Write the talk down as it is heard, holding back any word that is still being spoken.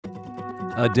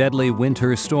A deadly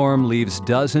winter storm leaves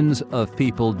dozens of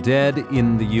people dead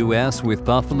in the U.S., with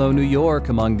Buffalo, New York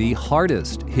among the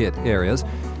hardest hit areas.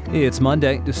 It's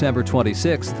Monday, December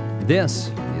 26th. This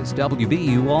is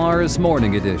WBUR's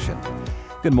Morning Edition.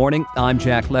 Good morning, I'm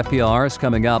Jack Lepiarz.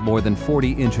 Coming up, more than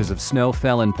 40 inches of snow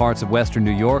fell in parts of western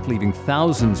New York, leaving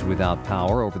thousands without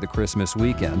power over the Christmas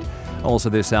weekend. Also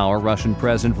this hour, Russian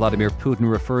President Vladimir Putin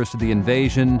refers to the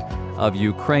invasion of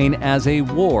Ukraine as a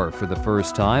war for the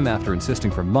first time, after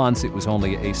insisting for months it was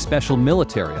only a special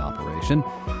military operation.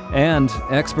 And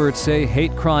experts say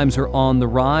hate crimes are on the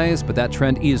rise, but that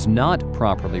trend is not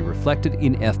properly reflected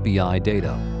in FBI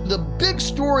data. The big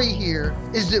story here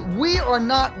is that we are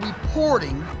not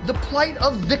reporting the plight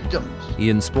of victims.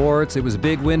 In sports, it was a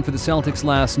big win for the Celtics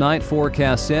last night.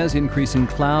 Forecast says increasing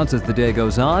clouds as the day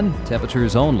goes on.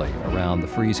 Temperatures only around the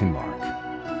freezing mark.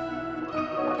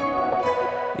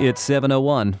 It's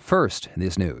 7:01. First,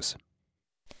 this news.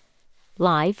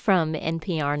 Live from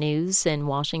NPR News in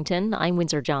Washington, I'm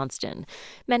Windsor Johnston.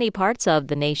 Many parts of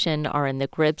the nation are in the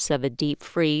grips of a deep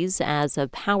freeze as a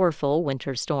powerful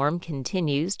winter storm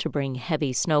continues to bring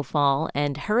heavy snowfall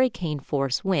and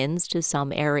hurricane-force winds to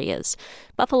some areas.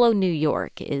 Buffalo, New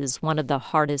York is one of the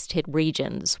hardest-hit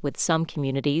regions, with some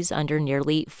communities under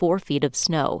nearly 4 feet of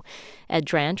snow. Ed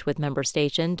Dranch with member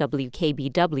station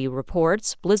WKBW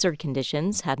reports blizzard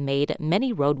conditions have made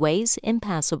many roadways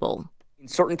impassable. In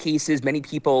certain cases, many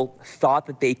people thought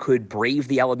that they could brave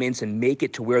the elements and make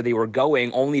it to where they were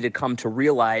going, only to come to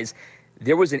realize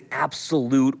there was an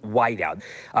absolute whiteout.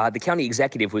 The county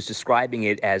executive was describing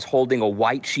it as holding a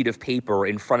white sheet of paper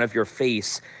in front of your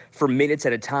face for minutes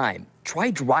at a time.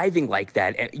 Try driving like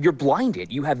that, and you're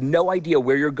blinded. You have no idea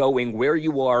where you're going, where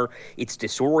you are. It's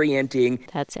disorienting.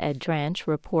 That's Ed Dranch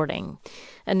reporting.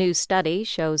 A new study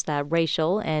shows that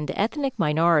racial and ethnic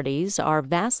minorities are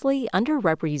vastly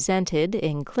underrepresented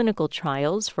in clinical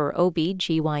trials for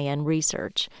OB/GYN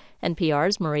research.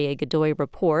 NPR's Maria Godoy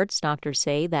reports doctors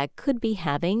say that could be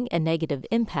having a negative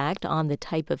impact on the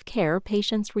type of care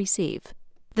patients receive.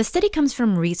 The study comes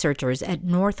from researchers at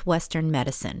Northwestern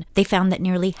Medicine. They found that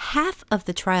nearly half of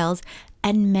the trials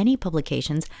and many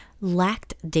publications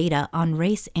lacked data on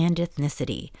race and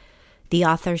ethnicity. The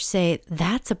authors say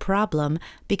that's a problem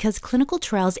because clinical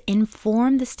trials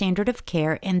inform the standard of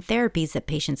care and therapies that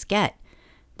patients get.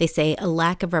 They say a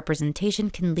lack of representation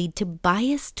can lead to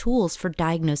biased tools for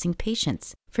diagnosing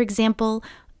patients. For example,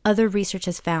 other research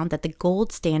has found that the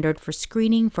gold standard for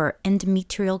screening for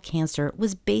endometrial cancer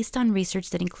was based on research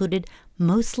that included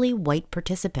mostly white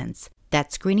participants.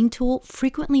 That screening tool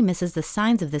frequently misses the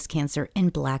signs of this cancer in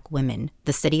Black women.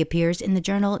 The study appears in the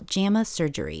journal JAMA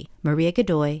Surgery. Maria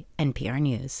Godoy, NPR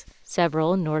News.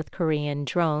 Several North Korean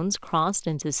drones crossed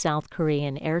into South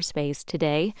Korean airspace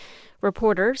today.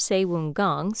 Reporter Se-woon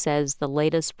Gang says the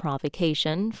latest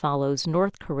provocation follows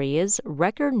North Korea's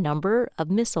record number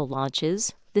of missile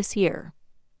launches this year.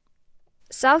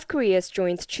 South Korea's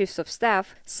Joint Chiefs of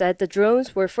Staff said the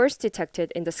drones were first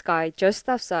detected in the sky just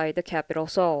outside the capital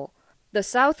Seoul. The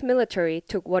South military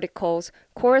took what it calls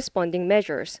corresponding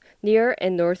measures near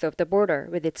and north of the border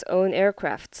with its own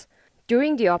aircrafts.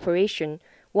 During the operation,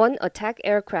 one attack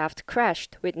aircraft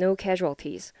crashed with no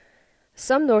casualties.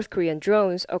 Some North Korean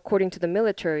drones, according to the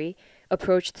military,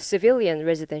 approached civilian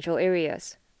residential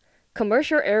areas.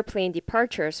 Commercial airplane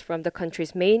departures from the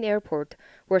country's main airport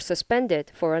were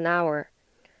suspended for an hour.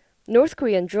 North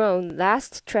Korean drone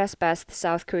last trespassed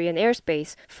South Korean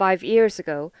airspace 5 years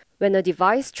ago when a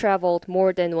device traveled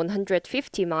more than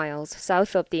 150 miles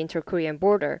south of the inter-Korean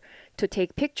border to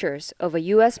take pictures of a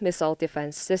U.S. missile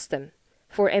defense system.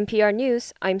 For NPR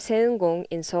News, I'm Se-eun-gong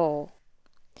in Seoul.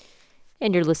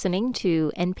 And you're listening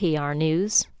to NPR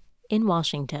News in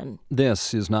Washington.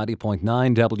 This is 90.9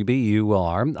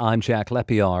 WBUR. I'm Jack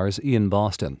Lepiarz in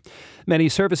Boston. Many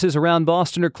services around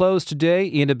Boston are closed today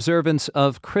in observance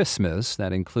of Christmas.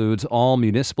 That includes all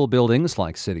municipal buildings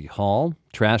like City Hall.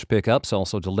 Trash pickups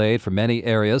also delayed for many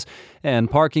areas.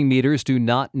 And parking meters do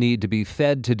not need to be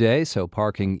fed today, so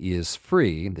parking is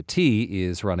free. The T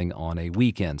is running on a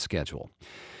weekend schedule.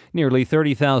 Nearly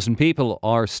 30,000 people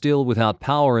are still without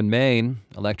power in Maine.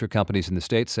 Electric companies in the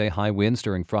state say high winds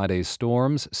during Friday's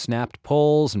storms snapped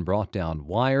poles and brought down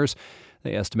wires.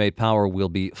 They estimate power will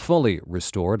be fully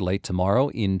restored late tomorrow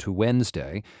into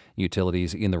Wednesday.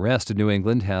 Utilities in the rest of New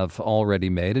England have already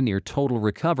made a near total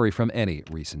recovery from any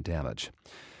recent damage.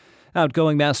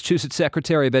 Outgoing Massachusetts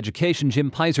Secretary of Education Jim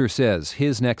Pizer says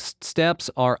his next steps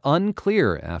are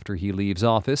unclear after he leaves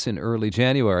office in early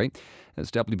January. As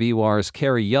WBUR's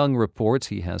Carrie Young reports,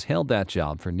 he has held that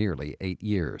job for nearly 8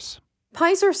 years.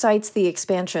 Pizer cites the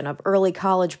expansion of early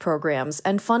college programs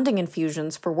and funding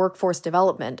infusions for workforce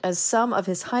development as some of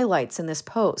his highlights in this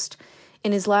post.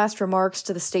 In his last remarks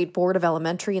to the State Board of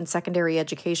Elementary and Secondary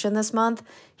Education this month,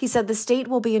 he said the state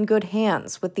will be in good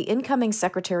hands with the incoming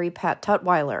Secretary Pat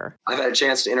Tutwiler. I've had a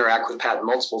chance to interact with Pat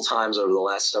multiple times over the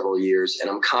last several years, and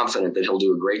I'm confident that he'll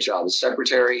do a great job as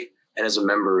Secretary and as a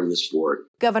member of this board.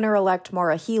 Governor-elect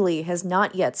Maura Healey has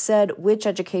not yet said which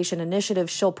education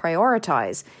initiatives she'll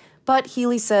prioritize, but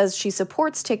Healey says she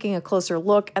supports taking a closer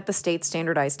look at the state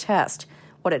standardized test,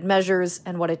 what it measures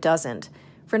and what it doesn't.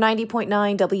 For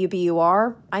 90.9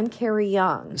 WBUR, I'm Carrie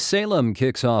Young. Salem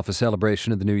kicks off a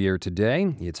celebration of the new year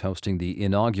today. It's hosting the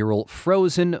inaugural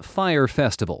Frozen Fire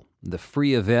Festival. The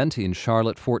free event in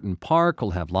Charlotte Fortin Park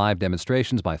will have live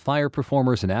demonstrations by fire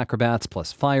performers and acrobats,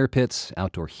 plus fire pits,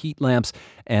 outdoor heat lamps,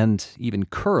 and even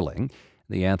curling.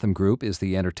 The Anthem Group is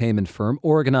the entertainment firm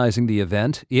organizing the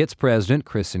event. Its president,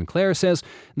 Chris Sinclair, says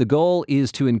the goal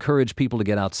is to encourage people to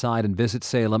get outside and visit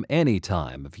Salem any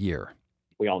time of year.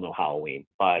 We all know Halloween,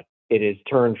 but it has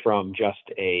turned from just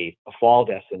a fall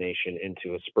destination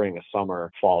into a spring, a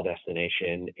summer, fall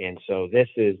destination. And so this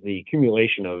is the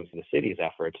accumulation of the city's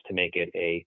efforts to make it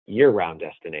a year-round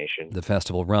destination. The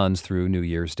festival runs through New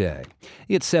Year's Day.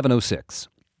 It's 7:06.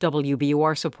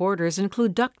 WBUR supporters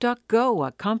include DuckDuckGo,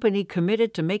 a company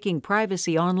committed to making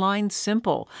privacy online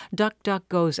simple.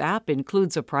 DuckDuckGo's app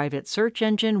includes a private search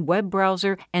engine, web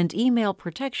browser, and email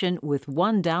protection with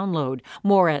one download.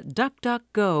 More at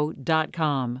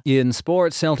duckduckgo.com. In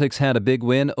sports, Celtics had a big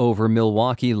win over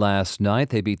Milwaukee last night.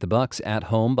 They beat the Bucks at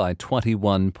home by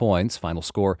 21 points. Final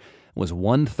score was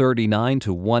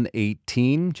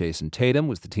 139-118. Jason Tatum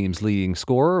was the team's leading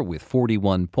scorer with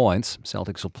 41 points.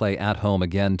 Celtics will play at home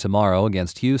again tomorrow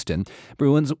against Houston.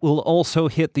 Bruins will also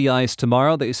hit the ice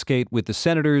tomorrow. They skate with the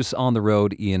Senators on the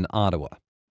road in Ottawa.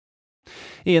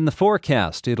 In the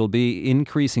forecast, it'll be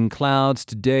increasing clouds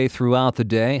today throughout the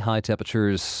day. High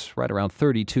temperatures right around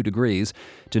 32 degrees.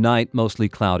 Tonight, mostly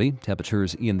cloudy.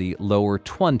 Temperatures in the lower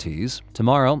 20s.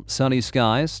 Tomorrow, sunny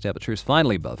skies. Temperatures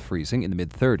finally above freezing in the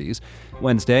mid-30s.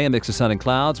 Wednesday, a mix of sun and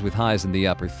clouds with highs in the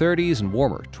upper 30s and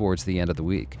warmer towards the end of the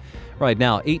week. Right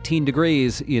now, 18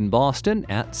 degrees in Boston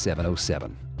at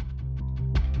 7:07.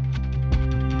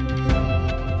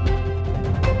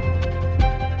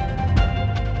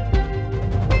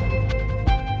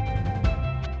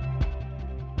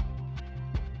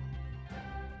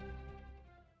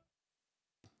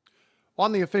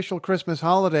 On the official Christmas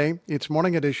holiday, it's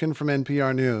Morning Edition from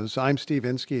NPR News. I'm Steve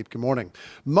Inskeep. Good morning.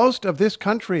 Most of this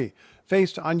country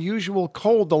faced unusual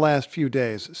cold the last few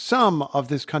days. Some of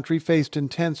this country faced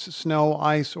intense snow,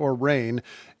 ice, or rain.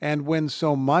 And when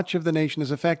so much of the nation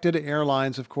is affected,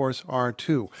 airlines, of course, are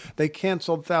too. They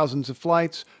canceled thousands of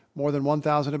flights. More than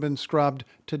 1,000 have been scrubbed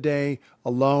today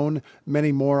alone.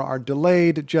 Many more are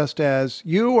delayed, just as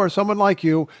you or someone like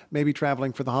you may be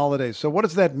traveling for the holidays. So what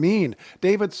does that mean?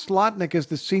 David Slotnick is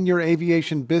the senior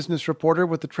aviation business reporter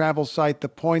with the travel site The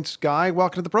Points Guy.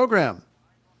 Welcome to the program.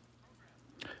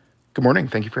 Good morning.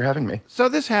 Thank you for having me. So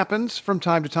this happens from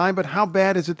time to time, but how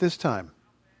bad is it this time?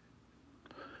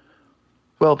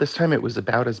 Well, this time it was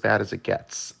about as bad as it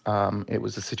gets. It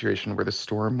was a situation where the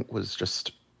storm was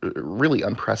just really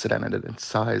unprecedented in its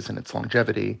size and its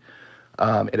longevity.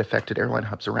 It affected airline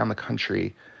hubs around the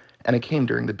country, and it came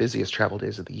during the busiest travel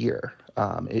days of the year.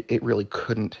 It really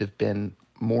couldn't have been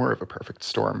more of a perfect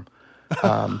storm.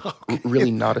 Okay. Really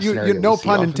not a scenario. No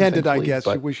pun often, intended, I guess.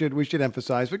 We should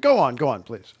emphasize. But go on,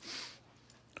 please.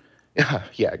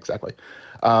 Yeah, exactly.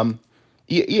 I mean,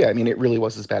 it really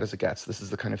was as bad as it gets. This is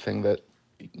the kind of thing that,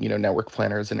 network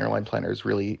planners and airline planners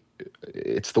really,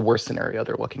 it's the worst scenario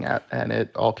they're looking at, and it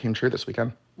all came true this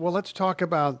weekend. Well, let's talk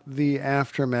about the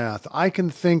aftermath. I can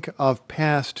think of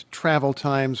past travel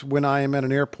times when I am at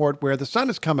an airport where the sun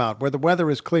has come out, where the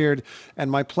weather is cleared, and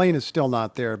my plane is still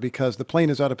not there because the plane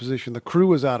is out of position, the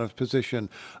crew is out of position.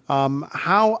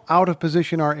 How out of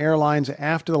position are airlines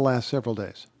after the last several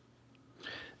days?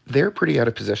 They're pretty out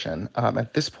of position.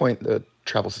 At this point, the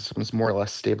travel system is more or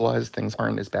less stabilized. Things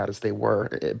aren't as bad as they were,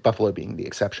 Buffalo being the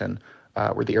exception,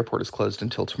 where the airport is closed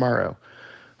until tomorrow.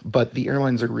 But the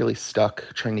airlines are really stuck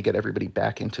trying to get everybody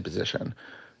back into position.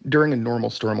 During a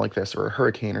normal storm like this or a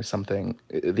hurricane or something,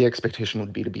 the expectation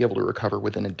would be to be able to recover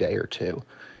within a day or two.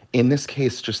 In this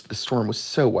case, just the storm was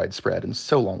so widespread and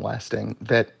so long-lasting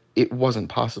that it wasn't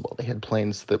possible. They had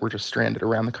planes that were just stranded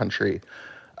around the country.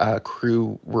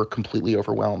 Crew were completely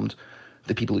overwhelmed.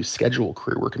 The people who schedule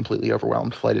crew were completely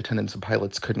overwhelmed. Flight attendants and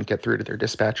pilots couldn't get through to their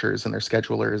dispatchers and their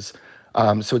schedulers.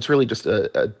 So it's really just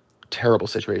a terrible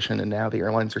situation. And now the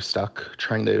airlines are stuck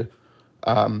trying to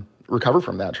recover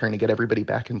from that, trying to get everybody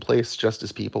back in place just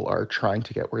as people are trying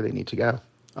to get where they need to go.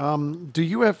 Do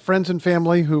you have friends and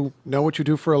family who know what you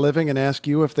do for a living and ask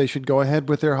you if they should go ahead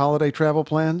with their holiday travel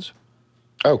plans?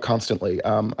 Oh, constantly.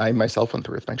 I myself went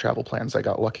through with my travel plans. I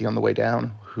got lucky on the way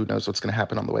down. Who knows what's going to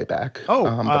happen on the way back? But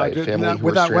I have family who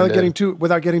are stranded.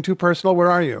 Without getting too personal, where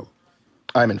are you?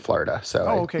 I'm in Florida,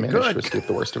 so I managed to escape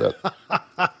the worst of it.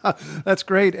 That's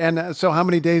great. And so how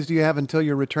many days do you have until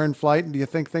your return flight? And do you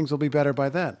think things will be better by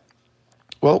then?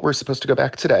 Well, we're supposed to go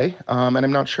back today, and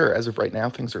I'm not sure. As of right now,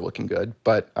 things are looking good,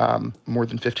 but more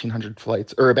than 1,500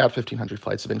 flights, or about 1,500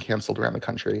 flights have been canceled around the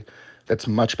country. That's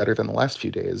much better than the last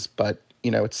few days, but,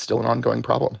 it's still an ongoing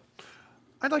problem.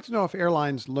 I'd like to know if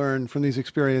airlines learn from these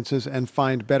experiences and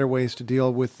find better ways to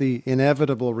deal with the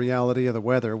inevitable reality of the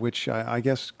weather, which I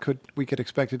guess we could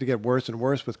expect it to get worse and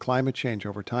worse with climate change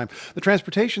over time. The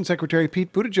Transportation Secretary,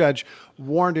 Pete Buttigieg,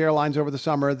 warned airlines over the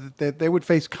summer that they would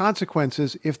face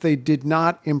consequences if they did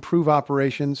not improve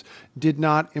operations, did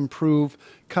not improve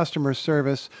customer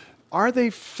service. Are they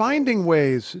finding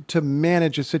ways to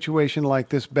manage a situation like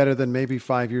this better than maybe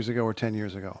 5 years ago or 10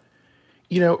 years ago?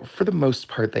 For the most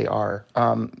part, they are.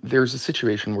 There's a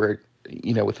situation where,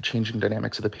 with the changing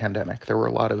dynamics of the pandemic, there were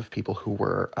a lot of people who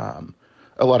were,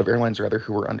 a lot of airlines rather,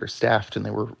 who were understaffed, and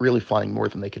they were really flying more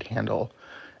than they could handle.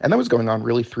 And that was going on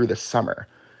really through this summer.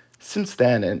 Since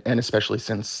then, and especially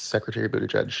since Secretary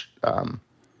Buttigieg,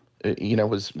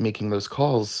 was making those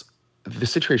calls, the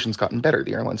situation's gotten better.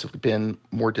 The airlines have been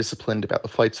more disciplined about the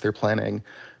flights they're planning.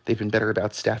 They've been better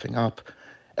about staffing up.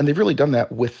 And they've really done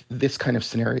that with this kind of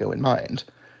scenario in mind.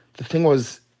 The thing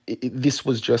was, this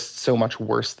was just so much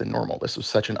worse than normal. This was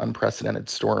such an unprecedented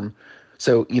storm.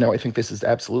 So, I think this is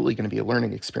absolutely going to be a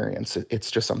learning experience. It's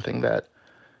just something that,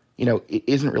 it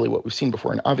isn't really what we've seen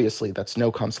before. And obviously, that's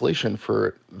no consolation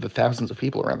for the thousands of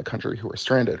people around the country who are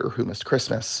stranded or who missed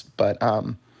Christmas. But,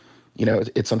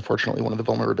 it's unfortunately one of the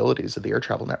vulnerabilities of the air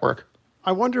travel network.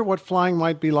 I wonder what flying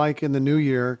might be like in the new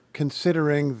year,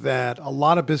 considering that a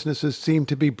lot of businesses seem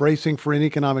to be bracing for an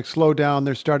economic slowdown.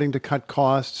 They're starting to cut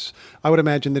costs. I would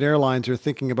imagine that airlines are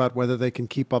thinking about whether they can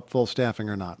keep up full staffing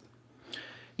or not.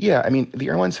 Yeah, the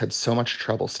airlines had so much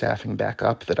trouble staffing back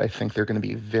up that I think they're going to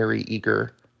be very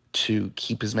eager to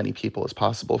keep as many people as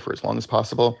possible for as long as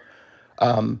possible.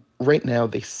 Right now,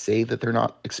 they say that they're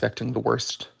not expecting the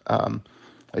worst.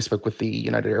 I spoke with the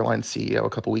United Airlines CEO a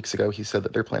couple weeks ago. He said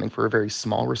that they're planning for a very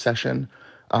small recession,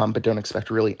 but don't expect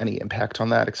really any impact on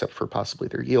that except for possibly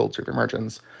their yields or their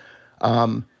margins.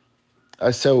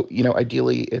 So,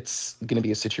 ideally, it's going to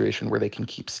be a situation where they can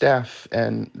keep staff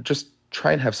and just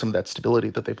try and have some of that stability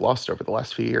that they've lost over the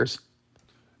last few years.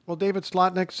 Well, David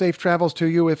Slotnick, safe travels to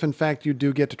you if, in fact, you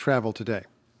do get to travel today.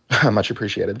 Much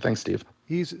appreciated. Thanks, Steve.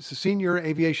 He's a senior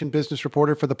aviation business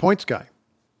reporter for The Points Guy.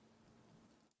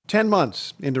 10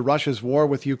 months into Russia's war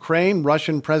with Ukraine,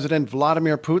 Russian President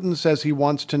Vladimir Putin says he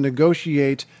wants to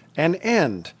negotiate an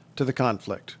end to the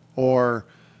conflict. Or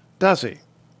does he?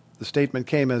 The statement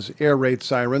came as air raid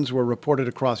sirens were reported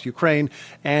across Ukraine,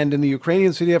 and in the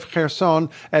Ukrainian city of Kherson,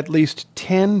 at least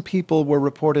 10 people were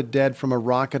reported dead from a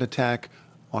rocket attack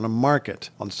on a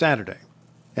market on Saturday.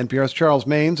 NPR's Charles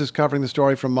Maines is covering the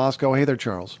story from Moscow. Hey there,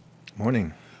 Charles.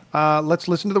 Morning. Let's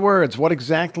listen to the words. What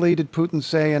exactly did Putin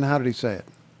say, and how did he say it?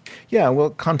 Yeah, well,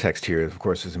 context here, of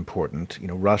course, is important.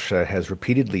 Russia has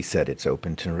repeatedly said it's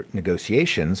open to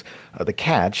negotiations. The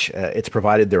catch, it's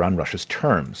provided they're on Russia's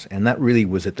terms. And that really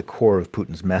was at the core of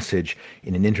Putin's message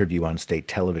in an interview on state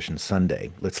television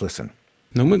Sunday. Let's listen.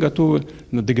 Но мы готовы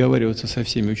договариваться со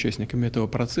всеми участниками этого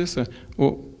процесса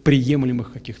о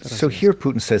приемлемых каких-то So here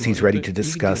Putin says he's ready to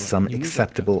discuss some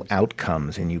acceptable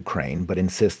outcomes in Ukraine, but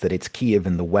insists that it's Kyiv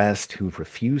and the West who've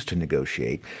refused to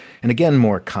negotiate. And again,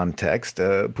 more context,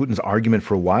 Putin's argument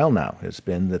for a while now has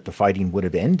been that the fighting would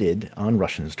have ended on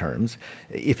Russian terms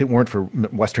if it weren't for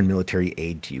Western military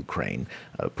aid to Ukraine.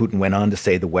 Putin went on to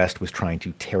say the West was trying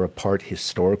to tear apart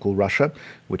historical Russia,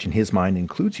 which in his mind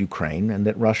includes Ukraine, and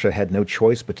that Russia had no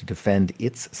choice but to defend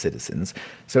its citizens.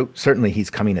 So certainly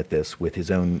he's coming at this with his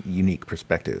own unique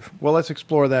perspective. Well, let's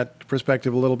explore that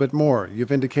perspective a little bit more.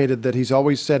 You've indicated that he's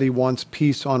always said he wants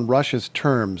peace on Russia's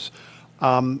terms.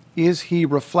 Is he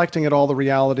reflecting at all the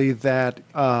reality that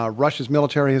Russia's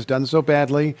military has done so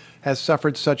badly, has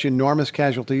suffered such enormous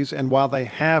casualties, and while they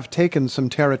have taken some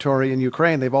territory in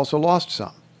Ukraine, they've also lost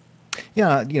some?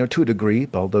 Yeah, to a degree,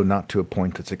 although not to a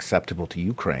point that's acceptable to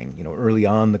Ukraine. Early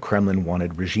on, the Kremlin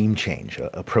wanted regime change,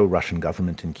 a pro-Russian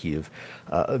government in Kyiv.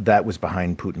 That was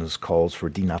behind Putin's calls for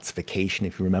denazification,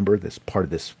 if you remember, this part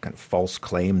of this kind of false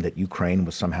claim that Ukraine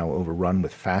was somehow overrun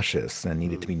with fascists and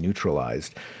needed to be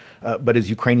neutralized. But as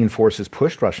Ukrainian forces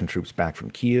pushed Russian troops back from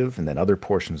Kyiv and then other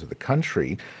portions of the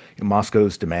country,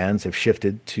 Moscow's demands have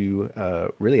shifted to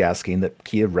really asking that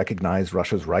Kyiv recognize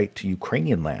Russia's right to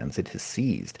Ukrainian lands it has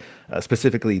seized.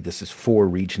 Specifically, this is 4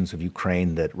 regions of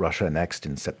Ukraine that Russia annexed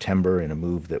in September in a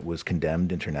move that was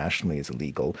condemned internationally as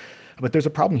illegal. But there's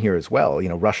a problem here as well.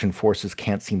 Russian forces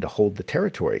can't seem to hold the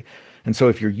territory. And so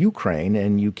if you're Ukraine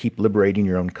and you keep liberating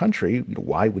your own country,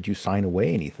 why would you sign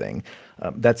away anything?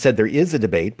 That said, there is a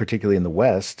debate, particularly in the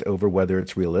West, over whether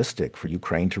it's realistic for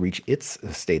Ukraine to reach its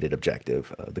stated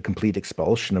objective, the complete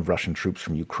expulsion of Russian troops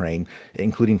from Ukraine,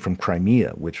 including from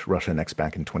Crimea, which Russia annexed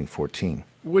back in 2014.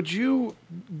 Would you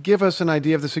give us an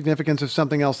idea of the significance of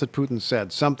something else that Putin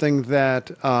said, something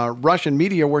that Russian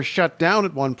media were shut down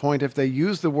at one point if they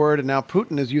used the word, and now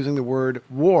Putin is using the word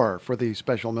war for the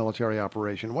special military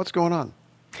operation? What's going on?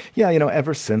 Yeah,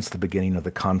 ever since the beginning of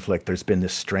the conflict, there's been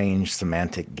this strange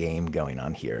semantic game going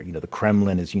on here. The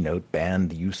Kremlin, as you note, banned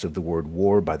the use of the word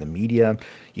war by the media,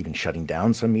 even shutting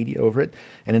down some media over it,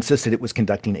 and insisted it was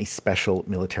conducting a special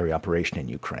military operation in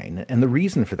Ukraine. And the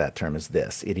reason for that term is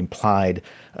this. It implied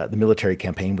the military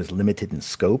campaign was limited in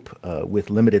scope, with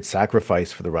limited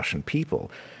sacrifice for the Russian people.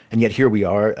 And yet here we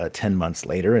are 10 months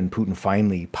later, and Putin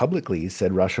finally publicly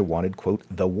said Russia wanted, quote,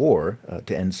 the war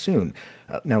to end soon.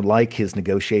 Now, like his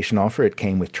negotiation offer, it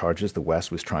came with charges the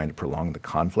West was trying to prolong the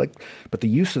conflict. But the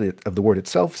use of the word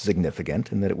itself is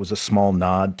significant in that it was a small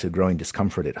nod to growing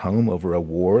discomfort at home over a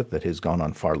war that has gone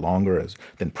on far longer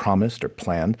than promised or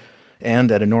planned,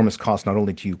 and at enormous cost not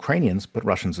only to Ukrainians, but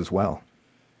Russians as well.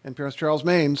 NPR's Charles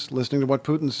Maynes, listening to what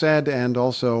Putin said and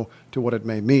also to what it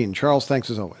may mean. Charles, thanks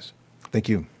as always. Thank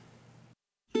you.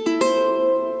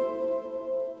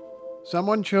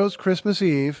 Someone chose Christmas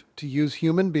Eve to use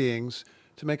human beings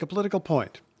to make a political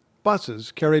point.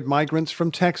 Buses carried migrants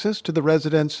from Texas to the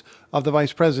residence of the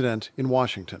vice president in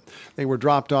Washington. They were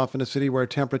dropped off in a city where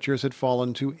temperatures had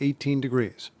fallen to 18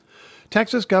 degrees.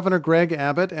 Texas Governor Greg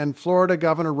Abbott and Florida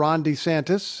Governor Ron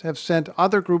DeSantis have sent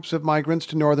other groups of migrants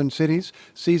to northern cities,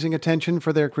 seizing attention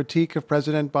for their critique of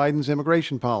President Biden's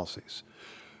immigration policies.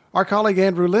 Our colleague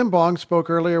Andrew Limbong spoke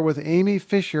earlier with Amy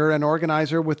Fisher, an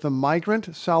organizer with the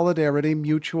Migrant Solidarity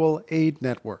Mutual Aid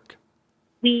Network.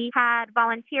 We had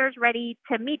volunteers ready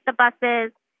to meet the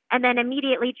buses and then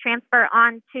immediately transfer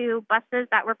onto buses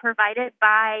that were provided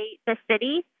by the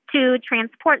city to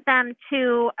transport them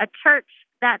to a church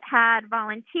that had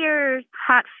volunteers,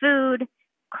 hot food,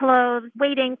 clothes,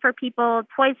 waiting for people,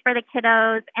 toys for the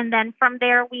kiddos. And then from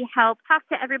there, we helped talk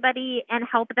to everybody and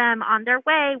help them on their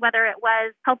way, whether it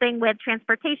was helping with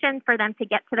transportation for them to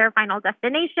get to their final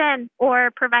destination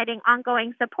or providing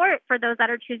ongoing support for those that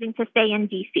are choosing to stay in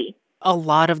D.C. A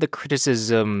lot of the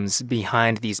criticisms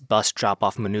behind these bus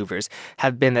drop-off maneuvers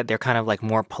have been that they're kind of like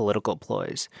more political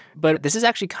ploys. But this is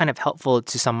actually kind of helpful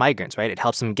to some migrants, right? It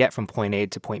helps them get from point A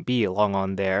to point B along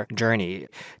on their journey.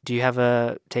 Do you have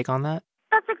a take on that?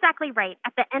 That's exactly right.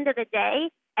 At the end of the day,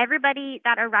 everybody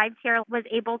that arrived here was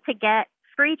able to get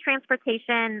free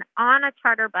transportation on a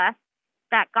charter bus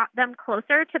that got them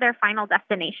closer to their final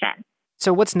destination.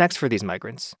 So what's next for these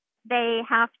migrants? They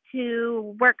have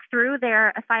to work through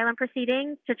their asylum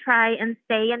proceedings to try and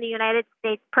stay in the United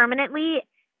States permanently.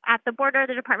 At the border,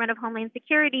 the Department of Homeland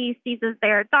Security seizes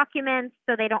their documents,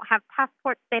 so they don't have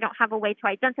passports, they don't have a way to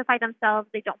identify themselves,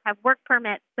 they don't have work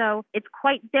permits, so it's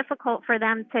quite difficult for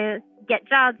them to get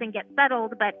jobs and get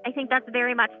settled, but I think that's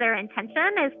very much their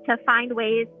intention, is to find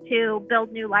ways to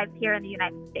build new lives here in the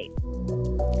United States.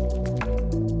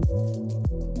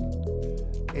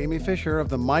 Amy Fisher of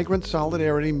the Migrant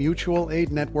Solidarity Mutual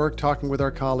Aid Network talking with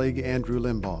our colleague Andrew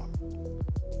Limbong.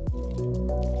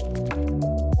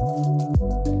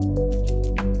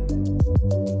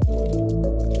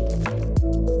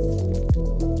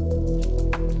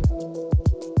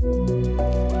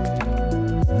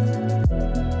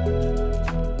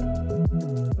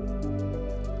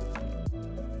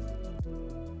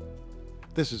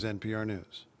 This is NPR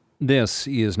News. This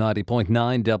is 90.9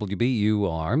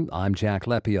 WBUR. I'm Jack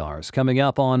Lepiars. Coming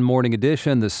up on Morning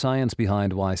Edition, the science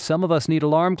behind why some of us need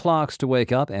alarm clocks to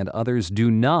wake up and others do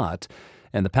not,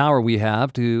 and the power we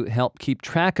have to help keep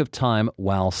track of time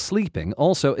while sleeping.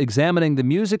 Also examining the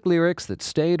music lyrics that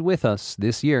stayed with us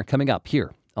this year, coming up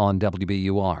here on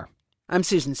WBUR. I'm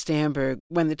Susan Stamberg.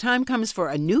 When the time comes for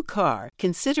a new car,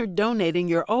 consider donating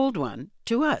your old one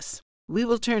to us. We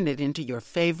will turn it into your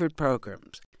favorite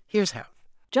programs. Here's how.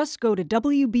 Just go to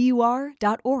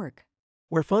WBUR.org.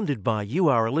 We're funded by you,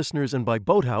 our listeners, and by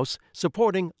Boathouse,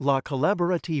 supporting La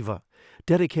Colaborativa,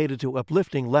 dedicated to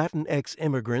uplifting Latinx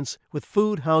immigrants with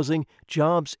food, housing,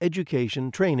 jobs,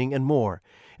 education, training, and more,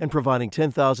 and providing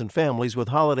 10,000 families with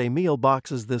holiday meal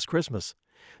boxes this Christmas.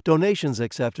 Donations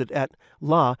accepted at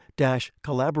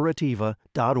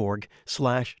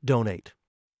la-colaborativa.org/donate.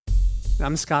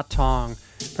 I'm Scott Tong.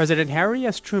 President Harry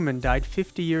S. Truman died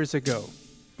 50 years ago,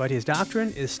 but his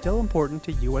doctrine is still important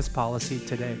to U.S. policy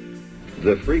today.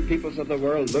 The free peoples of the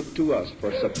world look to us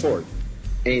for support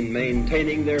in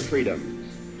maintaining their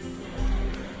freedoms.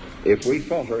 If we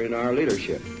falter in our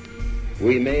leadership,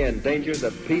 we may endanger the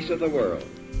peace of the world.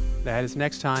 That is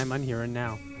next time on Here and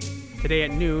Now. Today at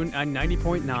noon on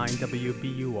 90.9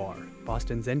 WBUR,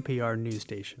 Boston's NPR news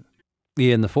station.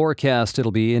 In the forecast,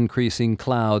 it'll be increasing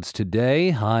clouds today,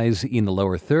 highs in the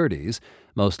lower 30s.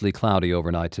 Mostly cloudy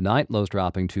overnight tonight, lows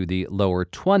dropping to the lower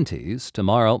 20s.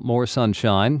 Tomorrow, more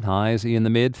sunshine, highs in the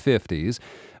mid-50s.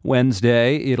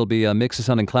 Wednesday, it'll be a mix of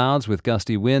sun and clouds with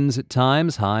gusty winds at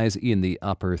times, highs in the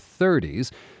upper 30s.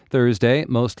 Thursday,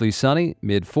 mostly sunny,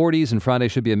 mid-40s, and Friday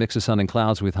should be a mix of sun and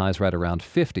clouds with highs right around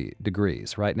 50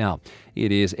 degrees. Right now,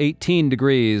 it is 18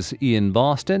 degrees in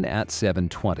Boston at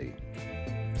 7:20.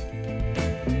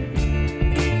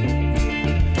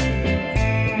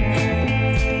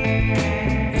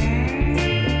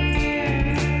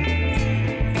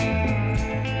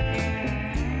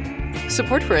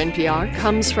 Support for NPR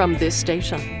comes from this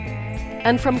station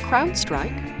and from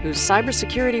CrowdStrike, whose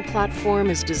cybersecurity platform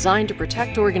is designed to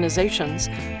protect organizations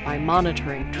by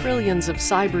monitoring trillions of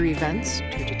cyber events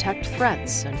to detect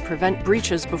threats and prevent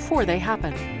breaches before they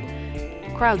happen.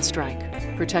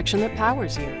 CrowdStrike, protection that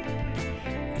powers you.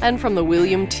 And from the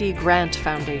William T. Grant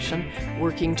Foundation,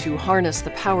 working to harness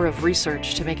the power of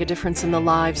research to make a difference in the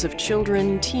lives of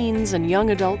children, teens, and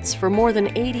young adults for more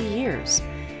than 80 years.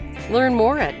 Learn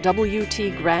more at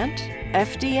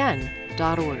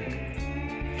WTGrantFDN.org.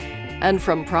 And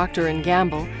from Procter &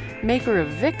 Gamble, maker of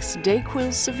Vicks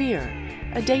DayQuil Severe,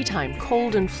 a daytime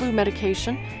cold and flu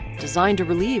medication designed to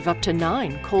relieve up to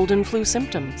 9 cold and flu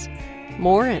symptoms.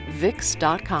 More at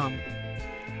Vicks.com.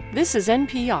 This is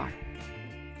NPR.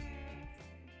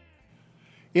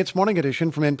 It's Morning Edition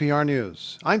from NPR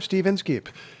News. I'm Steve Inskeep.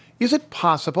 Is it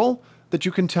possible that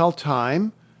you can tell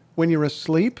time when you're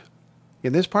asleep?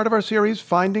 In this part of our series,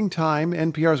 Finding Time,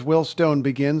 NPR's Will Stone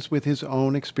begins with his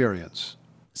own experience.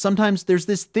 Sometimes there's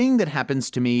this thing that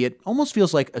happens to me. It almost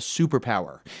feels like a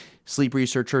superpower. Sleep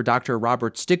researcher Dr.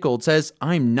 Robert Stickold says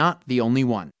I'm not the only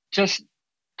one. Just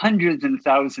hundreds and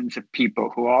thousands of people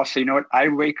who all say, you know what, I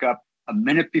wake up a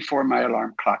minute before my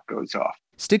alarm clock goes off.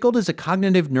 Stickold is a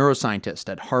cognitive neuroscientist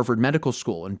at Harvard Medical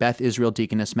School and Beth Israel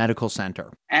Deaconess Medical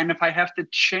Center. And if I have to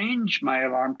change my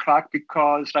alarm clock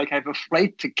because I have a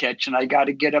flight to catch and I got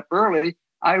to get up early,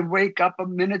 I wake up a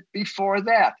minute before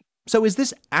that. So is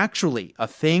this actually a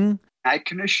thing? I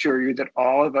can assure you that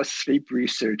all of us sleep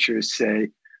researchers say,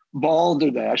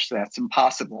 balderdash, that's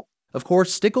impossible. Of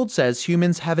course, Stickold says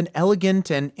humans have an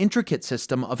elegant and intricate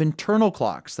system of internal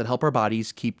clocks that help our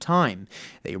bodies keep time.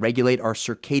 They regulate our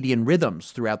circadian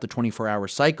rhythms throughout the 24-hour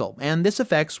cycle, and this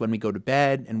affects when we go to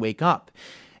bed and wake up.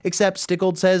 Except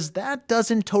Stickold says that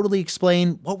doesn't totally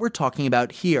explain what we're talking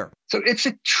about here. So it's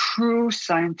a true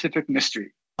scientific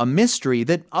mystery. A mystery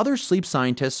that other sleep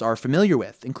scientists are familiar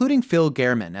with, including Phil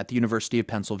Gehrman at the University of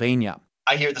Pennsylvania.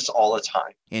 I hear this all the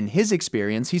time. In his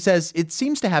experience, he says it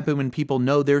seems to happen when people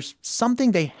know there's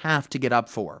something they have to get up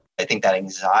for. I think that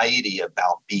anxiety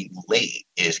about being late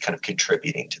is kind of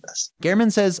contributing to this.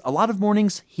 Gehrman says a lot of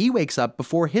mornings he wakes up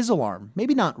before his alarm,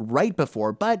 maybe not right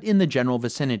before, but in the general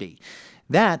vicinity.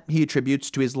 That he attributes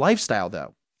to his lifestyle,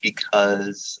 though.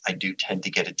 Because I do tend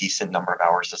to get a decent number of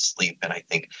hours of sleep, and I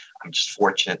think I'm just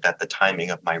fortunate that the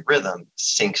timing of my rhythm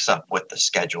syncs up with the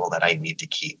schedule that I need to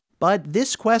keep. But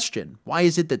this question, why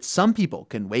is it that some people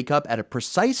can wake up at a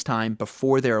precise time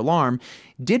before their alarm,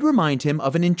 did remind him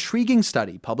of an intriguing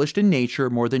study published in Nature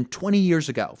more than 20 years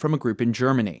ago from a group in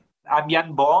Germany. I'm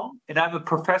Jan Baum, and I'm a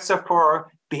professor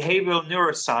for behavioral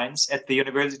neuroscience at the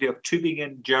University of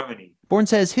Tübingen, Germany. Born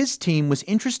says his team was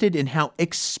interested in how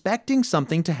expecting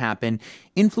something to happen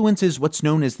influences what's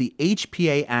known as the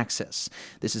HPA axis.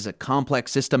 This is a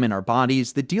complex system in our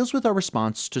bodies that deals with our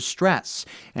response to stress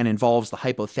and involves the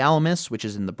hypothalamus, which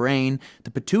is in the brain,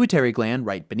 the pituitary gland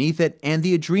right beneath it, and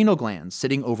the adrenal glands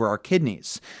sitting over our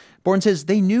kidneys. Born says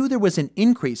they knew there was an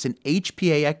increase in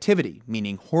HPA activity,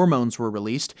 meaning hormones were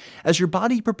released, as your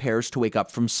body prepares to wake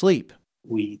up from sleep.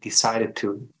 We decided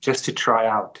to try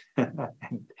out.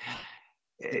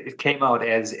 It came out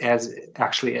as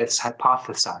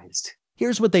hypothesized.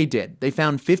 Here's what they did. They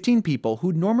found 15 people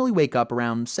who'd normally wake up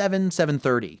around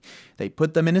 7:30. They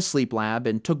put them in a sleep lab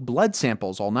and took blood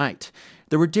samples all night.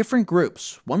 There were different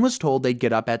groups. One was told they'd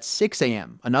get up at 6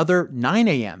 a.m., another 9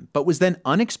 a.m., but was then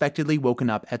unexpectedly woken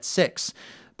up at 6.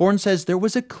 Bourne says there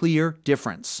was a clear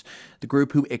difference. The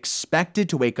group who expected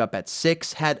to wake up at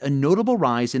 6 had a notable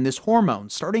rise in this hormone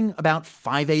starting about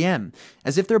 5 a.m.,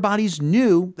 as if their bodies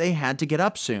knew they had to get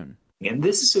up soon. And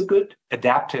this is a good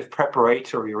adaptive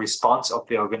preparatory response of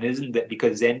the organism, that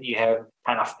because then you have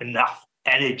kind of enough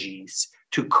energies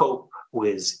to cope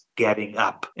with getting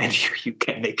up, and you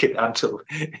can make it until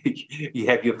you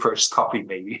have your first coffee,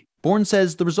 maybe. Bourne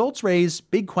says the results raise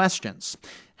big questions.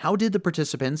 How did the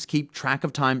participants keep track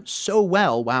of time so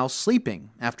well while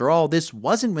sleeping? After all, this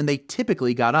wasn't when they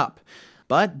typically got up.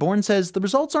 But Bourne says the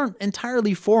results aren't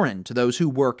entirely foreign to those who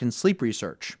work in sleep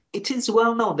research. It is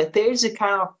well known that there is a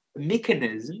kind of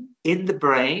mechanism in the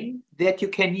brain that you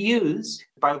can use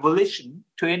by volition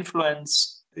to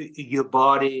influence your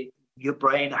body, your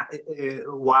brain,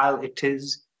 while it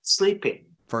is sleeping.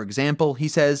 For example, he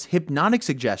says hypnotic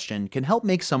suggestion can help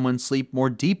make someone sleep more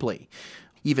deeply.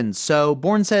 Even so,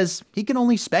 Bourne says he can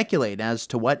only speculate as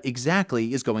to what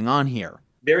exactly is going on here.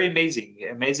 Very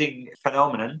amazing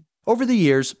phenomenon. Over the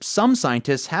years, some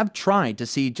scientists have tried to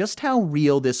see just how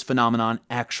real this phenomenon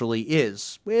actually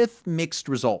is, with mixed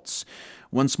results.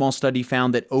 One small study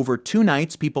found that over 2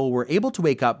 nights, people were able to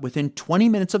wake up within 20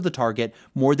 minutes of the target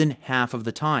more than half of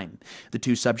the time. The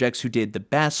 2 subjects who did the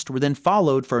best were then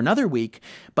followed for another week,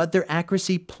 but their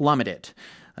accuracy plummeted.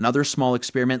 Another small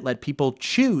experiment let people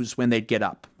choose when they'd get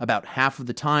up. About half of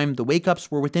the time, the wake-ups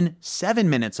were within 7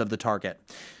 minutes of the target.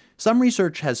 Some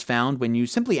research has found when you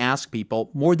simply ask people,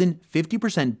 more than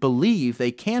 50% believe they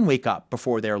can wake up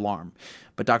before their alarm.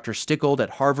 But Dr. Stickold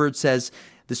at Harvard says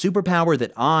the superpower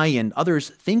that I and others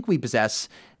think we possess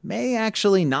may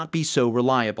actually not be so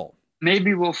reliable.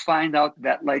 Maybe we'll find out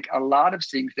that, like a lot of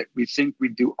things that we think we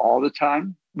do all the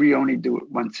time, we only do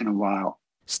it once in a while.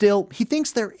 Still, he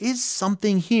thinks there is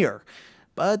something here.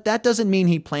 But that doesn't mean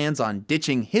he plans on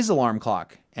ditching his alarm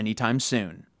clock anytime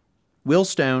soon. Will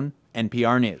Stone,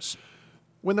 NPR News.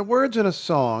 When the words in a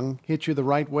song hit you the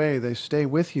right way, they stay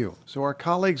with you. So our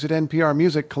colleagues at NPR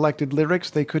Music collected lyrics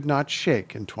they could not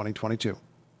shake in 2022.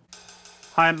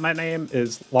 Hi, my name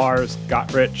is Lars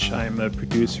Gottrich. I'm a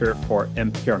producer for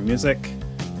NPR Music,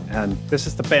 and this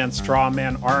is the band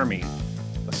Strawman Army.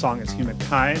 The song is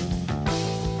Humankind.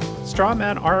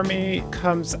 Strawman Army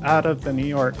comes out of the New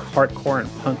York hardcore and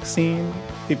punk scene.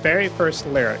 The very first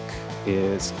lyric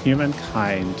is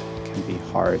humankind can be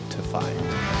hard to find.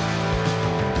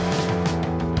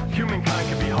 Humankind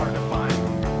can be hard to find.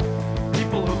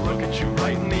 People who look at you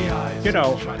right in the eyes. You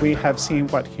know, we have seen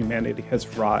what humanity has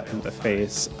wrought in the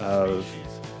face of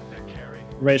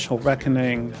racial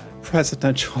reckoning,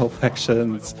 presidential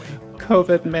elections,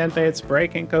 COVID mandates,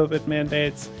 breaking COVID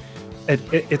mandates.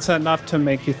 It's enough to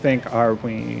make you think, are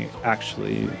we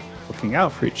actually looking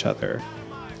out for each other?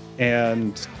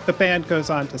 And the band goes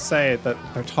on to say that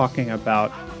they're talking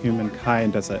about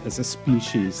humankind as a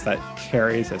species that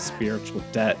carries a spiritual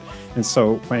debt. And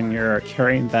so when you're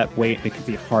carrying that weight, it can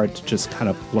be hard to just kind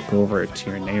of look over to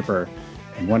your neighbor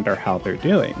and wonder how they're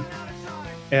doing.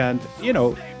 And, you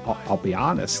know, I'll be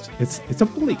honest, it's a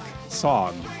bleak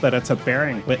song, but it's a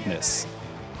bearing witness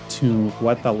to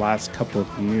what the last couple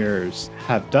of years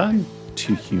have done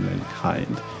to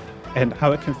humankind. And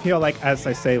how it can feel like, as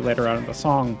I say later on in the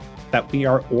song, that we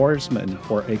are oarsmen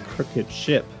for a crooked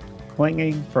ship,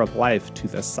 clinging for life to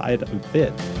the side of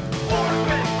it.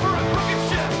 Oarsmen for a crooked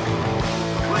ship,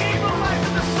 clinging for life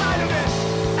to the side of it.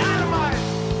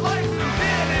 Atomized, life moves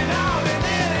in and out and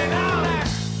in and out.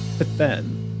 But then,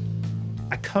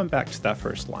 I come back to that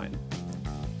first line.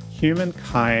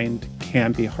 Humankind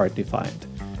can be hard to find.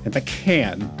 And the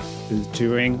can is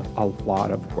doing a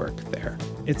lot of work there.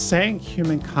 It's saying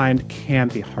humankind can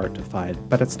be hard to find,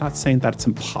 but it's not saying that it's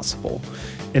impossible.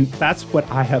 And that's what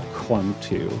I have clung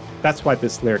to. That's why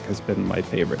this lyric has been my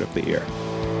favorite of the year.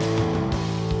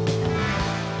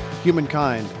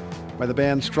 Humankind by the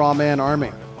band Strawman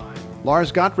Army.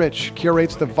 Lars Gottrich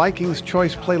curates the Vikings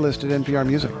Choice playlist at NPR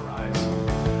Music.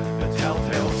 The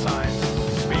telltale signs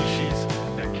of species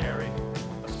that carry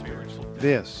a spiritual debt.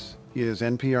 This is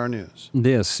NPR News.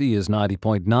 This is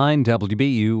 90.9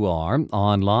 WBUR,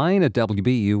 online at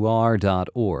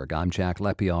WBUR.org. I'm Jack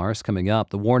Lepiars. Coming up,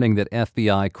 the warning that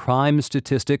FBI crime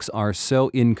statistics are so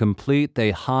incomplete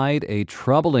they hide a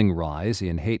troubling rise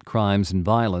in hate crimes and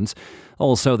violence.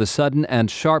 Also, the sudden and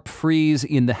sharp freeze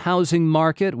in the housing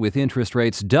market with interest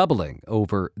rates doubling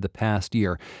over the past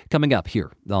year. Coming up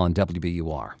here on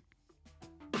WBUR.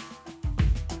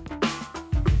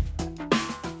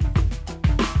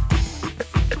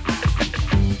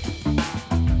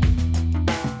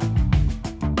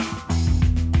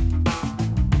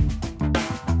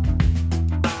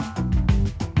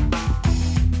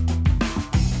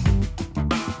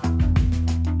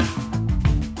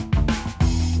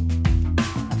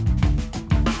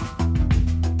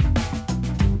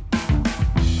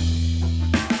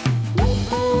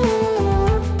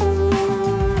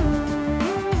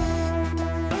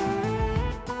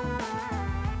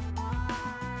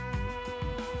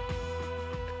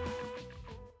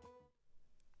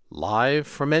 Live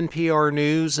from NPR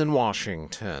News in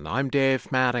Washington, I'm Dave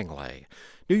Mattingly.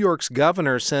 New York's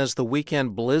governor says the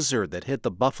weekend blizzard that hit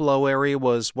the Buffalo area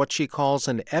was what she calls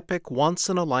an epic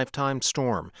once-in-a-lifetime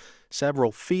storm.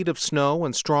 Several feet of snow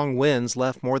and strong winds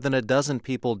left more than a dozen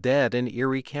people dead in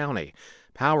Erie County.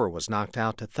 Power was knocked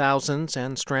out to thousands,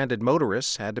 and stranded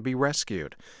motorists had to be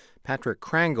rescued. Patrick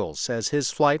Krangel says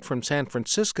his flight from San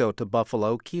Francisco to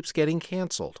Buffalo keeps getting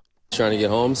canceled. Trying to get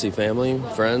home, see family,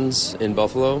 friends in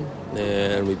Buffalo,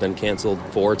 and we've been canceled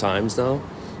 4 times now.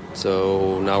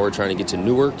 So now we're trying to get to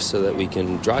Newark so that we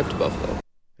can drive to Buffalo.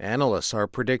 Analysts are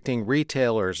predicting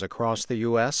retailers across the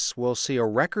U.S. will see a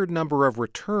record number of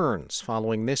returns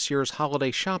following this year's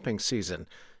holiday shopping season.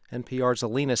 NPR's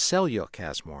Alina Selyuk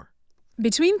has more.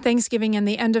 Between Thanksgiving and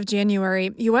the end of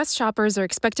January, U.S. shoppers are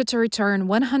expected to return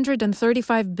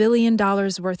 $135 billion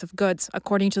worth of goods,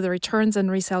 according to the returns and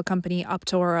resale company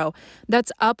UpToro.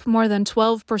 That's up more than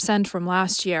 12% from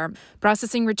last year.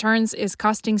 Processing returns is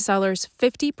costing sellers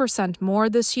 50% more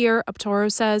this year,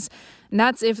 UpToro says. And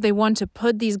that's if they want to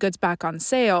put these goods back on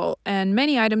sale, and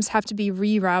many items have to be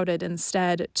rerouted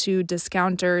instead to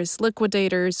discounters,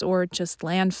 liquidators, or just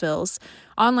landfills.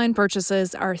 Online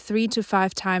purchases are 3 to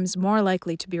 5 times more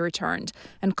likely to be returned,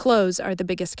 and clothes are the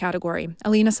biggest category.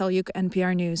 Alina Selyuk,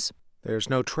 NPR News. There's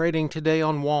no trading today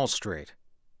on Wall Street.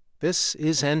 This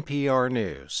is NPR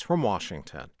News from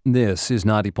Washington. This is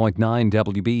 90.9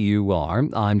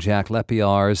 WBUR. I'm Jack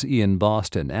Lepiarz in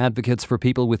Boston. Advocates for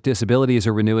people with disabilities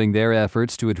are renewing their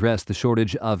efforts to address the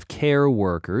shortage of care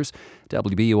workers.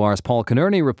 WBUR's Paul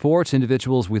Kearney reports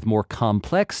individuals with more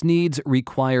complex needs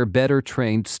require better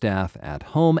trained staff at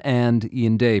home and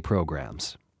in day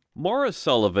programs. Maura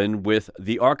Sullivan with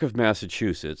the Arc of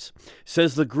Massachusetts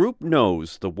says the group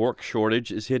knows the work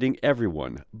shortage is hitting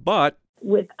everyone, but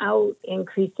without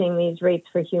increasing these rates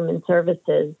for human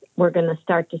services, we're going to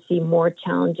start to see more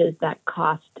challenges that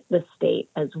cost the state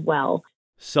as well.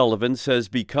 Sullivan says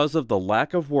because of the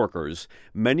lack of workers,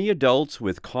 many adults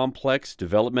with complex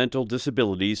developmental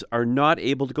disabilities are not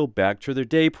able to go back to their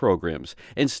day programs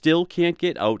and still can't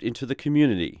get out into the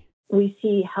community. We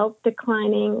see health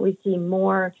declining. We see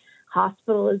more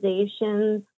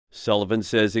hospitalizations. Sullivan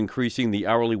says increasing the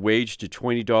hourly wage to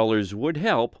 $20 would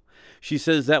help. She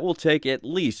says that will take at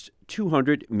least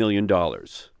 $200 million.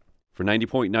 For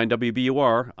 90.9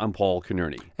 WBUR, I'm Paul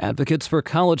Kearney. Advocates for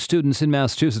college students in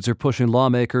Massachusetts are pushing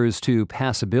lawmakers to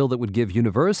pass a bill that would give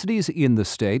universities in the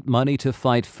state money to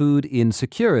fight food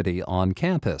insecurity on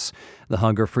campus. The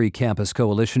Hunger Free Campus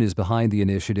Coalition is behind the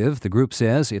initiative. The group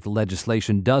says if the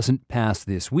legislation doesn't pass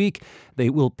this week, they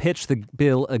will pitch the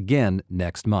bill again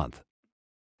next month.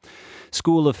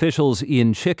 School officials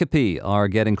in Chicopee are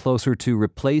getting closer to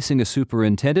replacing a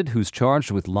superintendent who's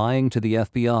charged with lying to the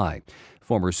FBI.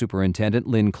 Former Superintendent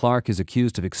Lynn Clark is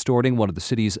accused of extorting one of the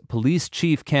city's police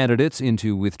chief candidates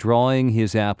into withdrawing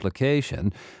his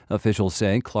application. Officials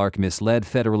say Clark misled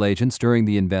federal agents during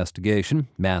the investigation.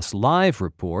 Mass Live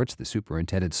reports the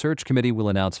superintendent search committee will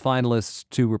announce finalists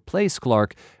to replace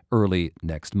Clark early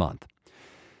next month.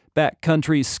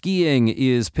 Backcountry skiing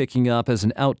is picking up as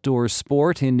an outdoor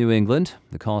sport in New England.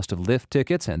 The cost of lift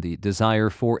tickets and the desire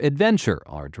for adventure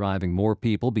are driving more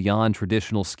people beyond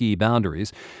traditional ski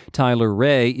boundaries. Tyler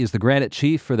Ray is the Granite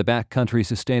Chief for the backcountry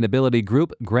sustainability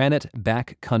group Granite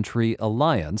Backcountry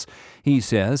Alliance. He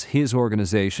says his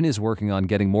organization is working on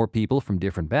getting more people from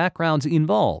different backgrounds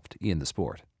involved in the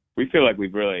sport. We feel like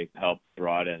we've really helped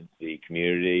broaden the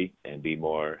community and be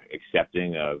more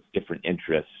accepting of different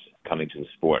interests coming to the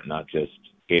sport, not just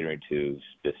catering to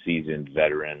the seasoned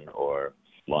veteran or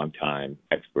longtime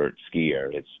expert skier.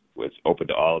 It's open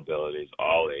to all abilities,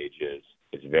 all ages.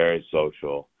 It's very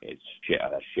social. It's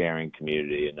a sharing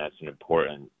community, and that's an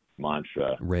important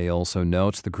mantra. Ray also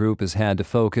notes the group has had to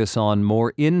focus on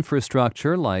more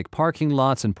infrastructure like parking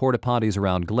lots and porta potties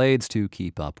around glades to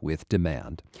keep up with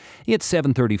demand. It's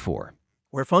 7:34.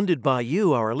 We're funded by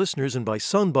you, our listeners, and by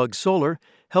Sunbug Solar,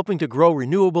 helping to grow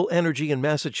renewable energy in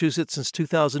Massachusetts since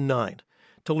 2009.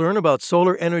 To learn about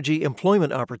solar energy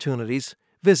employment opportunities,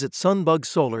 visit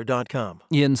sunbugsolar.com.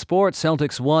 In sports,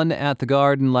 Celtics won at the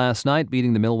Garden last night,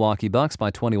 beating the Milwaukee Bucks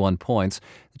by 21 points.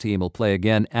 The team will play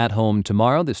again at home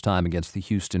tomorrow, this time against the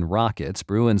Houston Rockets.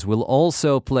 Bruins will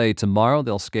also play tomorrow.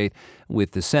 They'll skate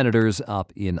with the Senators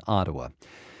up in Ottawa.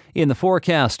 In the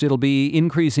forecast, it'll be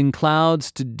increasing clouds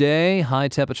today, high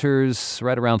temperatures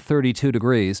right around 32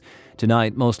 degrees.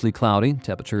 Tonight, mostly cloudy,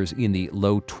 temperatures in the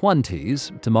low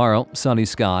 20s. Tomorrow, sunny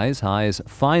skies, highs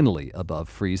finally above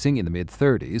freezing in the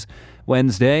mid-30s.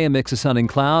 Wednesday, a mix of sun and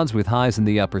clouds with highs in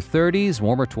the upper 30s,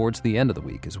 warmer towards the end of the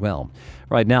week as well.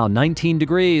 Right now, 19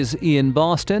 degrees in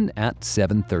Boston at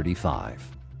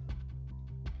 7:35.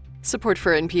 Support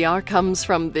for NPR comes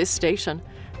from this station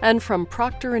and from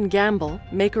Procter & Gamble,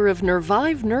 maker of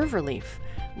Nervive Nerve Relief.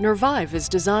 Nervive is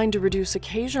designed to reduce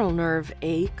occasional nerve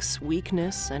aches,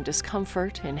 weakness, and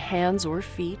discomfort in hands or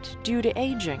feet due to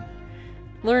aging.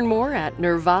 Learn more at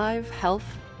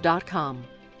nervivehealth.com.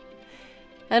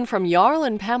 And from Jarl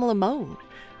and Pamela Mohn,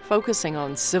 focusing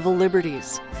on civil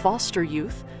liberties, foster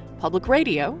youth, public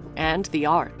radio, and the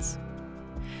arts.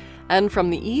 And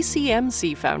from the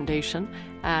ECMC Foundation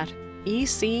at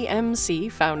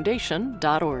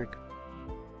ecmcfoundation.org.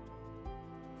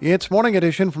 It's Morning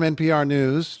Edition from NPR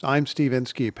News. I'm Steve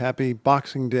Inskeep. Happy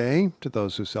Boxing Day to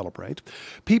those who celebrate.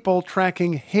 People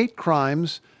tracking hate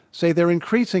crimes say they're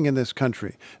increasing in this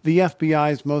country. The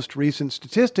FBI's most recent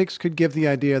statistics could give the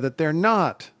idea that they're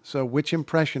not. So which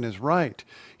impression is right?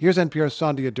 Here's NPR's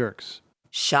Sandhya Dirks.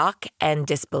 Shock and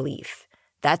disbelief.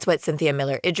 That's what Cynthia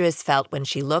Miller-Idris felt when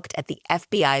she looked at the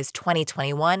FBI's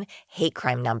 2021 hate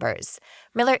crime numbers.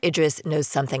 Miller-Idris knows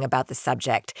something about the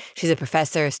subject. She's a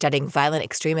professor studying violent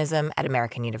extremism at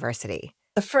American University.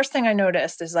 The first thing I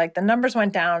noticed is the numbers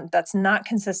went down. That's not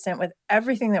consistent with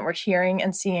everything that we're hearing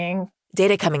and seeing.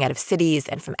 Data coming out of cities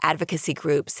and from advocacy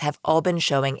groups have all been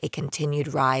showing a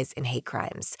continued rise in hate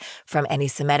crimes, from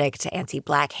anti-Semitic to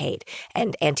anti-Black hate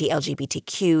and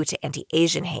anti-LGBTQ to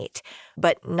anti-Asian hate,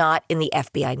 but not in the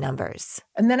FBI numbers.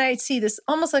 And then I see this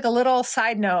almost like a little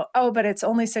side note, but it's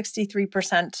only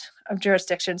 63% of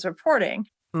jurisdictions reporting.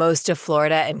 Most of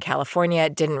Florida and California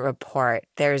didn't report.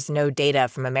 There's no data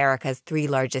from America's 3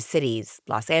 largest cities,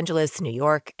 Los Angeles, New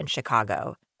York, and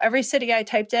Chicago. Every city I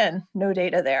typed in, no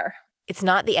data there. It's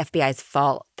not the FBI's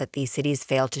fault that these cities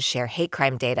failed to share hate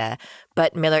crime data,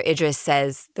 but Miller-Idris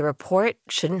says the report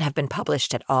shouldn't have been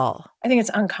published at all. I think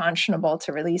it's unconscionable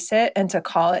to release it and to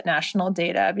call it national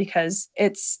data because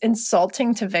it's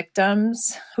insulting to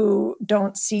victims who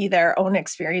don't see their own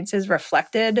experiences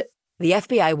reflected. The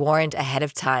FBI warned ahead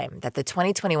of time that the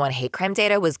 2021 hate crime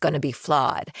data was going to be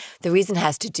flawed. The reason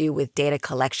has to do with data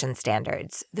collection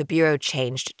standards. The Bureau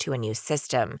changed to a new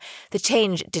system. The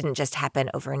change didn't just happen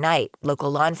overnight.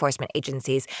 Local law enforcement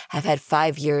agencies have had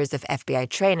 5 years of FBI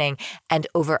training and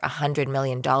over $100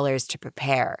 million to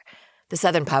prepare. The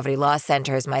Southern Poverty Law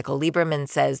Center's Michael Lieberman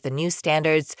says the new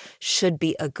standards should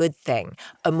be a good thing,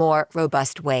 a more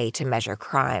robust way to measure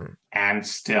crime. And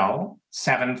still,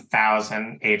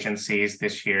 7,000 agencies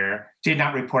this year did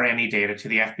not report any data to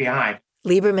the FBI.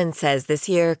 Lieberman says this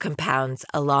year compounds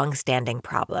a long-standing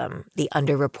problem, the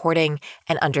underreporting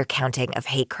and undercounting of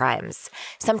hate crimes.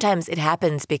 Sometimes it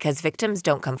happens because victims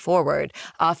don't come forward.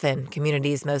 Often,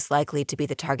 communities most likely to be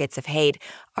the targets of hate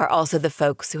are also the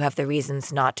folks who have the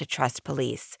reasons not to trust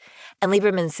police. And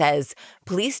Lieberman says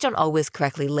police don't always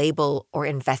correctly label or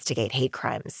investigate hate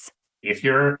crimes. If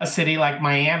you're a city like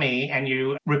Miami and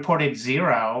you reported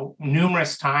 0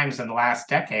 numerous times in the last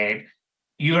decade,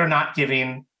 you are not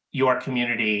giving your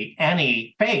community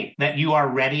any faith that you are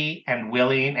ready and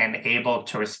willing and able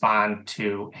to respond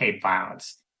to hate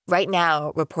violence. Right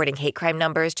now, reporting hate crime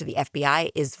numbers to the FBI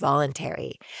is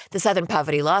voluntary. The Southern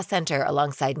Poverty Law Center,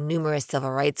 alongside numerous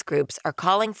civil rights groups, are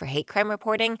calling for hate crime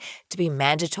reporting to be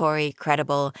mandatory,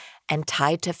 credible, and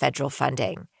tied to federal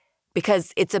funding.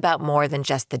 Because it's about more than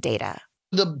just the data.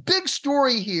 The big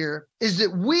story here is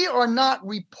that we are not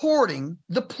reporting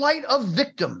the plight of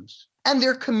victims and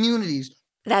their communities.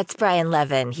 That's Brian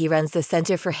Levin. He runs the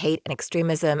Center for Hate and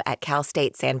Extremism at Cal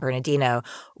State San Bernardino,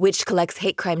 which collects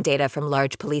hate crime data from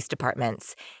large police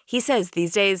departments. He says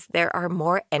these days there are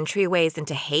more entryways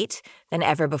into hate than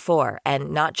ever before, and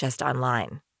not just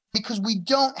online. Because we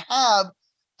don't have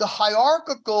the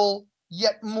hierarchical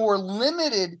yet more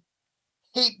limited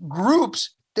hate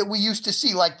groups that we used to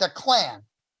see, like the Klan.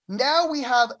 Now we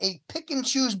have a pick and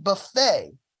choose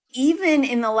buffet. Even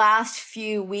in the last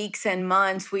few weeks and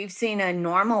months, we've seen a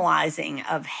normalizing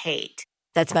of hate.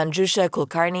 That's Manjusha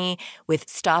Kulkarni with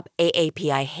Stop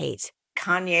AAPI Hate.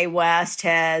 Kanye West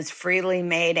has freely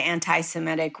made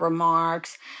anti-Semitic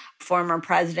remarks. Former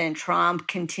President Trump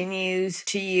continues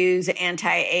to use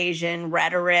anti-Asian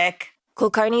rhetoric.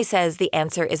 Kulkarni says the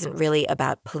answer isn't really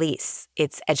about police.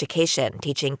 It's education,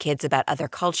 teaching kids about other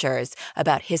cultures,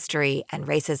 about history and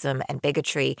racism and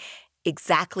bigotry,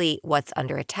 exactly what's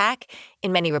under attack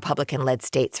in many Republican-led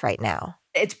states right now.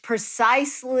 It's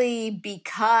precisely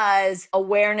because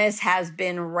awareness has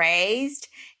been raised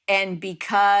and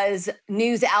because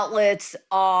news outlets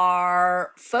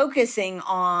are focusing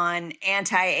on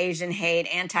anti-Asian hate,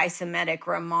 anti-Semitic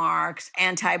remarks,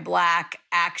 anti-Black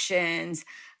actions,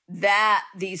 that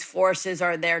these forces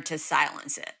are there to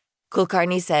silence it.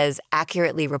 Kulkarni says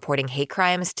accurately reporting hate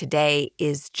crimes today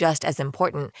is just as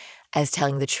important as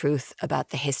telling the truth about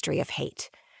the history of hate.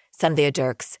 Sandhya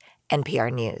Dirks,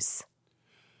 NPR News.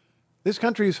 This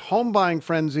country's home buying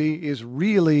frenzy is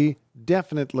really,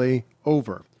 definitely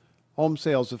over. Home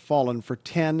sales have fallen for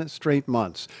 10 straight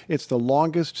months. It's the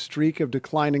longest streak of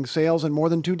declining sales in more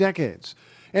than 2 decades.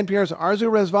 NPR's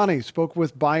Arzu Rezvani spoke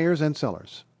with buyers and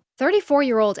sellers.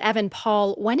 34-year-old Evan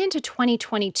Paul went into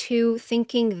 2022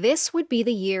 thinking this would be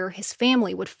the year his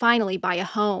family would finally buy a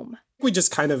home. We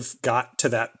just kind of got to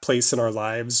that place in our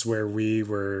lives where we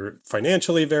were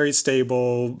financially very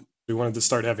stable. We wanted to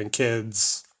start having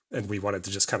kids, and we wanted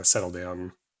to just kind of settle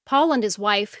down. Paul and his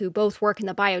wife, who both work in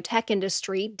the biotech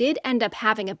industry, did end up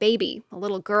having a baby, a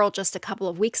little girl, just a couple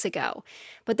of weeks ago.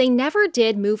 But they never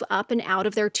did move up and out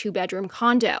of their 2-bedroom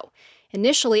condo.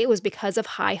 Initially, it was because of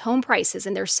high home prices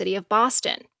in their city of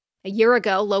Boston. A year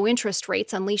ago, low interest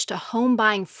rates unleashed a home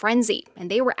buying frenzy,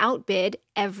 and they were outbid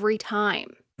every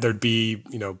time. There'd be,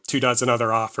 24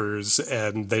 other offers,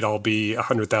 and they'd all be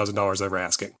 $100,000 they were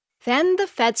asking. Then the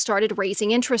Fed started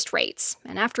raising interest rates,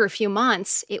 and after a few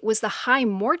months, it was the high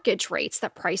mortgage rates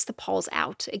that priced the Pauls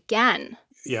out again.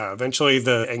 Yeah, eventually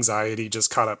the anxiety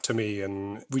just caught up to me,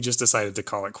 and we just decided to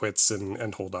call it quits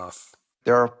and hold off.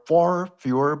 There are far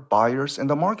fewer buyers in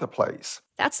the marketplace.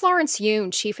 That's Lawrence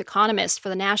Yoon, chief economist for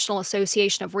the National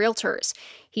Association of Realtors.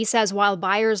 He says while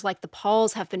buyers like the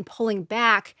Pauls have been pulling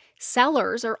back,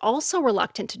 sellers are also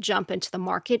reluctant to jump into the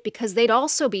market because they'd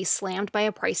also be slammed by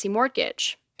a pricey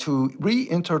mortgage. To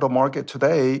re-enter the market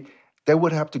today, they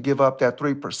would have to give up that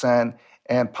 3%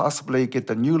 and possibly get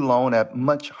the new loan at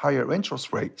much higher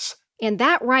interest rates. And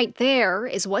that right there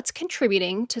is what's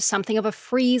contributing to something of a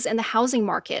freeze in the housing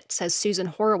market, says Susan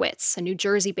Horowitz, a New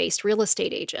Jersey-based real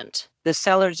estate agent. The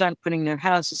sellers aren't putting their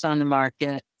houses on the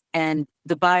market, and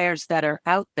the buyers that are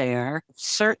out there,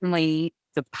 certainly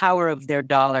the power of their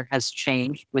dollar has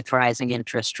changed with rising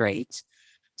interest rates.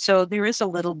 So there is a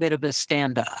little bit of a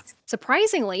standoff.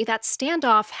 Surprisingly, that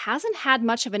standoff hasn't had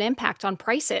much of an impact on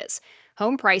prices.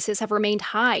 Home prices have remained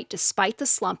high despite the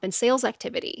slump in sales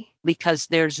activity. Because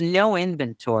there's no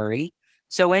inventory,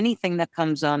 so anything that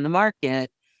comes on the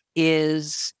market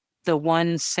is the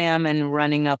one salmon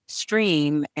running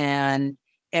upstream, and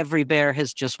every bear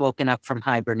has just woken up from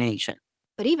hibernation.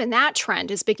 But even that trend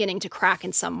is beginning to crack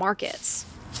in some markets.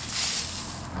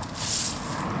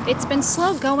 It's been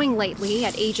slow going lately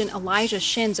at agent Elijah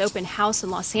Shin's open house in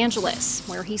Los Angeles,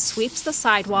 where he sweeps the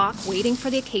sidewalk, waiting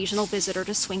for the occasional visitor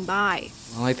to swing by.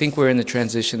 Well, I think we're in the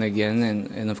transition again,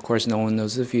 and of course no one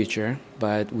knows the future,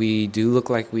 but we do look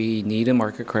like we need a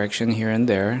market correction here and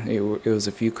there. It was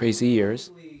a few crazy years.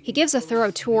 He gives a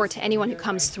thorough tour to anyone who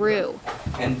comes through.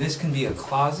 And this can be a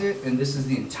closet, and this is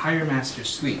the entire master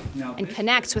suite. And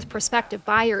connects with prospective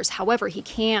buyers however he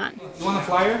can. You want a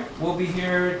flyer? We'll be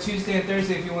here Tuesday and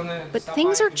Thursday if you want to. But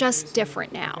things are just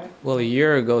different now. Well, a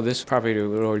year ago, this property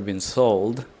would have already been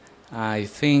sold. I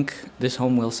think this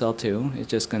home will sell too. It's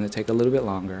just going to take a little bit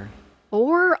longer.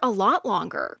 Or a lot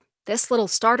longer. This little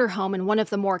starter home in one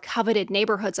of the more coveted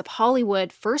neighborhoods of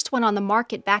Hollywood first went on the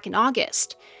market back in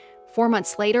August. 4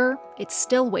 months later, it's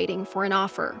still waiting for an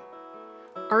offer.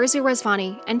 Arzu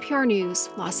Rezvani, NPR News,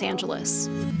 Los Angeles.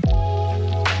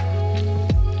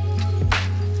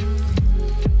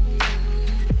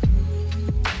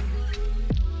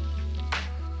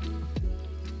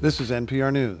 This is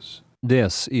NPR News.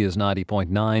 This is 90.9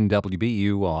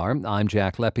 WBUR. I'm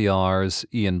Jack Lepiarz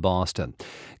in Boston.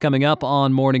 Coming up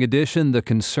on Morning Edition, the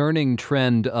concerning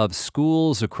trend of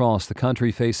schools across the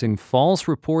country facing false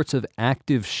reports of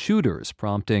active shooters,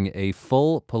 prompting a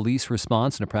full police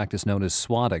response in a practice known as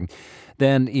swatting.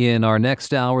 Then in our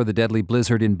next hour, the deadly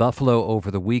blizzard in Buffalo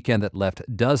over the weekend that left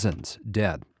dozens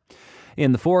dead.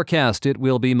 In the forecast, it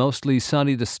will be mostly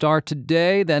sunny to start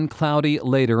today, then cloudy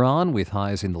later on with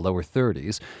highs in the lower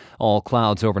 30s. All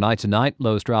clouds overnight tonight,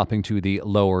 lows dropping to the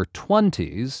lower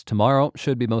 20s. Tomorrow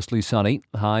should be mostly sunny,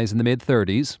 highs in the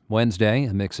mid-30s. Wednesday,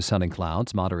 a mix of sun and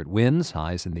clouds, moderate winds,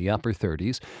 highs in the upper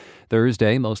 30s.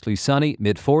 Thursday, mostly sunny,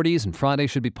 mid-40s, and Friday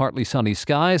should be partly sunny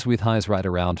skies with highs right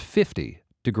around 50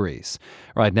 degrees.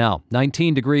 Right now,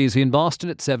 19 degrees in Boston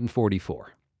at 7:44.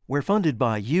 We're funded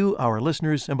by you, our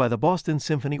listeners, and by the Boston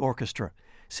Symphony Orchestra.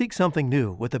 Seek something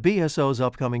new with the BSO's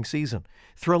upcoming season.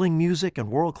 Thrilling music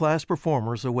and world-class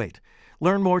performers await.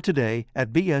 Learn more today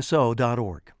at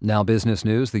bso.org. Now business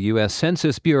news. The U.S.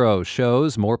 Census Bureau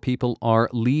shows more people are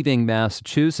leaving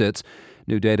Massachusetts.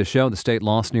 New data show the state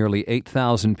lost nearly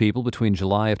 8,000 people between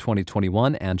July of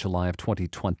 2021 and July of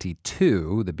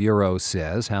 2022. The Bureau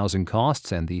says housing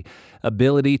costs and the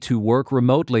ability to work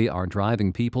remotely are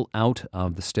driving people out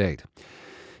of the state.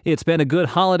 It's been a good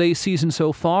holiday season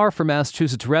so far for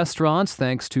Massachusetts restaurants,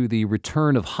 thanks to the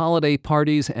return of holiday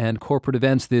parties and corporate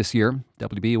events this year.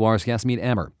 WBUR's Yasmin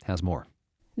Emmer has more.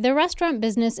 The restaurant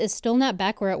business is still not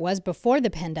back where it was before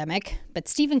the pandemic, but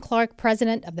Stephen Clark,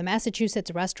 president of the Massachusetts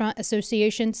Restaurant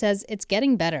Association, says it's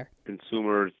getting better.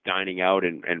 Consumers dining out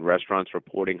and restaurants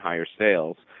reporting higher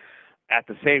sales. At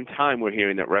the same time, we're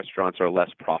hearing that restaurants are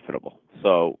less profitable.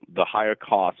 So the higher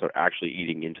costs are actually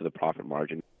eating into the profit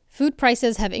margin. Food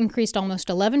prices have increased almost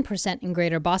 11% in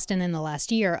Greater Boston in the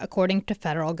last year, according to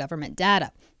federal government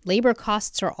data. Labor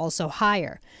costs are also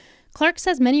higher. Clark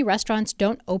says many restaurants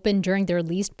don't open during their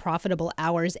least profitable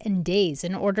hours and days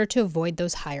in order to avoid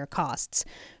those higher costs.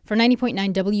 For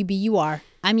 90.9 WBUR,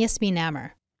 I'm Yasmin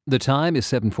Ammer. The time is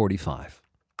 7:45.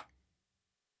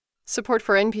 Support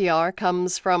for NPR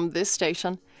comes from this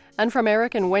station and from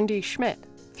Eric and Wendy Schmidt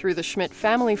through the Schmidt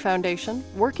Family Foundation,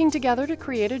 working together to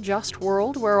create a just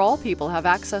world where all people have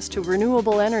access to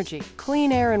renewable energy,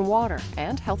 clean air and water,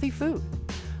 and healthy food.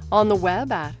 On the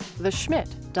web at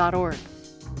theschmidt.org.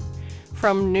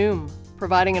 From Noom,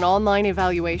 providing an online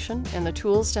evaluation and the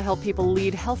tools to help people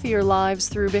lead healthier lives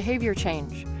through behavior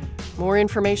change. More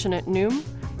information at Noom,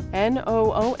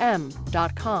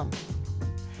 NOOM.com.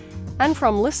 And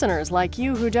from listeners like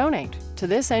you who donate to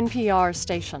this NPR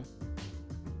station.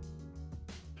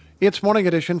 It's Morning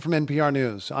Edition from NPR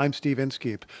News. I'm Steve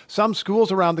Inskeep. Some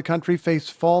schools around the country face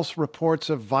false reports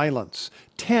of violence.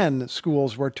 10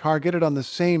 schools were targeted on the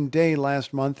same day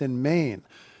last month in Maine.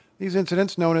 These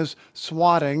incidents, known as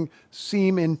swatting,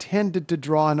 seem intended to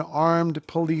draw an armed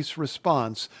police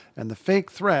response, and the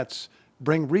fake threats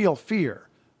bring real fear.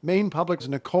 Maine Public's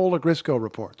Nicole Agrisco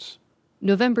reports.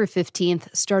 November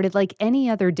 15th started like any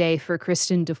other day for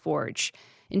Kristen DeForge,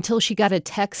 until she got a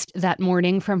text that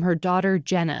morning from her daughter,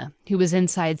 Jenna, who was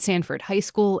inside Sanford High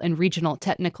School and Regional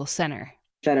Technical Center.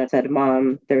 Jenna said,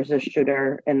 "Mom, there's a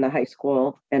shooter in the high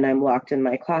school, and I'm locked in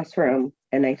my classroom."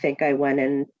 And I think I went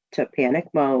into panic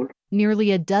mode.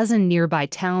 Nearly a dozen nearby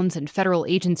towns and federal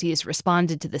agencies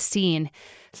responded to the scene.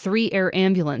 3 air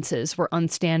ambulances were on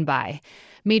standby.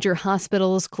 Major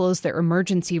hospitals closed their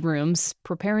emergency rooms,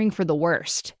 preparing for the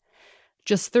worst.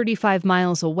 Just 35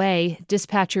 miles away,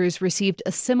 dispatchers received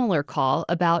a similar call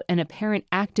about an apparent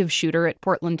active shooter at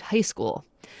Portland High School.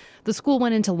 The school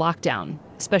went into lockdown.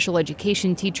 Special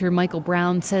education teacher Michael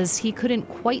Brown says he couldn't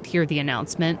quite hear the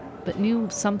announcement, but knew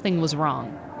something was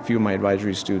wrong. A few of my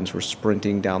advisory students were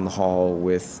sprinting down the hall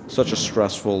with such a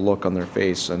stressful look on their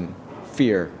face and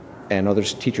fear. And other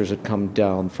teachers had come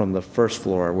down from the first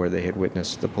floor where they had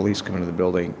witnessed the police come into the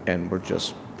building and were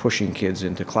just pushing kids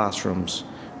into classrooms.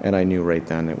 And I knew right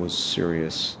then it was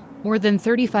serious. More than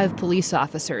 35 police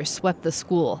officers swept the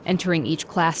school, entering each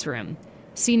classroom.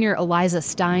 Senior Eliza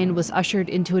Stein was ushered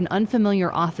into an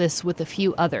unfamiliar office with a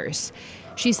few others.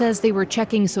 She says they were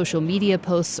checking social media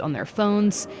posts on their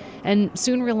phones and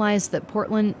soon realized that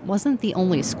Portland wasn't the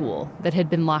only school that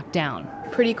had been locked down.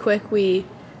 Pretty quick, we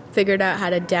figured out how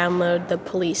to download the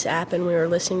police app, and we were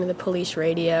listening to the police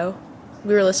radio.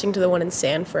 We were listening to the one in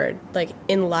Sanford,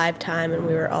 in live time, and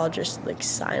we were all just,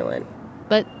 silent.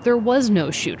 But there was no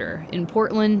shooter in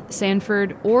Portland,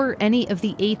 Sanford, or any of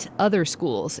the 8 other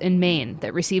schools in Maine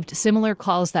that received similar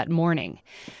calls that morning.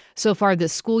 So far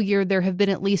this school year, there have been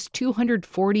at least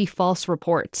 240 false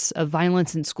reports of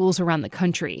violence in schools around the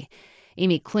country.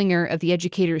 Amy Klinger of the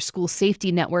Educators School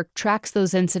Safety Network tracks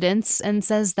those incidents and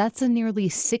says that's a nearly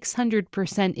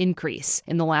 600% increase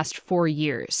in the last 4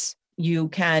 years. You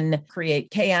can create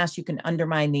chaos. You can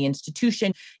undermine the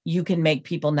institution. You can make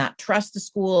people not trust the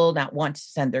school, not want to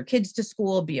send their kids to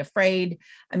school, be afraid.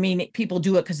 People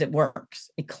do it because it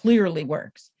works. It clearly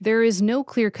works. There is no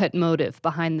clear-cut motive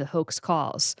behind the hoax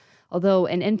calls, although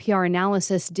an NPR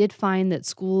analysis did find that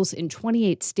schools in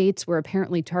 28 states were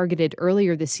apparently targeted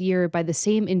earlier this year by the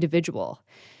same individual.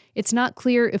 It's not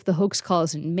clear if the hoax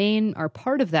calls in Maine are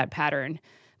part of that pattern,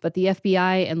 but the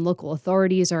FBI and local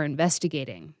authorities are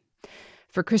investigating.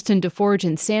 For Kristen DeForge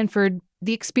in Sanford,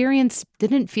 the experience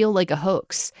didn't feel like a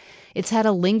hoax. It's had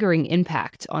a lingering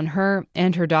impact on her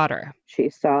and her daughter. She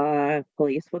saw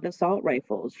police with assault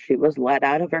rifles. She was let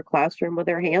out of her classroom with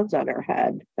her hands on her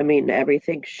head.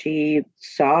 Everything she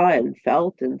saw and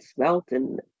felt and smelt,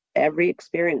 and every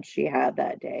experience she had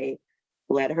that day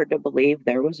led her to believe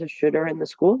there was a shooter in the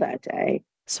school that day.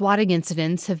 Swatting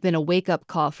incidents have been a wake-up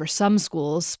call for some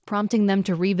schools, prompting them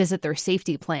to revisit their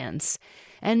safety plans.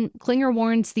 And Klinger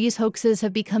warns these hoaxes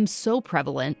have become so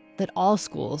prevalent that all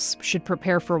schools should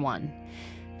prepare for one.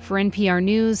 For NPR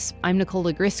News, I'm Nicole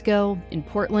Agrisco in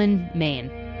Portland,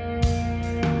 Maine.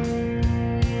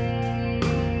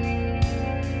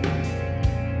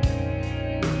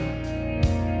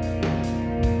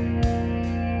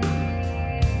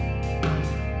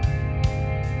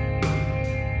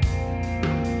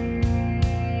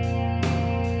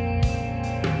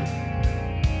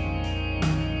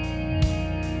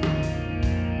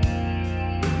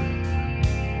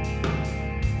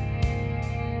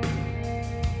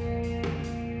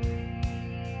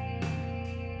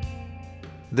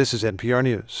 This is NPR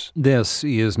News. This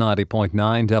is 90.9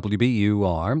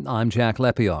 WBUR. I'm Jack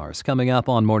Lepiars. Coming up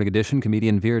on Morning Edition,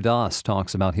 comedian Veer Das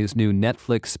talks about his new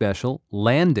Netflix special,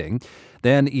 Landing.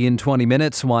 Then in 20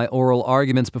 minutes, why oral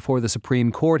arguments before the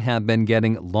Supreme Court have been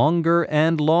getting longer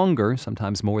and longer,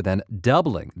 sometimes more than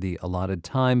doubling the allotted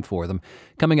time for them.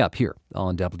 Coming up here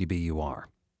on WBUR.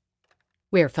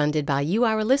 We're funded by you,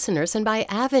 our listeners, and by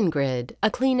Avangrid, a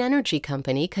clean energy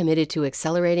company committed to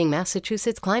accelerating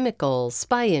Massachusetts climate goals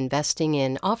by investing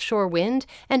in offshore wind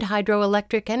and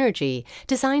hydroelectric energy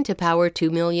designed to power 2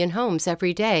 million homes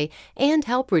every day and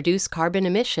help reduce carbon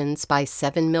emissions by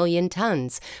 7 million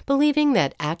tons, believing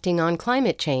that acting on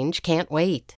climate change can't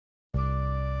wait.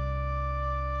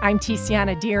 I'm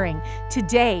Tiziana Deering.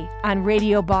 Today on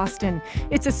Radio Boston,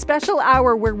 it's a special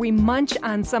hour where we munch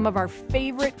on some of our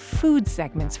favorite food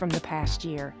segments from the past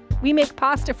year. We make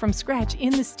pasta from scratch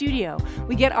in the studio.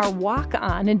 We get our wok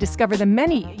on and discover the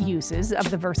many uses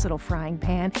of the versatile frying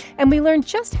pan, and we learn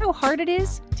just how hard it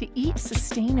is to eat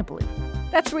sustainably.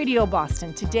 That's Radio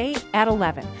Boston, today at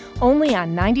 11, only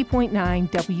on 90.9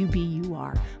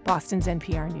 WBUR, Boston's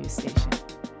NPR news station.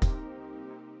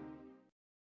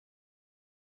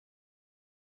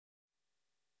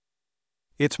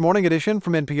 It's Morning Edition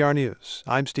from NPR News.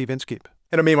 I'm Steve Inskeep.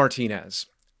 And I'm A. Martinez.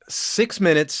 6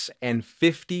 minutes and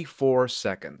 54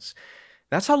 seconds.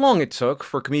 That's how long it took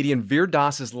for comedian Veer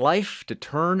Das's life to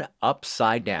turn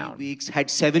upside down. Weeks had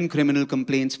 7 criminal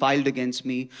complaints filed against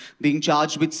me, being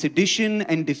charged with sedition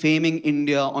and defaming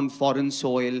India on foreign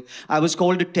soil. I was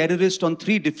called a terrorist on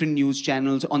 3 different news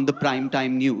channels on the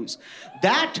primetime news.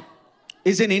 That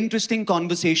is an interesting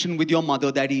conversation with your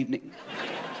mother that evening.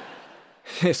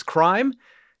 His crime?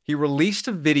 He released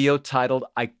a video titled,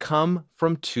 "I Come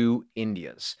from 2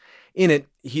 Indias." In it,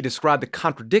 he described the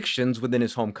contradictions within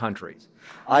his home country.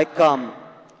 I come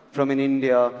from an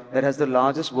India that has the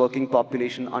largest working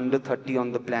population under 30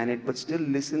 on the planet, but still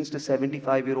listens to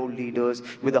 75-year-old leaders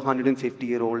with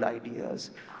 150-year-old ideas.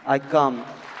 I come.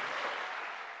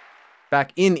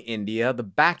 Back in India, the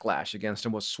backlash against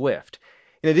him was swift.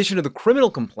 In addition to the criminal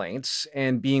complaints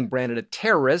and being branded a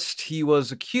terrorist, he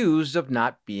was accused of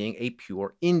not being a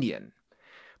pure Indian.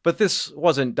 But this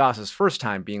wasn't Das's first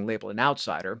time being labeled an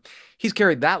outsider. He's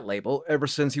carried that label ever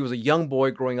since he was a young boy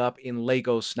growing up in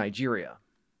Lagos, Nigeria.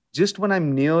 Just when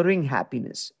I'm nearing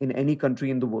happiness in any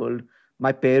country in the world,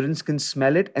 my parents can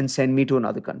smell it and send me to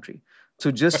another country.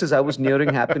 So just as I was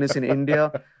nearing happiness in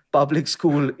India, public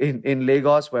school in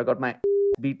Lagos, where I got my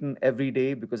beaten every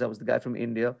day because I was the guy from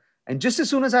India, and just as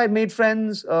soon as I had made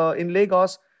friends in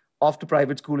Lagos, off to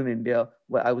private school in India,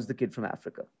 where I was the kid from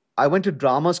Africa. I went to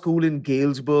drama school in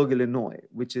Galesburg, Illinois,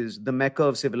 which is the mecca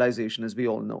of civilization, as we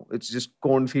all know. It's just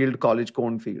cornfield, college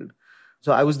cornfield.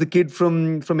 So I was the kid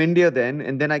from India then,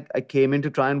 and then I came in to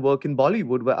try and work in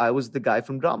Bollywood, where I was the guy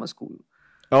from drama school.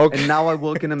 Okay. And now I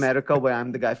work in America, where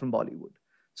I'm the guy from Bollywood.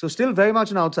 So still very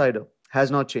much an outsider, has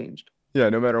not changed. Yeah,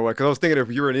 no matter what. Because I was thinking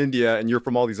if you're in India and you're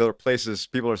from all these other places,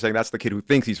 people are saying that's the kid who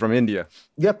thinks he's from India.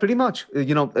 Yeah, pretty much.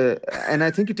 And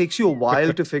I think it takes you a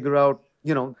while to figure out,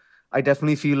 I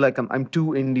definitely feel like I'm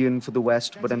too Indian for the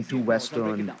West, but I'm too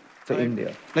Western for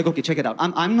India. Like, okay, check it out.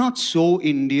 I'm not so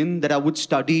Indian that I would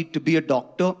study to be a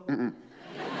doctor.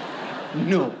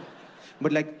 No.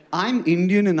 But I'm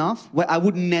Indian enough where I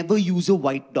would never use a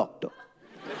white doctor.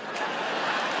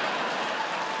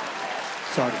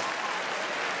 Sorry.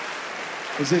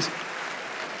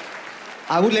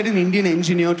 I would let an Indian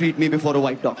engineer treat me before a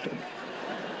white doctor.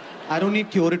 I don't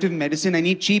need curative medicine. I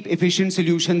need cheap, efficient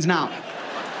solutions now.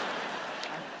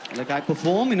 I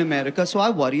perform in America, so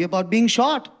I worry about being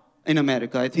shot in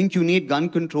America. I think you need gun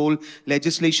control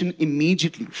legislation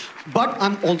immediately. But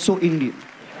I'm also Indian.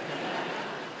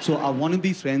 So I want to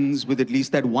be friends with at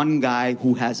least that one guy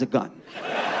who has a gun.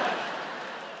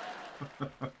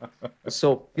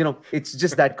 So, it's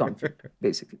just that conflict,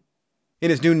 basically. In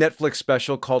his new Netflix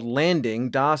special called Landing,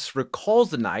 Das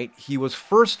recalls the night he was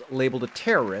first labeled a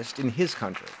terrorist in his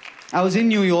country. I was in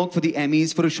New York for the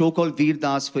Emmys for a show called Veer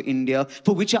Das for India,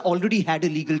 for which I already had a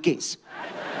legal case.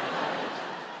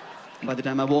 By the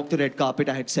time I walked the red carpet,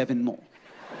 I had 7 more.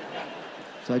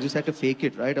 So I just had to fake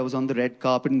it, right? I was on the red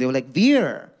carpet and they were like,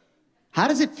 Veer, how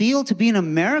does it feel to be in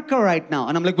America right now?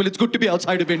 And I'm like, well, it's good to be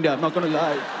outside of India. I'm not going to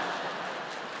lie.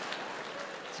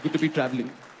 It's good to be traveling.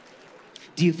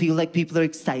 Do you feel like people are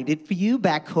excited for you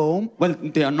back home? Well,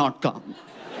 they are not calm.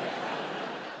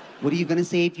 What are you going to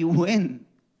say if you win?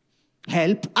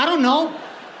 Help? I don't know.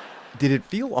 Did it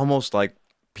feel almost like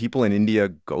people in India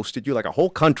ghosted you? Like a whole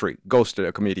country ghosted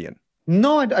a comedian?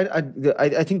 No,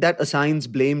 I think that assigns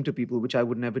blame to people, which I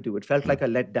would never do. It felt like I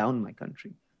let down my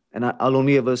country. And I'll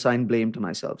only ever assign blame to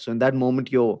myself. So in that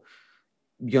moment, you're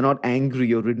you're not angry,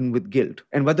 you're ridden with guilt.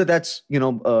 And whether that's,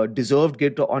 deserved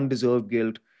guilt or undeserved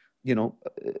guilt,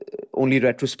 only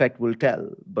retrospect will tell.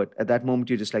 But at that moment,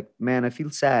 you're just like, man, I feel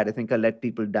sad. I think I let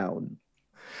people down.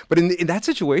 But in that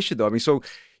situation, though, I mean, so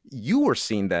you were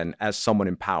seen then as someone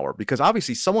in power, because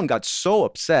obviously someone got so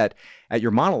upset at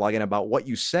your monologue and about what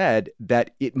you said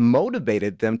that it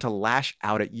motivated them to lash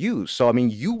out at you. So, I mean,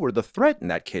 you were the threat in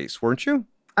that case, weren't you?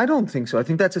 I don't think so. I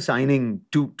think that's assigning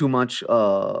too much.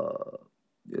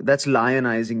 That's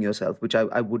lionizing yourself, which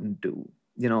I wouldn't do.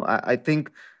 I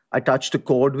think I touched a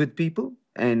chord with people,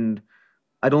 and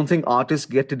I don't think artists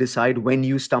get to decide when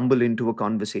you stumble into a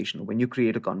conversation or when you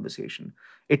create a conversation.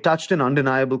 It touched an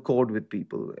undeniable chord with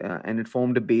people, and it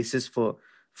formed a basis for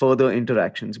further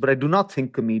interactions. But I do not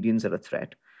think comedians are a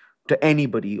threat to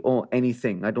anybody or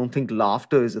anything. I don't think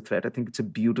laughter is a threat. I think it's a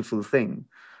beautiful thing.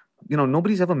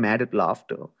 Nobody's ever mad at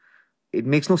laughter. It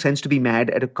makes no sense to be mad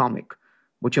at a comic.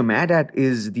 What you're mad at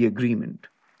is the agreement,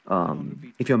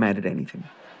 if you're mad at anything,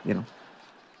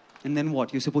 And then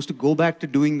what? You're supposed to go back to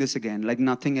doing this again, like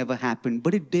nothing ever happened.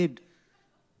 But it did.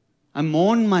 I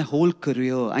mourned my whole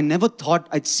career. I never thought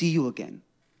I'd see you again.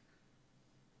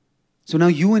 So now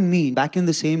you and me, back in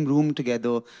the same room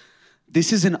together,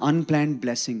 this is an unplanned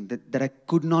blessing that I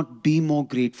could not be more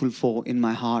grateful for in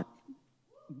my heart.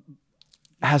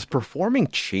 Has performing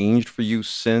changed for you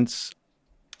since?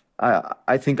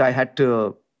 I think I had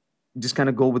to just kind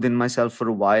of go within myself for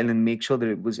a while and make sure that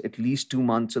it was at least 2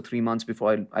 months or 3 months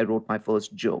before I wrote my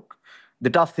first joke. The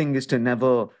tough thing is to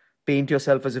never paint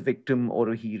yourself as a victim or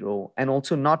a hero, and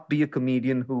also not be a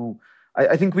comedian who,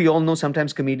 I think we all know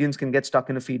sometimes comedians can get stuck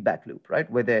in a feedback loop, right?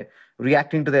 Where they're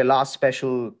reacting to their last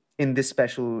special, in this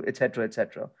special, etc.,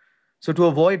 etc. So to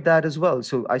avoid that as well.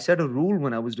 So I set a rule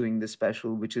when I was doing this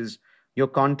special, which is your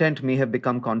content may have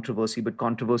become controversy, but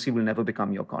controversy will never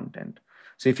become your content.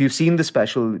 So if you've seen the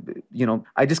special,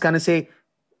 I just kind of say,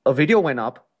 a video went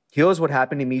up, here's what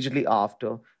happened immediately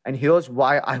after, and here's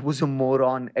why I was a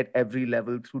moron at every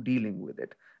level through dealing with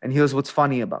it. And here's what's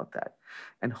funny about that.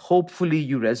 And hopefully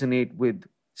you resonate with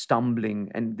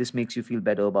stumbling, and this makes you feel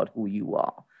better about who you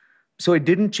are. So it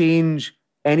didn't change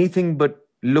anything but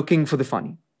looking for the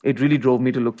funny. It really drove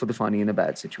me to look for the funny in a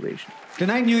bad situation.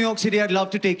 Tonight, New York City, I'd love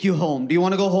to take you home. Do you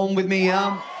want to go home with me?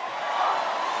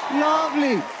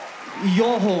 Lovely.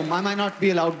 Your home. I might not be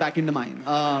allowed back into mine.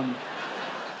 Are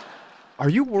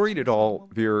you worried at all,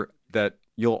 Veer, that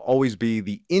you'll always be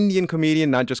the Indian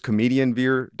comedian, not just comedian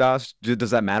Veer Das?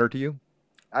 Does that matter to you?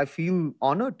 I feel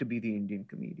honored to be the Indian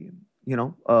comedian.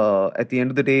 At the end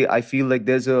of the day, I feel like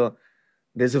there's a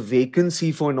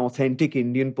vacancy for an authentic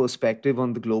Indian perspective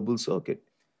on the global circuit.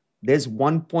 There's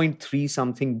 1.3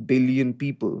 something billion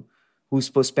people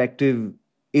whose perspective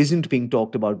isn't being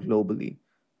talked about globally.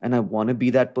 And I want to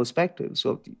be that perspective.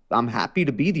 So I'm happy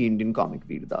to be the Indian comic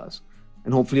Veer Das.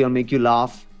 And hopefully I'll make you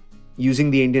laugh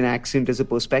using the Indian accent as a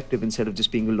perspective instead of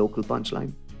just being a local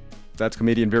punchline. That's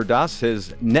comedian Veer Das.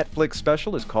 His Netflix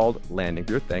special is called Landing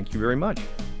Veer. Thank you very much.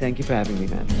 Thank you for having me,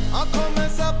 man.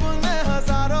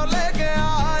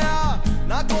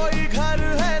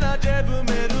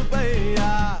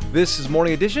 This is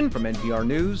Morning Edition from NPR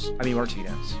News. I'm E.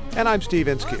 Martinez. And I'm Steve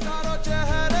Inskeep.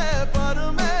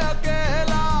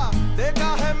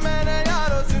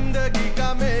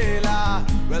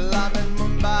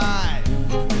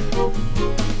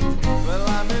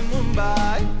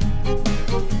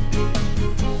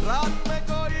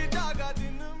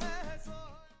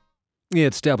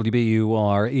 It's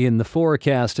WBUR. In the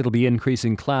forecast, it'll be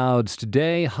increasing clouds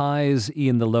today, highs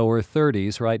in the lower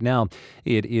 30s. Right now,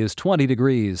 it is 20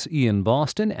 degrees in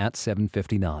Boston at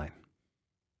 7:59.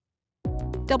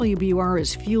 WBUR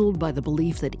is fueled by the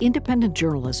belief that independent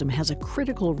journalism has a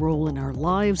critical role in our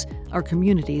lives, our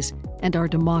communities, and our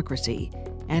democracy.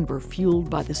 And we're fueled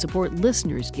by the support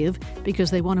listeners give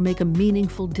because they want to make a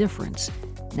meaningful difference.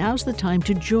 Now's the time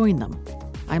to join them.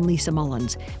 I'm Lisa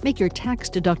Mullins. Make your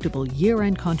tax-deductible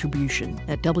year-end contribution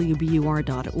at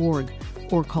WBUR.org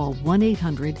or call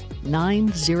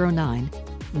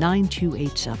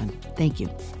 1-800-909-9287. Thank you.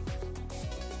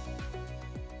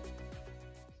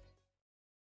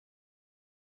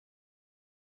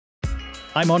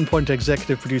 I'm On Point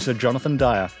Executive Producer Jonathan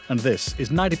Dyer, and this is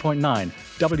 90.9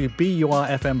 WBUR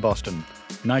FM Boston,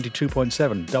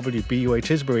 92.7 WBUH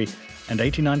Tisbury, and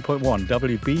 89.1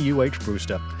 WBUH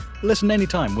Brewster. Listen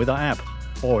anytime with our app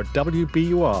or at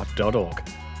WBUR.org.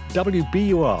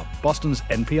 WBUR, Boston's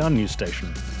NPR news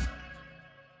station.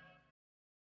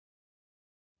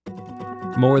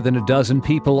 More than a dozen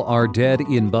people are dead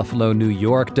in Buffalo, New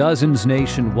York, dozens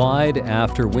nationwide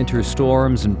after winter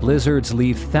storms and blizzards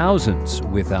leave thousands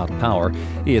without power.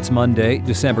 It's Monday,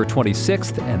 December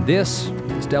 26th, and this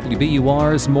is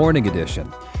WBUR's Morning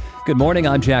Edition. Good morning,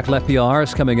 I'm Jack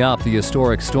Lepiars. Coming up, the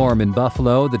historic storm in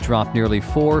Buffalo that dropped nearly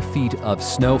 4 feet of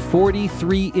snow,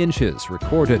 43 inches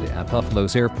recorded at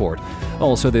Buffalo's airport.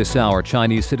 Also this hour,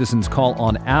 Chinese citizens call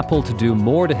on Apple to do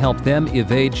more to help them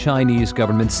evade Chinese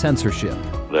government censorship.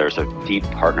 There's a deep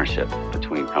partnership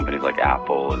between companies like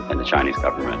Apple and the Chinese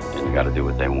government, and you got to do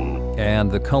what they want.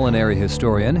 And the culinary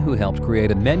historian who helped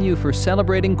create a menu for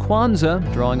celebrating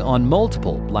Kwanzaa, drawing on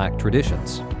multiple Black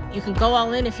traditions. You can go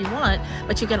all in if you want,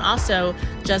 but you can also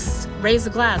just raise a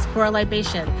glass, pour a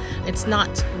libation. It's not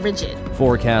rigid.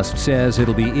 Forecast says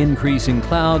it'll be increasing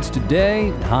clouds today,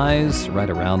 highs right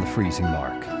around the freezing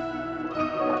mark.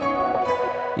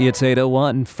 It's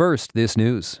 8:01. First, this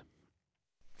news.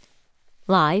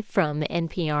 Live from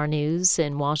NPR News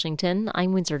in Washington,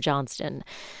 I'm Windsor Johnston.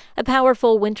 A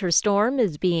powerful winter storm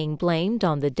is being blamed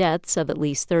on the deaths of at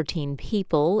least 13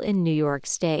 people in New York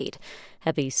State.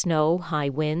 Heavy snow, high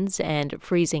winds, and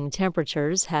freezing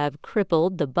temperatures have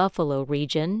crippled the Buffalo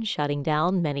region, shutting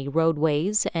down many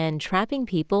roadways and trapping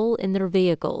people in their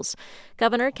vehicles.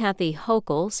 Governor Kathy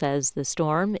Hochul says the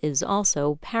storm is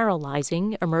also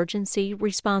paralyzing emergency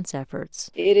response efforts.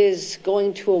 It is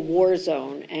going to a war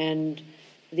zone, and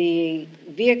the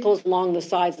vehicles along the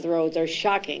sides of the roads are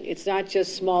shocking. It's not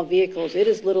just small vehicles. It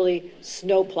is literally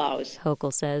snowplows.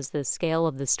 Hochul says the scale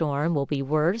of the storm will be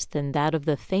worse than that of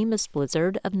the famous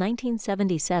blizzard of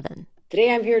 1977.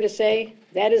 Today I'm here to say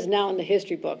that is now in the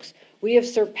history books. We have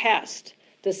surpassed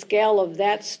the scale of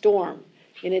that storm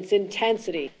in its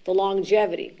intensity, the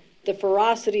longevity, the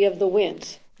ferocity of the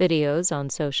winds. Videos on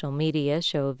social media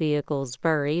show vehicles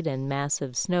buried in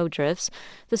massive snowdrifts.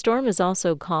 The storm has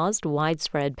also caused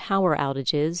widespread power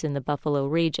outages in the Buffalo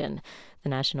region. The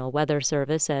National Weather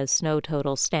Service says snow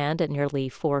totals stand at nearly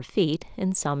 4 feet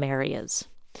in some areas.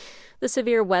 The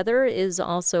severe weather is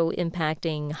also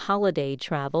impacting holiday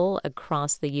travel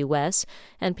across the U.S.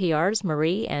 NPR's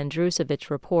Marie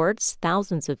Andrusevich reports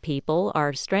thousands of people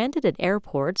are stranded at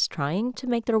airports trying to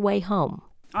make their way home.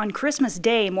 On Christmas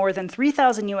Day, more than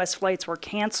 3,000 U.S. flights were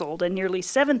canceled and nearly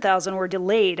 7,000 were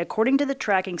delayed, according to the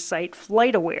tracking site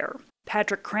FlightAware.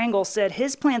 Patrick Krangle said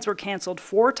his plans were canceled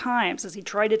 4 times as he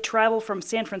tried to travel from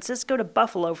San Francisco to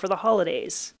Buffalo for the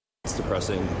holidays. It's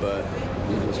depressing, but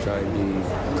you just try and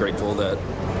be grateful that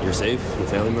you're safe, your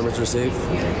family members are safe.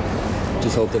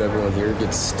 Just hope that everyone here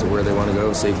gets to where they want to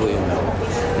go safely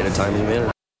and in a timely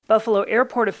manner. Buffalo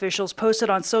airport officials posted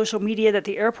on social media that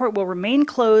the airport will remain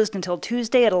closed until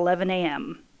Tuesday at 11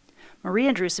 a.m. Marie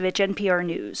Andrusevich, NPR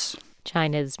News.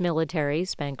 China's military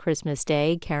spent Christmas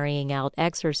Day carrying out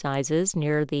exercises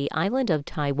near the island of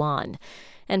Taiwan.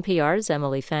 NPR's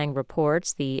Emily Fang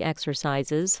reports the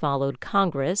exercises followed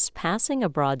Congress passing a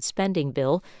broad spending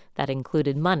bill that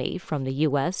included money from the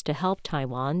U.S. to help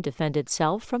Taiwan defend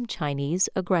itself from Chinese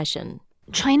aggression.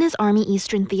 China's Army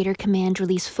Eastern Theater Command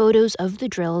released photos of the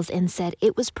drills and said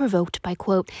it was provoked by,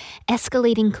 quote,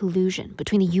 escalating collusion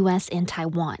between the U.S. and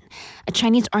Taiwan. A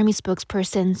Chinese Army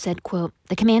spokesperson said, quote,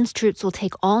 the command's troops will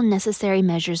take all necessary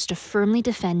measures to firmly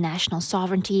defend national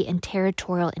sovereignty and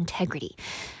territorial integrity.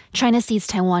 China sees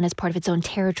Taiwan as part of its own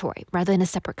territory rather than a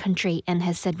separate country and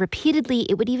has said repeatedly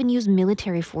it would even use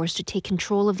military force to take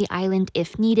control of the island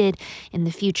if needed in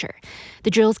the future.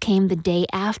 The drills came the day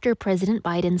after President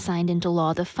Biden signed into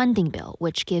law the funding bill,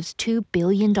 which gives $2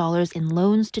 billion in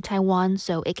loans to Taiwan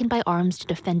so it can buy arms to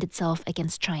defend itself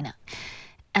against China.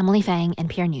 Emily Fang,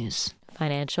 NPR News.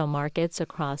 Financial markets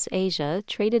across Asia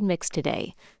traded mixed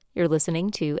today. You're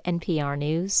listening to NPR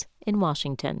News in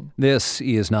Washington. This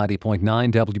is 90.9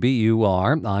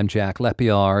 WBUR. I'm Jack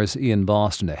Lepiars in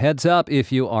Boston. A heads up,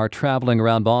 if you are traveling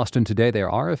around Boston today, there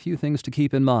are a few things to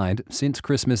keep in mind. Since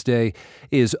Christmas Day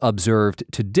is observed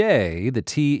today, the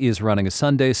T is running a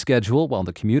Sunday schedule while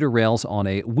the commuter rail's on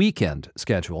a weekend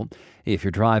schedule. If you're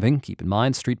driving, keep in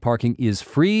mind street parking is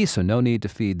free, so no need to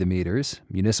feed the meters.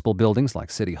 Municipal buildings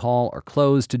like City Hall are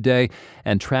closed today,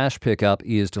 and trash pickup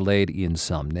is delayed in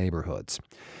some neighborhoods.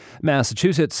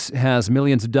 Massachusetts has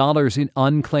millions of dollars in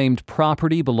unclaimed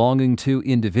property belonging to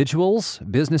individuals,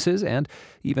 businesses, and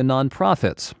even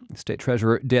nonprofits. State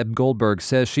Treasurer Deb Goldberg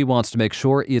says she wants to make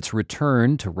sure it's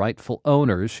returned to rightful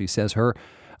owners. She says her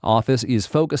office is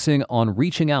focusing on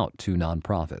reaching out to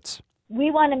nonprofits.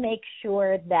 We want to make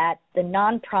sure that the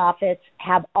nonprofits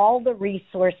have all the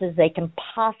resources they can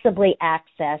possibly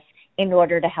access in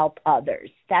order to help others.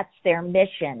 That's their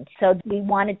mission. So we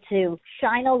wanted to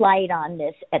shine a light on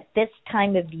this at this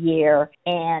time of year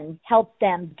and help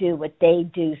them do what they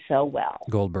do so well.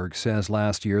 Goldberg says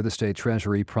last year the state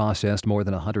treasury processed more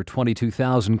than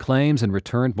 122,000 claims and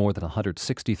returned more than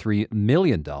 $163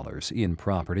 million in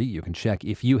property. You can check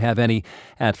if you have any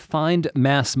at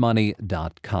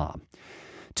findmassmoney.com.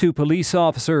 2 police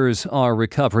officers are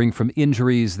recovering from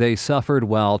injuries they suffered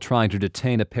while trying to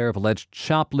detain a pair of alleged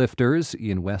shoplifters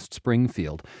in West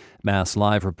Springfield. Mass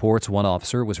Live reports one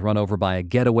officer was run over by a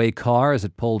getaway car as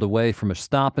it pulled away from a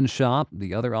Stop and Shop.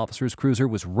 The other officer's cruiser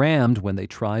was rammed when they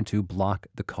tried to block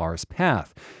the car's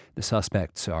path. The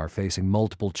suspects are facing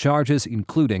multiple charges,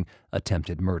 including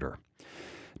attempted murder.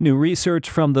 New research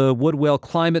from the Woodwell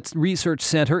Climate Research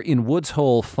Center in Woods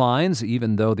Hole finds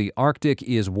even though the Arctic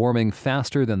is warming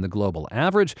faster than the global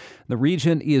average, the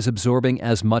region is absorbing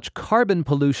as much carbon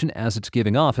pollution as it's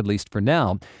giving off, at least for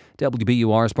now.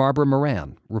 WBUR's Barbara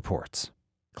Moran reports.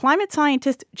 Climate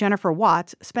scientist Jennifer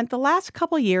Watts spent the last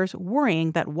couple years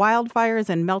worrying that wildfires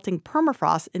and melting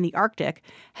permafrost in the Arctic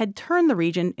had turned the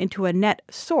region into a net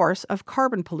source of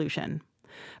carbon pollution.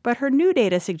 But her new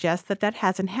data suggests that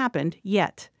hasn't happened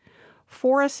yet.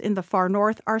 Forests in the far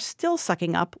north are still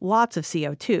sucking up lots of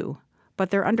CO2, but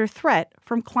they're under threat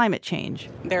from climate change.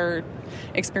 They're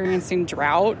experiencing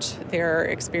drought, they're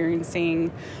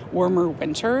experiencing warmer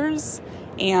winters,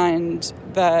 and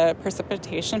the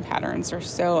precipitation patterns are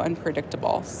so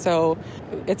unpredictable. So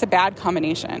it's a bad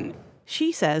combination.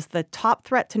 She says the top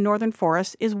threat to northern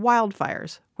forests is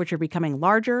wildfires, which are becoming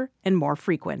larger and more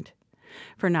frequent.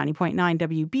 For 90.9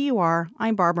 WBUR,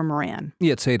 I'm Barbara Moran.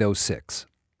 It's 8:06.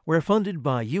 We're funded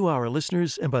by you, our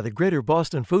listeners, and by the Greater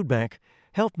Boston Food Bank.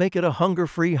 Help make it a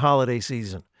hunger-free holiday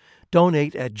season.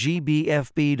 Donate at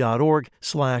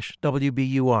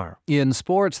gbfb.org/WBUR. In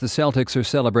sports, the Celtics are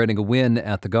celebrating a win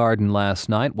at the Garden last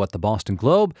night, what the Boston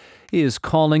Globe is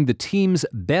calling the team's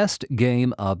best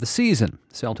game of the season.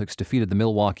 Celtics defeated the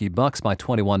Milwaukee Bucks by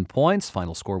 21 points.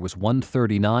 Final score was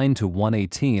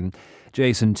 139-118.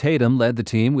 Jason Tatum led the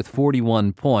team with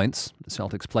 41 points. The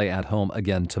Celtics play at home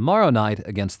again tomorrow night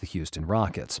against the Houston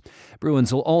Rockets.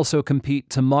 Bruins will also compete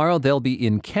tomorrow. They'll be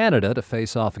in Canada to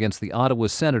face off against the Ottawa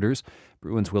Senators.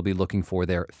 Bruins will be looking for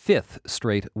their 5th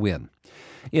straight win.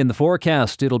 In the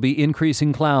forecast, it'll be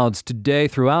increasing clouds today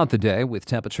throughout the day with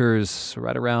temperatures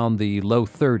right around the low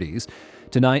 30s.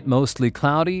 Tonight, mostly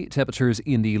cloudy, temperatures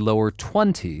in the lower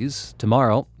 20s.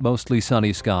 Tomorrow, mostly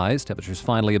sunny skies, temperatures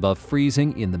finally above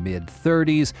freezing in the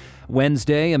mid-30s.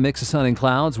 Wednesday, a mix of sun and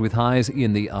clouds with highs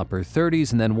in the upper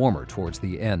 30s and then warmer towards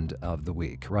the end of the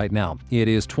week. Right now, it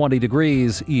is 20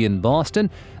 degrees in Boston.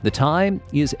 The time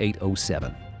is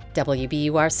 8:07.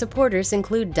 WBUR supporters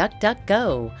include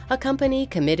DuckDuckGo, a company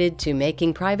committed to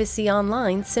making privacy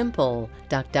online simple.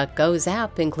 DuckDuckGo's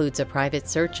app includes a private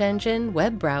search engine,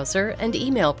 web browser, and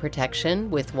email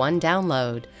protection with one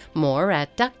download. More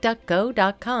at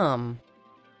duckduckgo.com.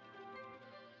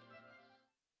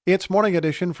 It's Morning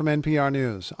Edition from NPR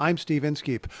News. I'm Steve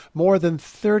Inskeep. More than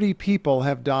 30 people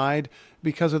have died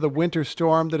because of the winter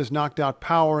storm that has knocked out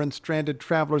power and stranded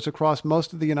travelers across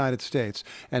most of the United States.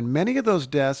 And many of those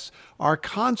deaths are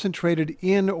concentrated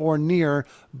in or near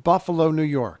Buffalo, New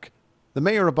York. The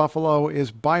mayor of Buffalo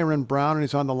is Byron Brown, and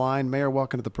he's on the line. Mayor,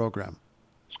 welcome to the program.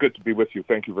 It's good to be with you.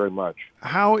 Thank you very much.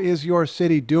 How is your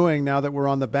city doing now that we're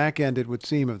on the back end, it would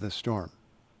seem, of this storm?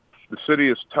 The city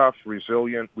is tough,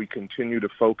 resilient. We continue to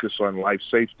focus on life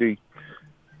safety,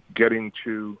 getting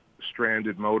to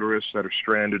stranded motorists that are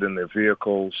stranded in their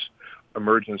vehicles,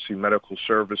 emergency medical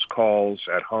service calls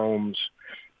at homes,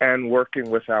 and working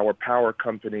with our power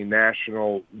company,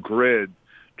 National Grid,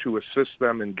 to assist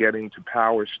them in getting to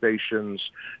power stations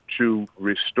to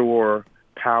restore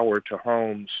power to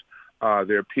homes.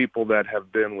 There are people that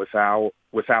have been without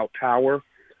power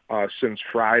since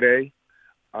Friday.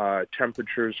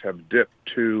 Temperatures have dipped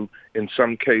to, in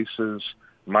some cases,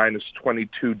 minus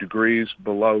 22 degrees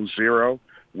below zero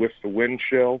with the wind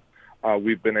chill.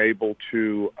 We've been able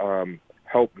to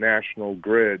help National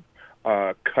Grid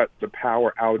cut the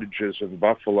power outages in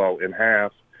Buffalo in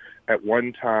half. At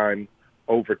one time,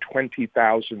 over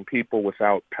 20,000 people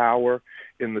without power.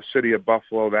 In the city of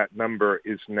Buffalo, that number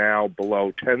is now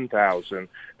below 10,000,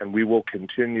 and we will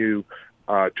continue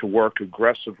to work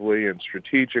aggressively and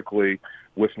strategically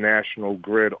with National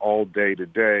Grid all day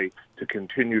today to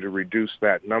continue to reduce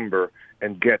that number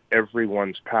and get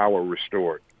everyone's power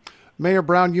restored. Mayor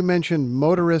Brown, you mentioned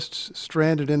motorists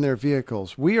stranded in their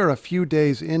vehicles. We are a few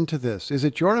days into this. Is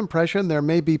it your impression there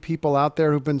may be people out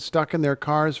there who've been stuck in their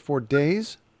cars for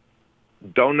days?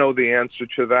 Don't know the answer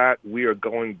to that. We are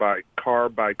going by car.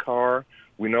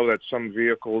 We know that some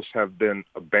vehicles have been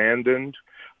abandoned.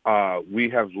 We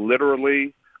have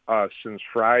literally, since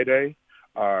Friday,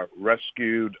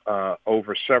 rescued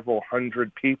over several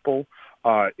hundred people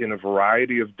in a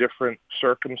variety of different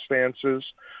circumstances.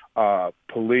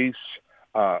 Police,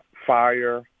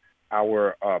 fire,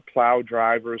 our plow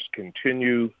drivers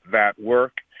continue that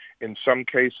work. In some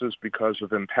cases, because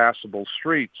of impassable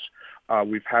streets,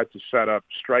 we've had to set up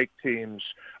strike teams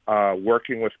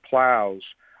working with plows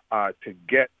to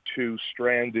get to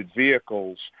stranded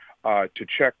vehicles, to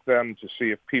check them to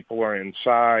see if people are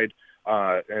inside,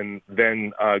 and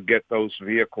then get those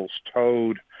vehicles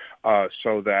towed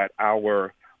so that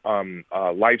our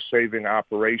life-saving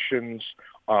operations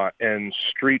and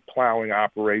street plowing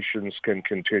operations can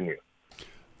continue.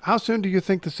 How soon do you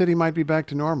think the city might be back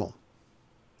to normal?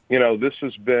 You know, this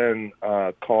has been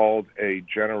called a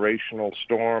generational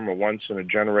storm, a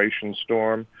once-in-a-generation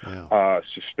storm.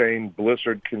 Sustained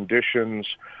blizzard conditions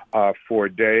for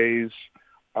days,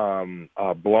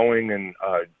 blowing and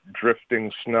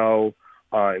drifting snow,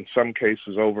 in some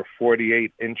cases over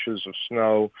 48 inches of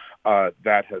snow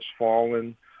that has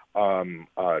fallen,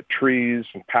 trees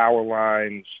and power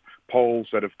lines, poles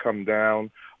that have come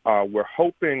down. We're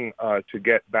hoping to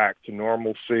get back to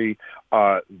normalcy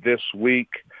this week,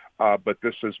 but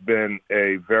this has been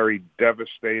a very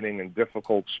devastating and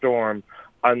difficult storm,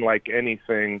 unlike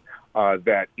anything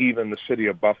that even the city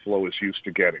of Buffalo is used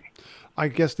to getting. I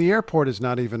guess the airport is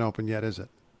not even open yet, is it?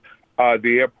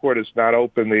 The airport is not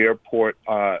open. The airport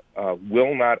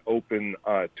will not open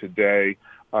today.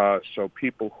 So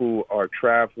people who are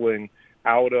traveling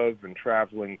out of and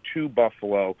traveling to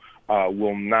Buffalo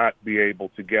will not be able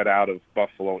to get out of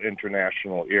Buffalo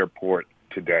International Airport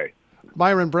today.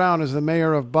 Byron Brown is the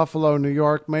mayor of Buffalo, New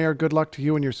York. Mayor, good luck to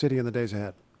you and your city in the days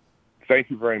ahead. Thank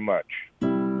you very much.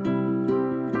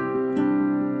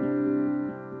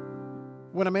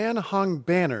 When a man hung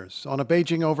banners on a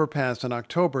Beijing overpass in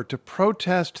October to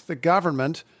protest the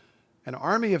government, an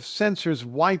army of censors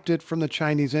wiped it from the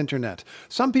Chinese internet.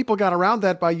 Some people got around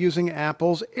that by using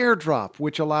Apple's AirDrop,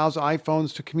 which allows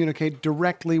iPhones to communicate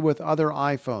directly with other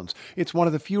iPhones. It's one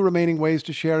of the few remaining ways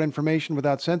to share information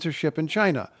without censorship in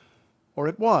China. Or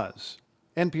it was.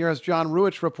 NPR's John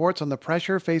Ruich reports on the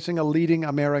pressure facing a leading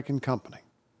American company.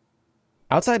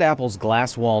 Outside Apple's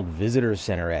glass-walled visitor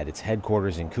center at its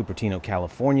headquarters in Cupertino,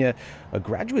 California, a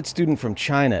graduate student from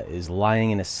China is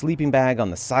lying in a sleeping bag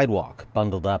on the sidewalk,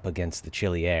 bundled up against the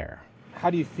chilly air. How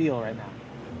do you feel right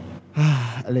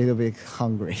now? A little bit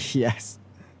hungry, yes.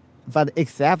 But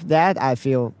except that, I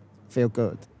feel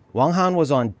good. Wang Han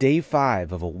was on day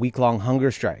 5 of a week-long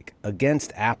hunger strike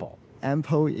against Apple.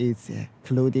 Apple is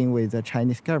colluding with the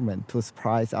Chinese government to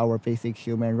suppress our basic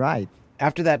human rights.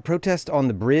 After that protest on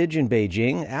the bridge in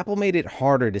Beijing, Apple made it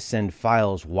harder to send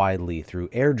files widely through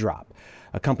AirDrop.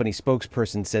 A company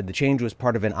spokesperson said the change was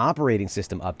part of an operating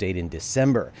system update in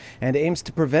December and aims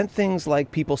to prevent things like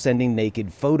people sending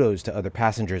naked photos to other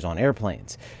passengers on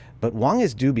airplanes. But Wang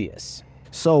is dubious.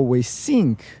 So we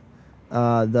think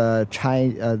the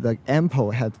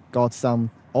Apple had got some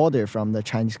order from the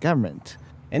Chinese government.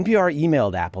 NPR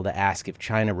emailed Apple to ask if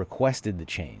China requested the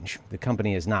change. The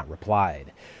company has not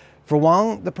replied. For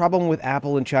Wang, the problem with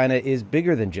Apple in China is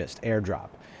bigger than just AirDrop.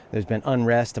 There's been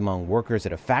unrest among workers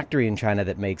at a factory in China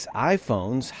that makes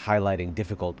iPhones, highlighting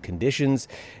difficult conditions.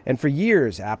 And for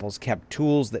years, Apple's kept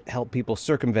tools that help people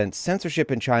circumvent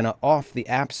censorship in China off the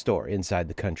App Store inside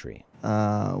the country.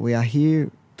 We are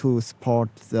here to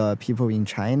support the people in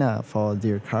China for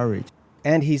their courage.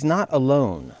 And he's not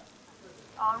alone.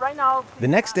 Right now, the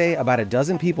next day, about a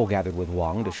dozen people gathered with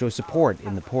Wang to show support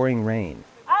in the pouring rain.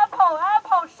 Apple,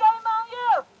 shame on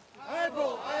you!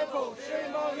 Apple,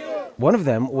 shame on you! One of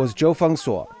them was Zhou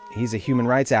Fengsuo. He's a human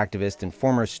rights activist and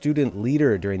former student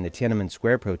leader during the Tiananmen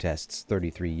Square protests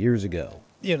 33 years ago.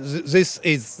 This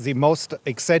is the most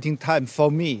exciting time for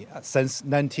me since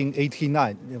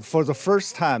 1989. For the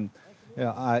first time,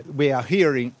 we are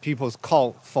hearing people's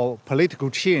call for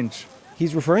political change.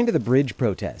 He's referring to the bridge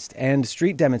protest and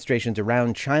street demonstrations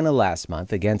around China last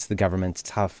month against the government's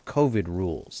tough COVID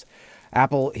rules.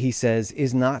 Apple, he says,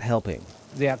 is not helping.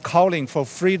 They are calling for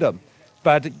freedom,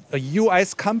 but a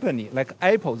U.S. company like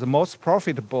Apple, the most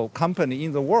profitable company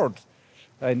in the world,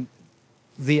 and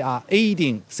they are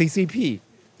aiding CCP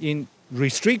in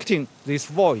restricting this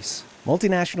voice.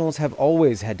 Multinationals have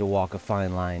always had to walk a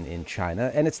fine line in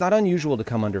China, and it's not unusual to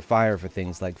come under fire for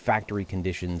things like factory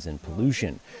conditions and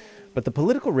pollution. But the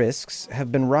political risks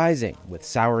have been rising, with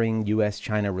souring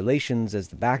U.S.-China relations as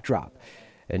the backdrop.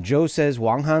 And Zhou says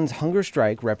Wang Han's hunger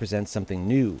strike represents something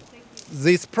new.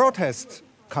 This protest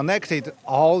connected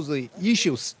all the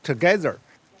issues together.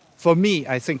 For me,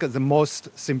 I think the most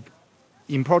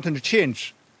important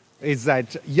change is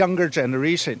that younger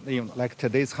generation, like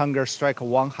today's hunger strike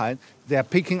Wang, they are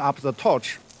picking up the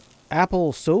torch.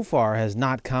 Apple so far has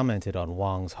not commented on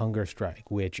Wang's hunger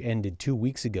strike, which ended 2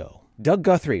 weeks ago. Doug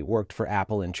Guthrie worked for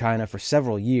Apple in China for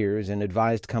several years and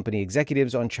advised company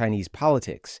executives on Chinese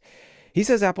politics. He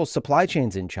says Apple's supply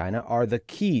chains in China are the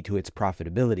key to its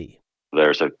profitability.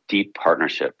 There's a deep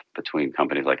partnership between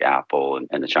companies like Apple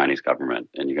and the Chinese government,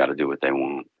 and you got to do what they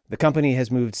want. The company has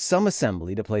moved some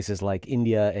assembly to places like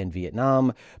India and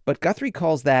Vietnam, but Guthrie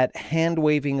calls that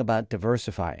hand-waving about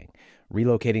diversifying.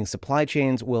 Relocating supply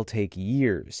chains will take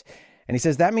years. And he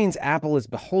says that means Apple is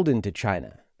beholden to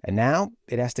China. And now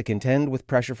it has to contend with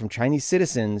pressure from Chinese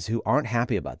citizens who aren't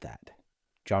happy about that.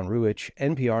 John Ruich,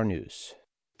 NPR News.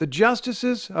 The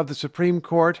justices of the Supreme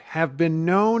Court have been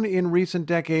known in recent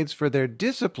decades for their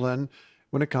discipline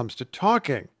when it comes to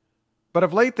talking. But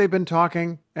of late, they've been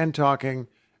talking and talking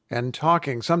and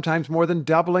talking, sometimes more than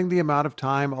doubling the amount of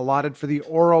time allotted for the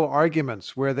oral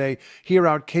arguments where they hear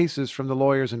out cases from the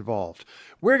lawyers involved.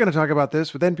 We're going to talk about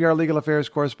this with NPR Legal Affairs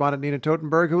correspondent Nina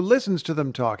Totenberg, who listens to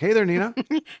them talk. Hey there, Nina.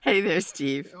 Hey there,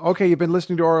 Steve. Okay, you've been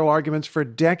listening to oral arguments for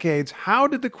decades. How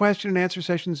did the question and answer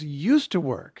sessions used to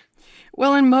work?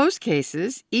 Well, in most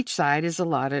cases, each side is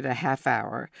allotted a half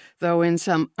hour, though in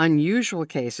some unusual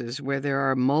cases where there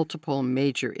are multiple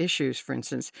major issues, for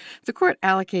instance, the court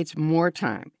allocates more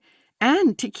time.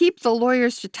 And to keep the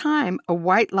lawyers to time, a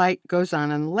white light goes on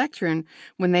the lectern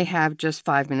when they have just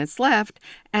 5 minutes left,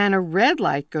 and a red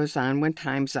light goes on when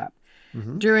time's up.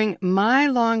 Mm-hmm. During my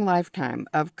long lifetime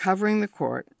of covering the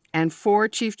court and 4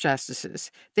 chief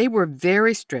justices, they were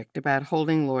very strict about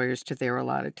holding lawyers to their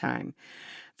allotted time.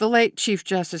 The late Chief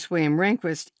Justice William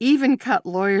Rehnquist even cut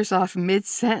lawyers off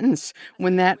mid-sentence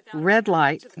when that red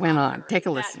light went on. Take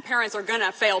a listen. Parents are going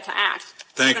to fail to act.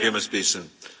 Thank you, Ms. Beeson.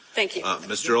 Thank you.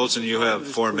 Mr. Olson, you have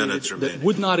 4 minutes remaining.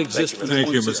 Would not exist.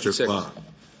 Thank you, Mr. Clark.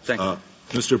 Thank you.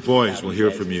 Mr. Boyes, we'll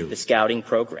hear from you. The scouting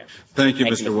program. Thank you,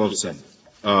 Mr. Wilson.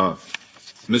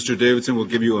 Mr. Davidson, we'll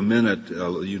give you a minute.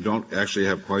 You don't actually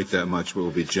have quite that much, but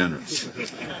we'll be generous.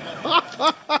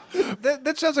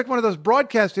 That sounds like one of those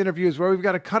broadcast interviews where we've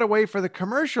got to cut away for the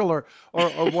commercial or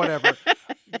whatever.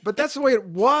 But that's the way it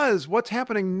was. What's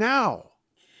happening now?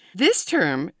 This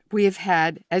term, we have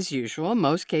had, as usual,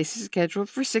 most cases scheduled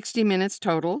for 60 minutes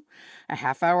total, a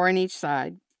half hour on each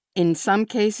side. In some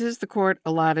cases, the court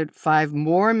allotted 5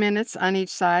 more minutes on each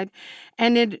side.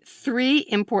 And in 3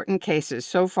 important cases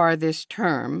so far this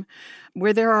term,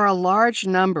 where there are a large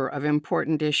number of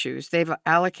important issues, they've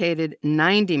allocated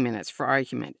 90 minutes for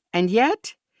argument. And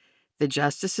yet, the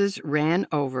justices ran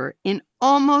over in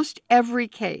almost every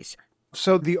case.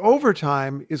 So the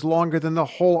overtime is longer than the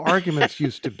whole arguments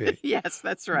used to be. Yes,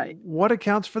 that's right. What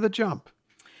accounts for the jump?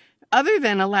 Other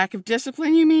than a lack of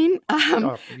discipline, you mean?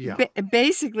 Yeah.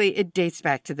 Basically, it dates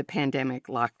back to the pandemic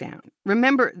lockdown.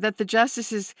 Remember that the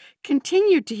justices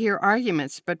continued to hear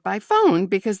arguments, but by phone,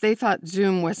 because they thought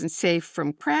Zoom wasn't safe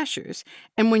from crashers.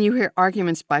 And when you hear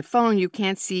arguments by phone, you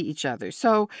can't see each other.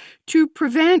 So to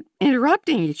prevent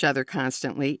interrupting each other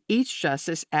constantly, each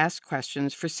justice asked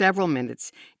questions for several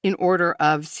minutes in order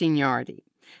of seniority.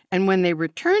 And when they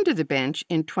returned to the bench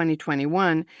in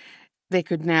 2021, they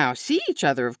could now see each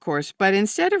other, of course, but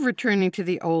instead of returning to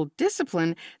the old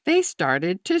discipline, they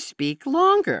started to speak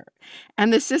longer.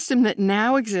 And the system that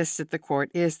now exists at the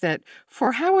court is that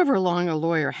for however long a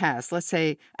lawyer has, let's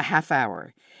say a half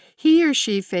hour, he or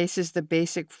she faces the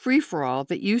basic free-for-all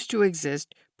that used to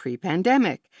exist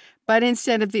pre-pandemic. But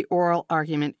instead of the oral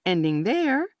argument ending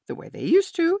there, the way they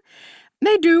used to,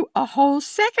 they do a whole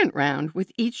second round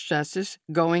with each justice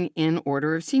going in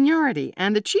order of seniority.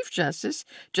 And the Chief Justice,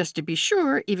 just to be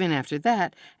sure, even after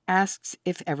that, asks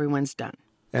if everyone's done.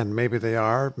 And maybe they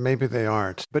are, maybe they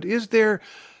aren't. But is there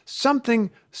something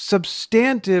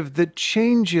substantive that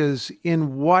changes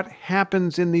in what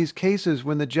happens in these cases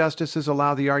when the justices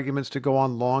allow the arguments to go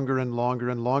on longer and longer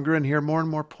and longer and hear more and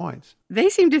more points? They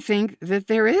seem to think that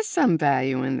there is some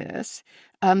value in this.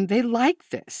 They like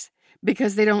this,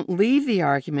 because they don't leave the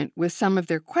argument with some of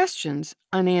their questions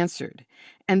unanswered.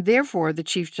 And therefore, the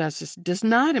Chief Justice does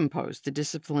not impose the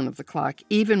discipline of the clock,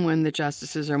 even when the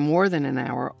justices are more than an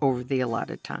hour over the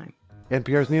allotted time.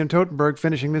 NPR's Nina Totenberg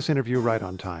finishing this interview right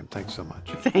on time. Thanks so much.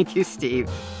 Thank you, Steve.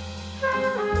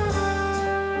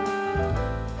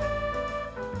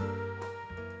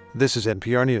 This is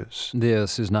NPR News.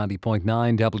 This is 90.9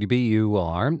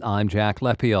 WBUR. I'm Jack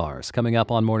Lepiars. Coming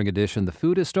up on Morning Edition, the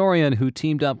food historian who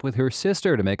teamed up with her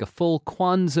sister to make a full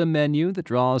Kwanzaa menu that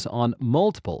draws on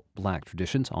multiple Black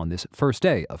traditions on this first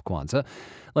day of Kwanzaa.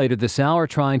 Later this hour,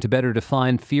 trying to better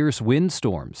define fierce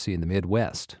windstorms in the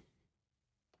Midwest.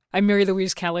 I'm Mary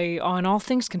Louise Kelly. On All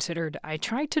Things Considered, I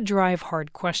try to drive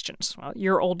hard questions. Well,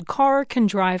 your old car can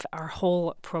drive our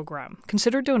whole program.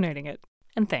 Consider donating it.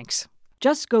 And thanks.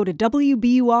 Just go to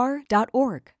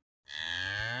WBUR.org.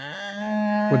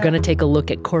 We're going to take a look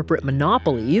at corporate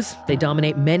monopolies. They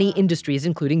dominate many industries,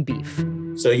 including beef.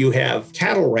 So you have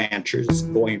cattle ranchers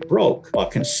going broke while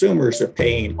consumers are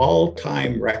paying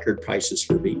all-time record prices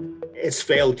for beef. It's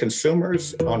failed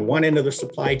consumers on one end of the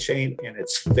supply chain, and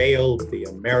it's failed the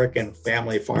American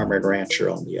family farmer and rancher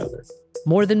on the other.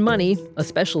 More Than Money, a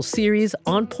special series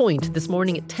on point this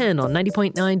morning at 10 on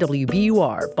 90.9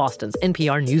 WBUR, Boston's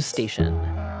NPR news station.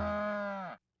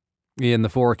 In the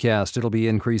forecast, it'll be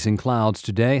increasing clouds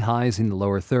today, highs in the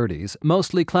lower 30s.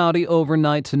 Mostly cloudy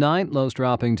overnight tonight, lows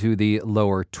dropping to the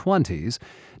lower 20s.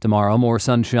 Tomorrow, more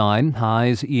sunshine,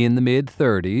 highs in the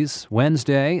mid-30s.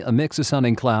 Wednesday, a mix of sun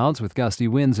and clouds with gusty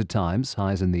winds at times,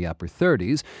 highs in the upper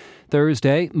 30s.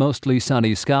 Thursday, mostly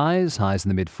sunny skies, highs in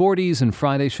the mid-40s. And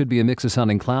Friday should be a mix of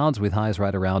sun and clouds with highs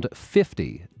right around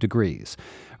 50 degrees.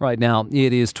 Right now,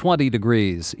 it is 20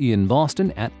 degrees in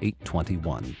Boston at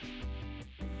 8:21.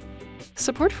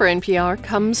 Support for NPR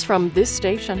comes from this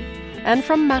station and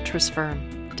from Mattress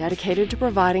Firm, dedicated to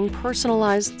providing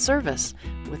personalized service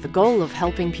with the goal of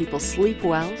helping people sleep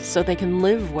well so they can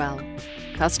live well.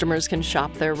 Customers can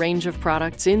shop their range of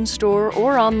products in-store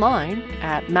or online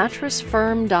at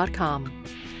mattressfirm.com.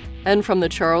 And from the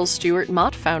Charles Stewart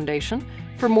Mott Foundation,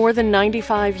 for more than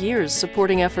 95 years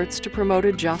supporting efforts to promote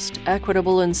a just,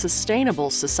 equitable, and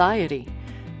sustainable society.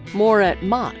 More at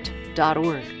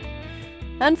mott.org.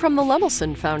 And from the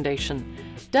Lemelson Foundation,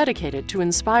 dedicated to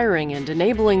inspiring and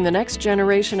enabling the next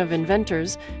generation of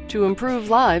inventors to improve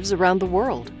lives around the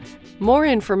world. More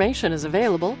information is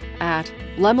available at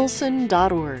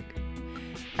lemelson.org.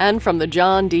 And from the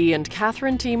John D. and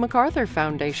Catherine T. MacArthur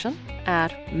Foundation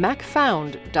at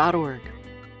macfound.org.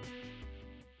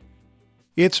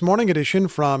 It's Morning Edition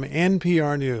from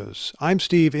NPR News. I'm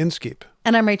Steve Inskeep.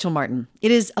 And I'm Rachel Martin.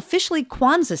 It is officially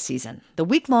Kwanzaa season. The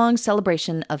week-long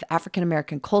celebration of African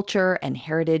American culture and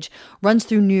heritage runs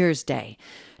through New Year's Day.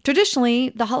 Traditionally,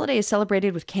 the holiday is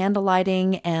celebrated with candle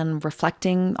lighting and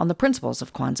reflecting on the principles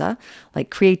of Kwanzaa, like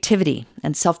creativity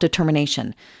and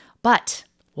self-determination. But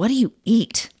what do you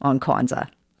eat on Kwanzaa?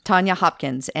 Tanya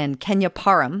Hopkins and Kenya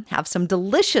Parham have some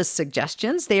delicious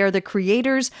suggestions. They are the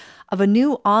creators of a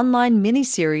new online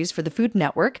mini-series for the Food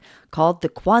Network called The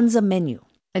Kwanzaa Menu.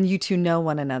 And you two know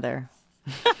one another.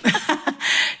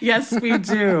 Yes, we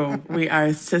do. We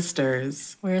are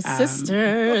sisters. We're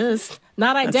sisters.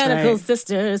 Not identical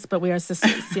sisters, but we are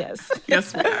sisters, yes.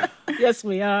 Yes, we are. Yes,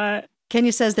 we are.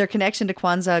 Kenya says their connection to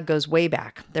Kwanzaa goes way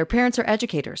back. Their parents are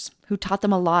educators who taught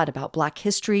them a lot about Black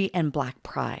history and Black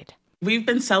pride. We've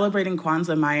been celebrating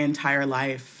Kwanzaa my entire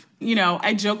life. You know,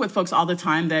 I joke with folks all the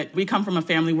time that we come from a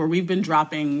family where we've been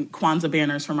dropping Kwanzaa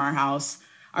banners from our house,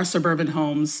 our suburban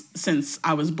homes, since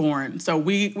I was born. So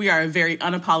we are a very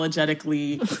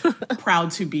unapologetically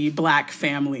proud to be Black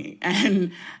family.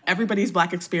 And everybody's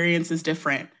Black experience is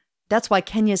different. That's why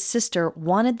Kenya's sister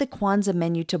wanted the Kwanzaa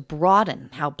menu to broaden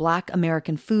how Black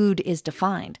American food is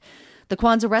defined. The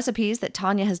Kwanzaa recipes that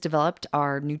Tanya has developed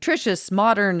are nutritious,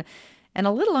 modern, and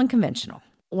a little unconventional.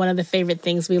 One of the favorite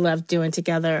things we loved doing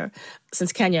together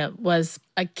since Kenya was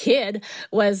a kid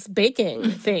was baking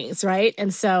things, right?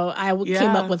 And so I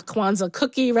came up with Kwanzaa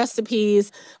cookie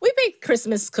recipes. We baked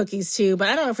Christmas cookies too, but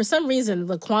I don't know, for some reason,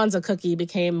 the Kwanzaa cookie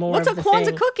became more What's of the a Kwanzaa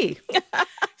thing. cookie?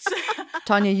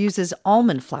 Tanya uses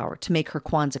almond flour to make her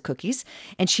Kwanzaa cookies,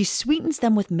 and she sweetens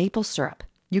them with maple syrup.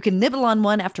 You can nibble on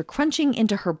one after crunching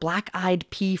into her black-eyed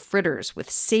pea fritters with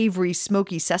savory,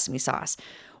 smoky sesame sauce,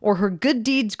 or her good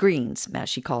deeds greens, as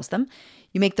she calls them.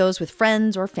 You make those with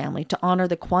friends or family to honor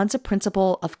the Kwanzaa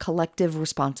principle of collective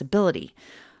responsibility.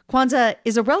 Kwanzaa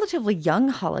is a relatively young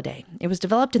holiday. It was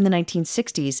developed in the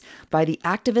 1960s by the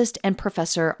activist and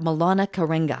professor Maulana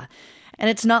Karenga, and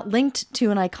it's not linked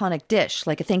to an iconic dish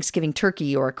like a Thanksgiving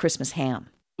turkey or a Christmas ham.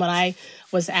 When I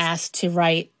was asked to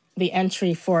write the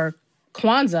entry for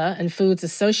Kwanzaa and foods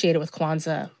associated with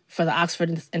Kwanzaa for the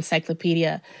Oxford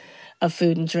Encyclopedia of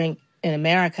Food and Drink in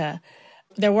America,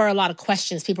 there were a lot of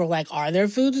questions. People were like, are there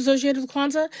foods associated with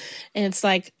Kwanzaa? And it's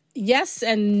like, yes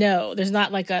and no. There's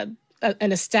not like an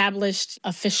established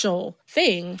official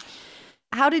thing.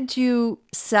 How did you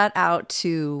set out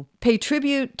to pay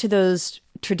tribute to those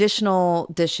traditional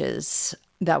dishes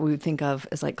that we would think of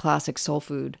as like classic soul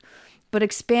food, but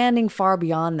expanding far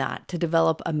beyond that to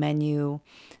develop a menu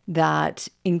that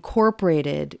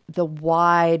incorporated the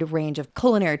wide range of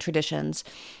culinary traditions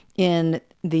in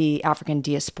the African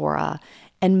diaspora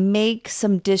and make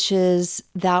some dishes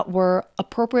that were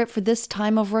appropriate for this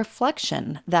time of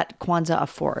reflection that Kwanzaa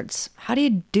affords. How do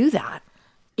you do that?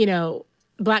 You know,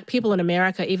 Black people in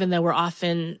America, even though we're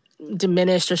often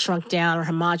diminished or shrunk down or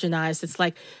homogenized, it's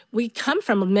like we come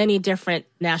from many different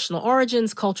national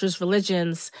origins, cultures,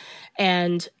 religions,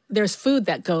 and there's food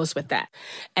that goes with that.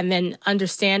 And then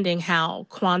understanding how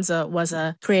Kwanzaa was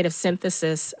a creative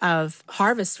synthesis of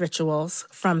harvest rituals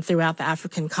from throughout the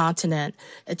African continent,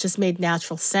 it just made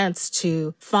natural sense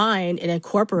to find and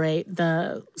incorporate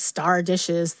the star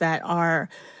dishes that are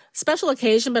special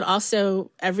occasion, but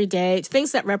also everyday,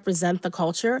 things that represent the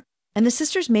culture. And the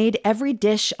sisters made every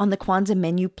dish on the Kwanzaa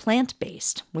menu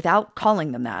plant-based without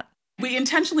calling them that. We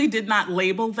intentionally did not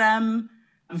label them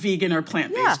vegan or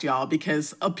plant-based, y'all,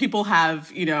 because people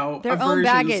have, their aversions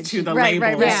baggage to the right,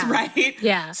 labels, right?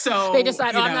 Yeah. So they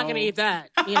decide, I'm not going to eat that,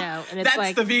 and it's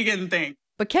that's the vegan thing.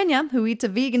 But Kenya, who eats a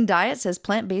vegan diet, says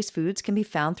plant-based foods can be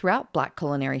found throughout Black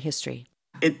culinary history.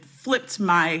 It flipped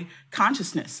my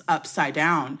consciousness upside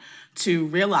down to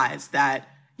realize that,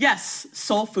 yes,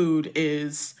 soul food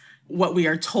is what we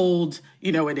are told,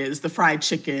 it is, the fried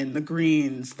chicken, the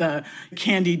greens, the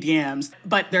candied yams.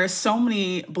 But there are so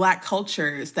many Black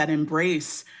cultures that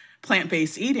embrace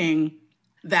plant-based eating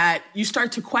that you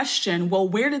start to question, well,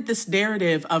 where did this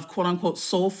narrative of quote unquote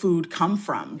soul food come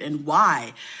from? And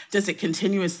why does it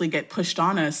continuously get pushed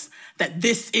on us that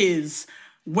this is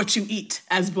what you eat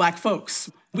as Black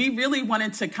folks? We really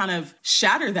wanted to kind of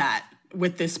shatter that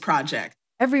with this project.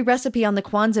 Every recipe on the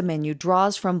Kwanzaa menu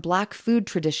draws from Black food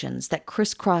traditions that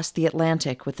crisscross the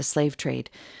Atlantic with the slave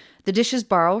trade. The dishes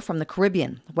borrow from the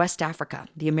Caribbean, West Africa,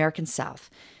 the American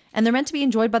South, and they're meant to be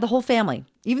enjoyed by the whole family,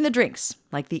 even the drinks,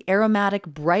 like the aromatic,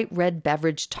 bright red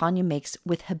beverage Tanya makes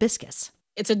with hibiscus.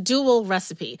 It's a dual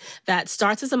recipe that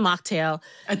starts as a mocktail.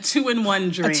 A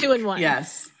 2-in-1 drink. A 2-in-1.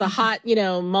 Yes. The hot,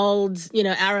 mulled,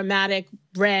 aromatic,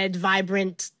 red,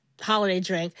 vibrant holiday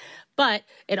drink. But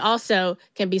it also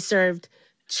can be served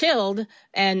chilled,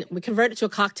 and we convert it to a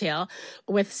cocktail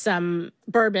with some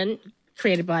bourbon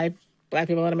created by Black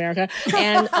people in America.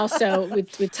 And also we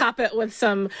top it with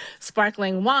some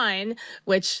sparkling wine,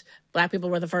 which Black people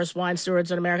were the first wine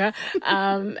stewards in America.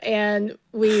 And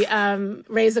we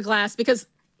raise a glass because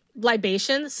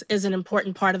libations is an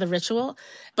important part of the ritual.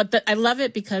 But I love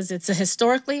it because it's a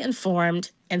historically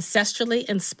informed, ancestrally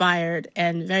inspired,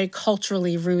 and very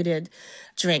culturally rooted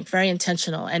drink, very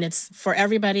intentional. And it's for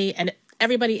everybody, and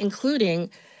everybody,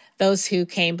 including those who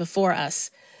came before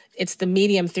us. It's the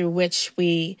medium through which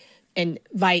we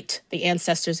invite the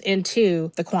ancestors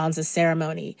into the Kwanzaa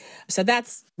ceremony. So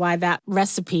that's why that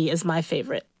recipe is my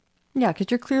favorite. Yeah,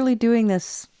 because you're clearly doing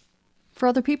this for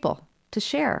other people to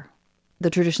share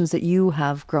the traditions that you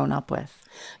have grown up with.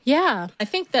 Yeah, I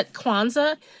think that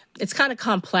Kwanzaa, it's kind of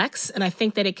complex, and I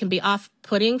think that it can be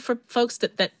off-putting for folks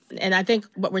that and I think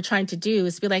what we're trying to do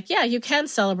is be like, yeah, you can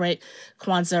celebrate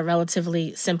Kwanzaa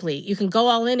relatively simply. You can go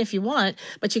all in if you want,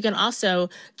 but you can also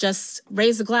just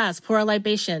raise a glass, pour a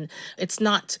libation. It's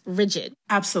not rigid.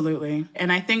 Absolutely.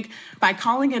 And I think by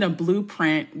calling it a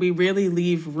blueprint, we really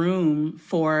leave room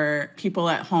for people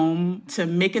at home to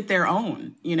make it their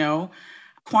own,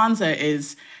 Kwanzaa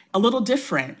is a little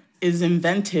different, is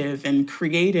inventive and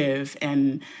creative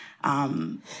and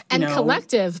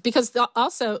collective, because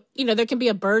also, there can be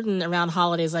a burden around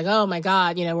holidays like, oh my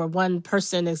God, where one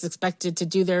person is expected to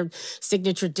do their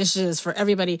signature dishes for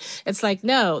everybody. It's like,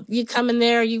 no, you come in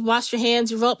there, you wash your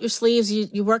hands, you roll up your sleeves,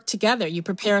 you work together, you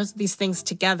prepare these things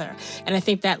together. And I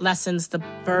think that lessens the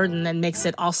burden and makes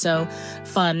it also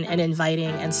fun and inviting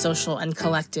and social and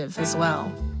collective as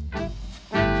well.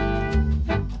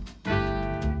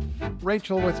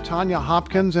 Rachel with Tanya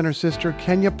Hopkins and her sister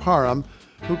Kenya Parham,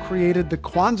 who created the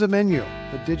Kwanzaa Menu.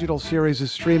 The digital series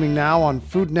is streaming now on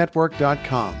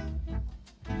foodnetwork.com.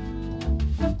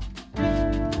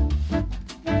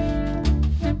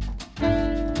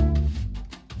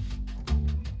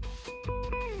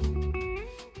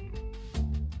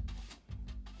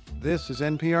 This is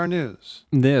NPR News.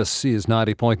 This is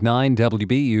 90.9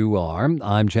 WBUR.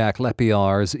 I'm Jack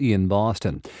Lepiarz in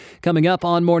Boston. Coming up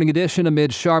on Morning Edition,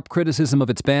 amid sharp criticism of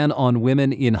its ban on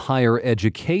women in higher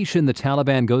education, the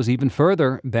Taliban goes even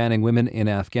further, banning women in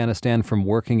Afghanistan from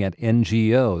working at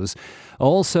NGOs.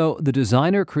 Also, the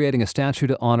designer creating a statue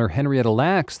to honor Henrietta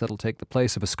Lacks that'll take the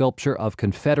place of a sculpture of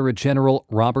Confederate General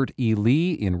Robert E.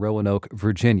 Lee in Roanoke,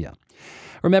 Virginia.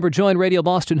 Remember, join Radio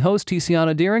Boston host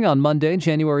Tiziana Deering on Monday,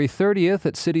 January 30th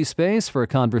at City Space for a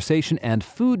conversation and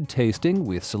food tasting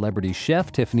with celebrity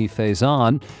chef Tiffany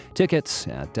Faison. Tickets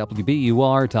at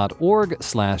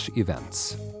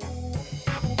wbur.org/events.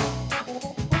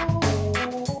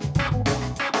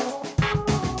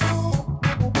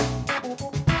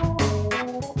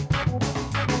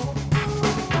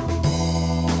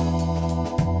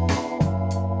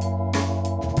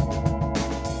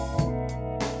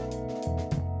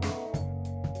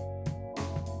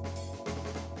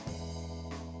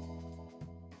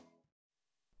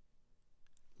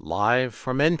 Live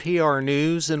from NPR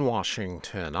News in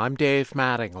Washington, I'm Dave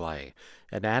Mattingly.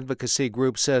 An advocacy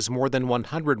group says more than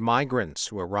 100 migrants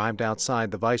who arrived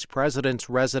outside the vice president's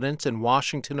residence in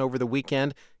Washington over the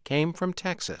weekend came from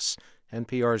Texas.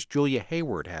 NPR's Julia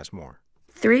Hayward has more.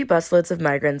 3 busloads of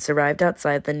migrants arrived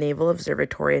outside the Naval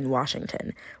Observatory in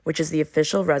Washington, which is the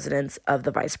official residence of the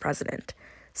vice president.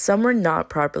 Some were not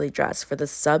properly dressed for the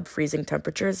sub-freezing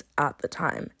temperatures at the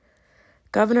time.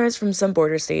 Governors from some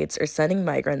border states are sending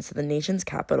migrants to the nation's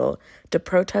capital to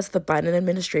protest the Biden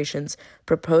administration's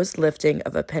proposed lifting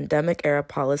of a pandemic-era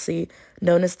policy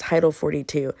known as Title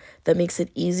 42 that makes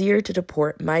it easier to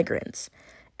deport migrants.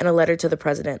 In a letter to the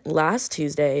president last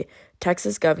Tuesday,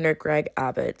 Texas Governor Greg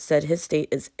Abbott said his state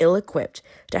is ill-equipped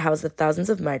to house the thousands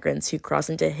of migrants who cross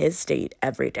into his state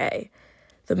every day.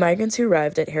 The migrants who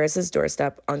arrived at Harris's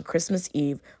doorstep on Christmas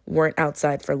Eve weren't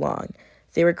outside for long.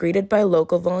 They were greeted by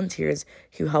local volunteers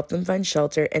who helped them find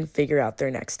shelter and figure out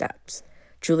their next steps.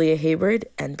 Julia Hayward,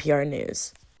 NPR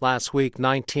News. Last week,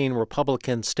 19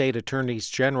 Republican state attorneys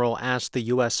general asked the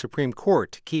U.S. Supreme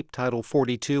Court to keep Title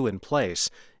 42 in place.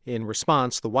 In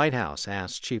response, the White House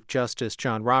asked Chief Justice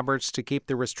John Roberts to keep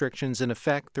the restrictions in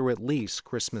effect through at least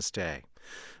Christmas Day.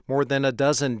 More than a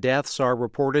dozen deaths are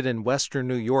reported in western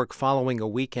New York following a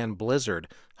weekend blizzard.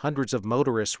 Hundreds of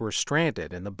motorists were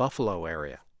stranded in the Buffalo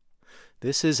area.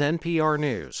 This is NPR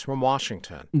News from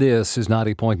Washington. This is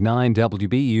 90.9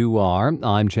 WBUR.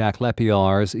 I'm Jack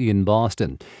Lepiarz in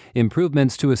Boston.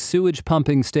 Improvements to a sewage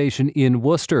pumping station in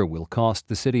Worcester will cost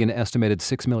the city an estimated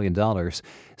 $6 million.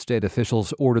 State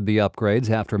officials ordered the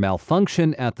upgrades after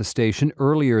malfunction at the station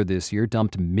earlier this year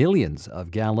dumped millions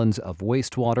of gallons of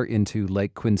wastewater into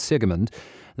Lake Quinsigamond.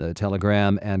 The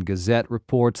Telegram and Gazette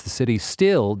reports the city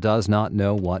still does not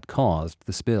know what caused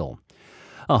the spill.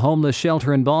 A homeless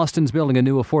shelter in Boston is building a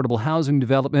new affordable housing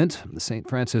development. The St.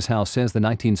 Francis House says the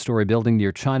 19-story building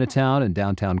near Chinatown and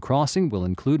Downtown Crossing will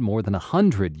include more than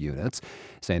 100 units.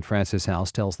 St. Francis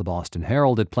House tells the Boston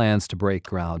Herald it plans to break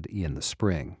ground in the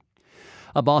spring.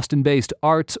 A Boston-based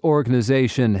arts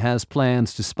organization has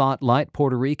plans to spotlight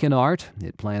Puerto Rican art.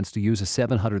 It plans to use a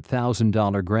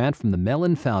 $700,000 grant from the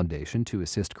Mellon Foundation to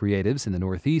assist creatives in the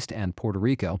Northeast and Puerto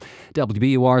Rico.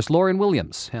 WBUR's Lauren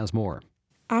Williams has more.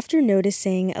 After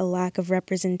noticing a lack of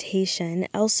representation,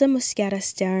 Elsa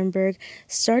Mosqueda-Sterenberg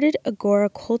started Agora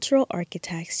Cultural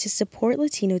Architects to support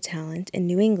Latino talent in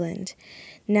New England.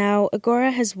 Now,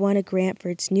 Agora has won a grant for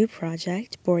its new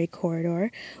project, Bori Corridor,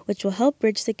 which will help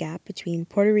bridge the gap between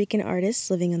Puerto Rican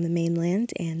artists living on the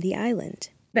mainland and the island.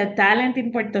 The talent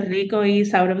in Puerto Rico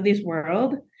is out of this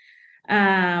world.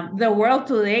 The world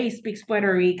today speaks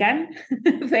Puerto Rican,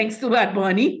 thanks to Bad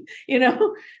Bunny,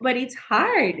 but it's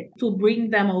hard to bring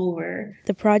them over.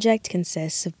 The project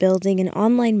consists of building an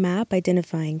online map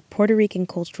identifying Puerto Rican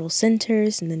cultural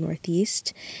centers in the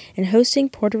Northeast and hosting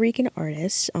Puerto Rican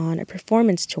artists on a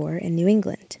performance tour in New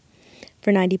England.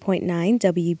 For 90.9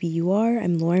 WBUR,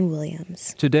 I'm Lauren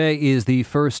Williams. Today is the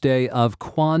first day of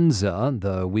Kwanzaa.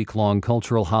 The week-long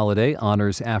cultural holiday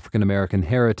honors African American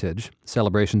heritage.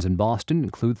 Celebrations in Boston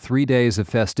include 3 days of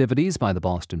festivities by the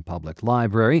Boston Public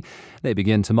Library. They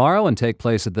begin tomorrow and take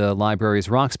place at the library's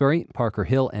Roxbury, Parker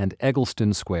Hill, and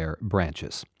Eggleston Square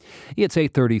branches. It's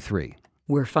 8:33.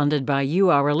 We're funded by you,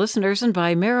 our listeners, and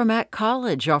by Merrimack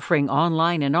College, offering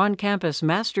online and on-campus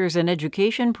master's in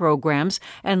education programs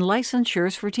and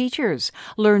licensures for teachers.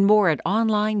 Learn more at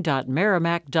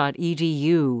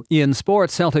online.merrimack.edu. In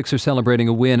sports, Celtics are celebrating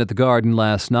a win at the Garden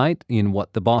last night in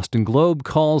what the Boston Globe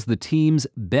calls the team's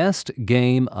best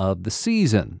game of the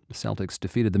season. The Celtics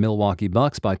defeated the Milwaukee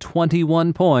Bucks by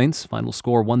 21 points, final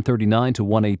score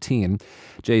 139-118.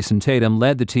 Jason Tatum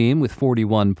led the team with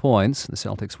 41 points. The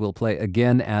Celtics will play again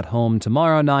at home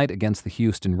tomorrow night against the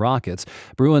Houston Rockets.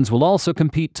 Bruins will also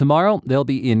compete tomorrow. They'll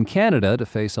be in Canada to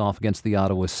face off against the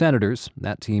Ottawa Senators.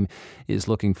 That team is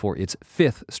looking for its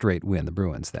 5th straight win, the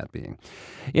Bruins that being.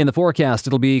 In the forecast,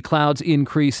 it'll be clouds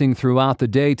increasing throughout the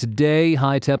day today.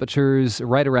 High temperatures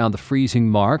right around the freezing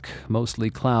mark.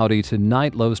 Mostly cloudy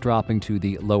tonight, lows dropping to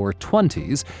the lower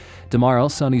 20s. Tomorrow,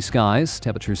 sunny skies,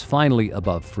 temperatures finally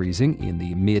above freezing in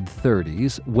the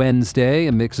mid-30s. Wednesday,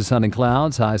 a mix of sun and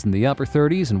clouds, highs in the upper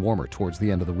 30s and warmer towards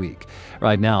the end of the week.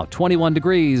 Right now, 21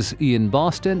 degrees in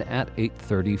Boston at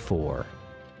 8:34.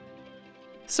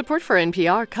 Support for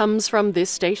NPR comes from this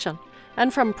station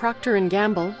and from Procter &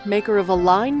 Gamble, maker of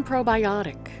Align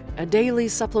Probiotic, a daily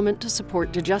supplement to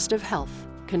support digestive health,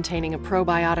 containing a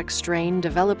probiotic strain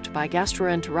developed by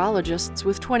gastroenterologists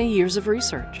with 20 years of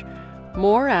research.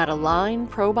 More at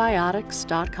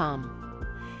alignprobiotics.com.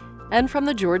 And from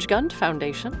the George Gund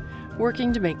Foundation,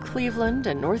 working to make Cleveland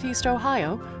and Northeast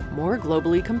Ohio more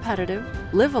globally competitive,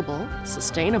 livable,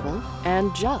 sustainable,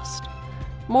 and just.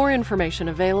 More information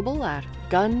available at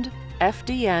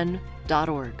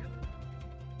gundfdn.org.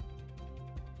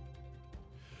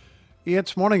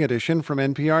 It's Morning Edition from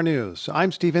NPR News.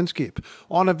 I'm Steve Inskeep.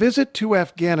 On a visit to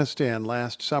Afghanistan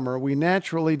last summer, we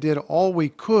naturally did all we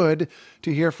could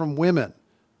to hear from women.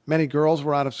 Many girls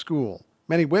were out of school.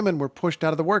 Many women were pushed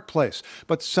out of the workplace.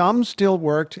 But some still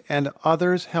worked and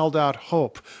others held out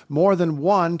hope. More than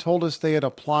one told us they had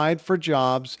applied for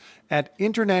jobs at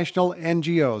international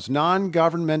NGOs,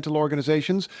 non-governmental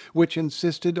organizations, which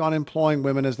insisted on employing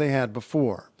women as they had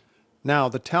before. Now,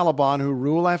 the Taliban who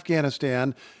rule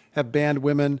Afghanistan have banned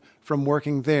women from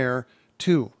working there,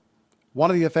 too. One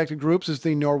of the affected groups is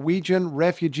the Norwegian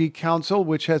Refugee Council,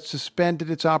 which has suspended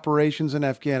its operations in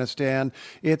Afghanistan.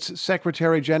 Its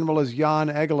Secretary General is Jan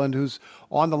Egeland, who's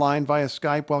on the line via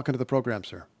Skype. Welcome to the program,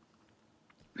 sir.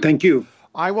 Thank you.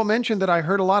 I will mention that I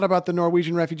heard a lot about the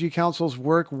Norwegian Refugee Council's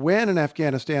work when in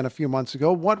Afghanistan a few months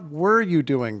ago. What were you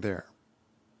doing there?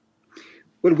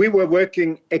 Well, we were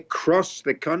working across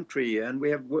the country, and we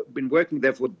have been working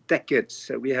there for decades.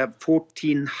 We have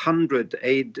 1,400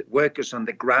 aid workers on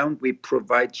the ground. We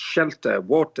provide shelter,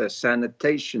 water,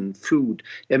 sanitation, food,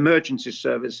 emergency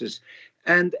services,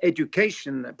 and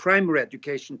education, primary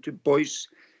education to boys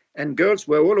and girls.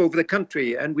 We're all over the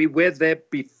country, and we were there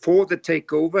before the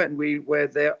takeover, and we were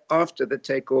there after the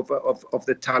takeover of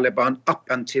the Taliban. Up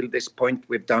until this point,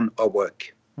 we've done our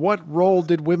work. What role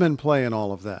did women play in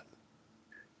all of that?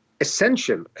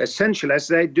 Essential as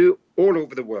they do all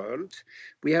over the world.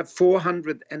 We have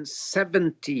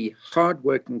 470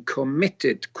 hardworking,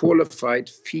 committed, qualified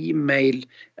female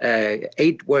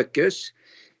aid workers.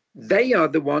 They are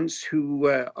the ones who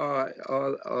are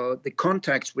the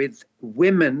contacts with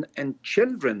women and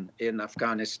children in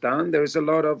Afghanistan. There is a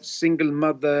lot of single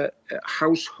mother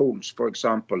households, for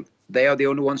example. They are the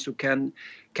only ones who can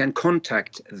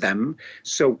contact them.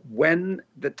 So when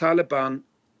the Taliban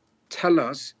tell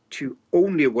us to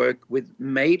only work with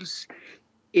males,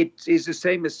 it is the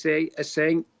same as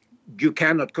saying you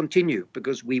cannot continue,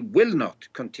 because we will not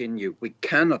continue. We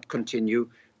cannot continue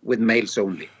with males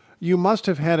only. You must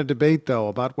have had a debate, though,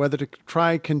 about whether to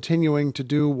try continuing to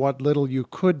do what little you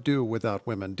could do without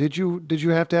women. Did you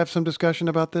have to have some discussion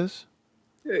about this?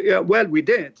 Yeah, well, we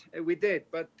did,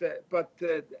 but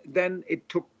then it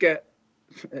took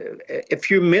a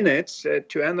few minutes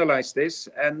to analyze this,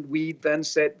 and we then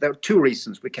said there are two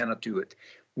reasons we cannot do it.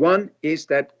 One is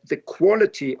that the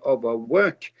quality of our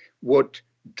work would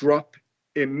drop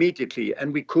immediately,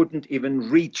 and we couldn't even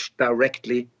reach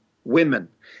directly women.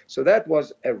 So that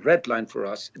was a red line for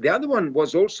us. The other one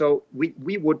was also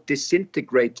we would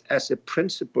disintegrate as a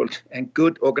principled and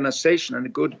good organization and a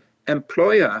good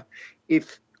employer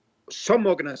if some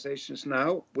organizations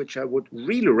now, which I would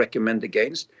really recommend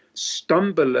against,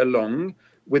 stumble along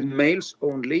with males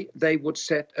only. They would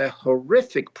set a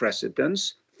horrific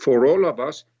precedence for all of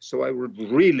us. So I would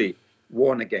really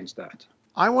warn against that.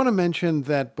 I want to mention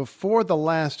that before the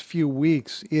last few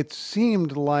weeks, it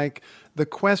seemed like the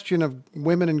question of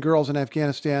women and girls in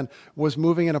Afghanistan was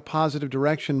moving in a positive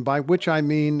direction, by which I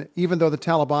mean, even though the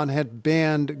Taliban had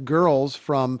banned girls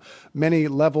from many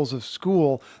levels of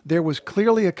school, there was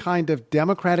clearly a kind of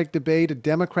democratic debate, a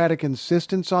democratic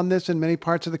insistence on this in many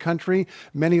parts of the country.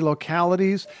 Many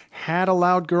localities had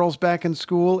allowed girls back in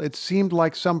school. It seemed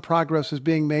like some progress was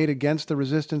being made against the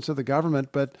resistance of the government,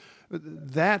 but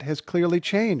that has clearly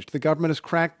changed. The government has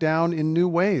cracked down in new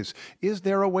ways. Is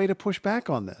there a way to push back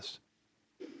on this?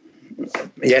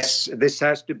 Yes, this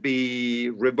has to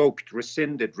be revoked,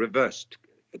 rescinded, reversed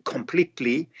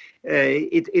completely.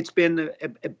 It's been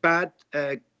a bad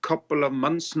couple of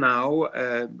months now.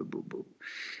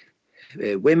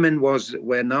 Women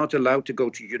were not allowed to go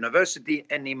to university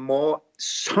anymore.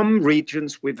 Some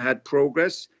regions we've had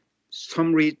progress.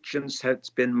 Some regions has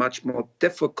been much more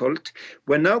difficult.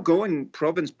 We're now going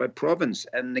province by province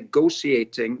and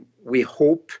negotiating, we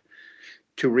hope,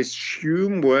 to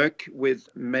resume work with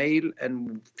male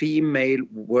and female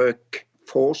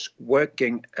workforce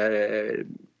working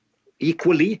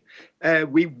equally.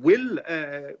 We will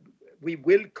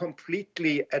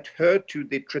completely adhere to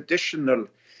the traditions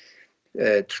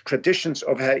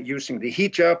of using the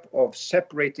hijab, of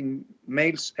separating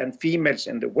males and females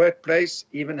in the workplace,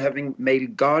 even having male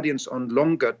guardians on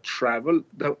longer travel.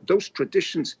 Those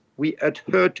traditions we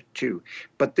adhered to.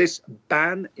 But this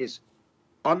ban is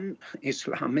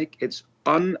un-Islamic, it's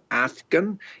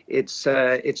un-Afghan, it's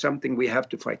something we have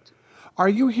to fight. Are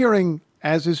you hearing,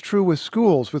 as is true with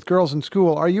schools, with girls in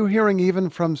school, are you hearing even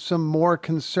from some more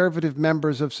conservative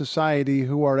members of society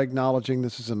who are acknowledging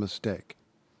this is a mistake?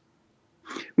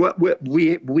 Well,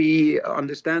 we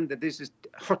understand that this is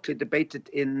hotly debated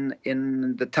in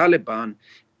the Taliban.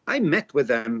 I met with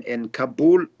them in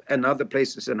Kabul and other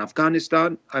places in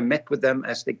Afghanistan. I met with them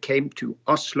as they came to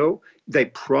Oslo. They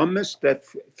promised that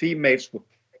females would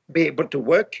be able to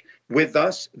work with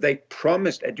us. They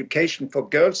promised education for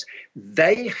girls.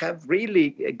 They have really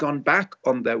gone back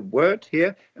on their word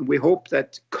here, and we hope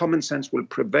that common sense will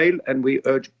prevail, and we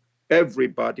urge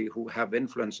everybody who have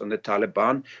influence on the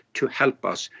Taliban to help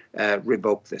us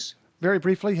revoke this. Very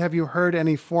briefly, have you heard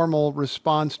any formal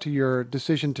response to your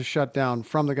decision to shut down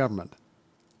from the government?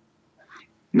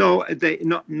 No,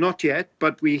 not yet,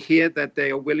 but we hear that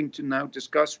they are willing to now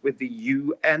discuss with the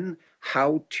UN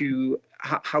how to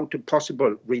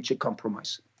possibly reach a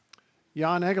compromise.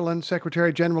 Jan Egeland,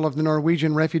 Secretary General of the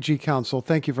Norwegian Refugee Council,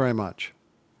 thank you very much.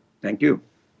 Thank you.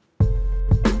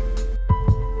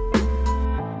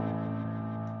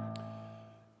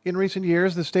 In recent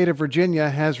years, the state of Virginia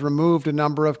has removed a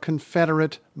number of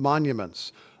Confederate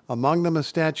monuments, among them a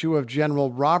statue of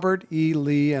General Robert E.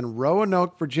 Lee in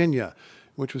Roanoke, Virginia,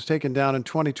 which was taken down in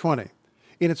 2020.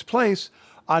 In its place,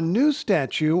 a new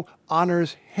statue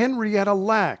honors Henrietta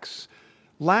Lacks.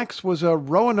 Lacks was a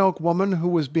Roanoke woman who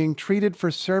was being treated for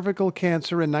cervical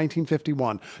cancer in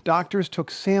 1951. Doctors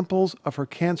took samples of her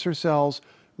cancer cells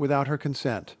without her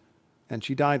consent, and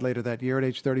she died later that year at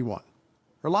age 31.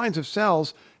 Her lines of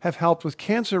cells have helped with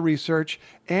cancer research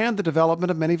and the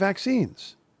development of many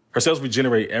vaccines. Her cells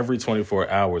regenerate every 24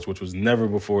 hours, which was never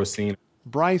before seen.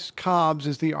 Bryce Cobbs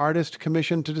is the artist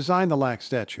commissioned to design the Lacks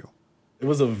statue. It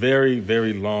was a very,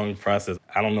 very long process.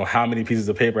 I don't know how many pieces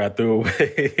of paper I threw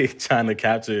away trying to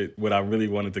capture what I really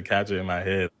wanted to capture in my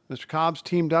head. Mr. Cobbs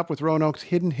teamed up with Roanoke's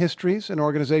Hidden Histories, an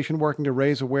organization working to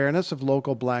raise awareness of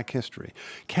local black history.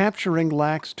 Capturing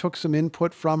Lacks took some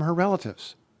input from her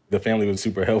relatives. The family was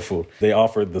super helpful. They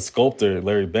offered the sculptor,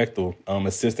 Larry Bechtel,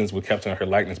 assistance with capturing her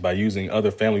likeness by using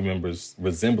other family members'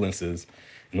 resemblances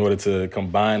in order to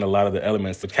combine a lot of the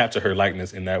elements to capture her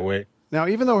likeness in that way. Now,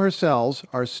 even though her cells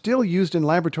are still used in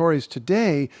laboratories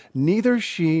today, neither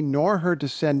she nor her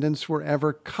descendants were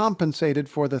ever compensated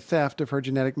for the theft of her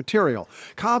genetic material.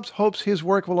 Cobbs hopes his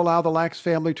work will allow the Lacks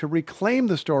family to reclaim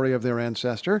the story of their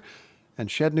ancestor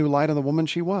and shed new light on the woman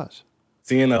she was.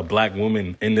 Seeing a black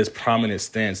woman in this prominent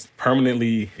stance,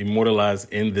 permanently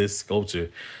immortalized in this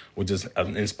sculpture, would just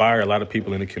inspire a lot of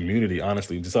people in the community,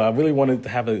 honestly. So I really wanted to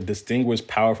have a distinguished,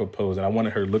 powerful pose, and I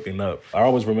wanted her looking up. I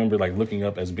always remember looking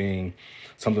up as being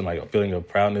something like a feeling of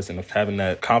proudness and of having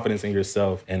that confidence in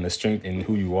yourself and the strength in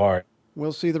who you are.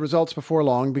 We'll see the results before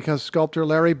long because sculptor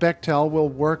Larry Bechtel will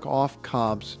work off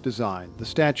Cobb's design. The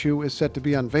statue is set to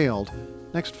be unveiled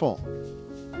next fall.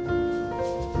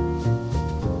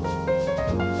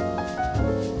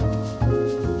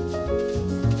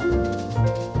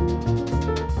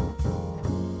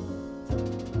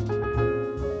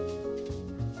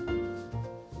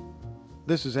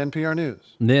 This is NPR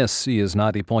News. This is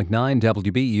 90.9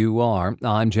 WBUR.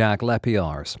 I'm Jack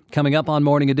Lepiars. Coming up on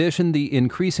Morning Edition, the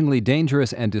increasingly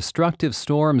dangerous and destructive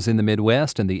storms in the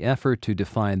Midwest and the effort to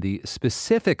define the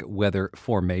specific weather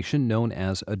formation known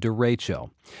as a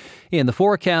derecho. In the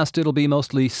forecast, it'll be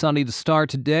mostly sunny to start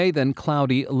today, then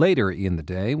cloudy later in the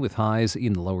day with highs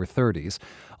in the lower 30s.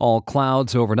 All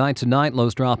clouds overnight tonight,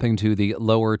 lows dropping to the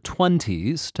lower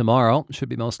 20s. Tomorrow should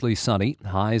be mostly sunny,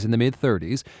 highs in the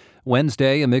mid-30s.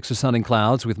 Wednesday, a mix of sun and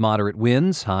clouds with moderate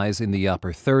winds, highs in the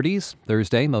upper 30s.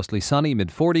 Thursday, mostly sunny,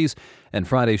 mid-40s. And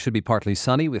Friday should be partly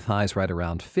sunny with highs right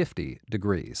around 50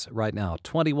 degrees. Right now,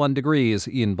 21 degrees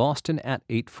in Boston at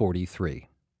 8:43.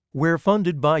 We're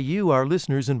funded by you, our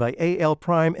listeners, and by A.L.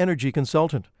 Prime Energy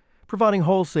Consultant, providing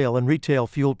wholesale and retail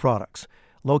fuel products.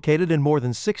 Located in more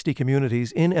than 60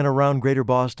 communities in and around Greater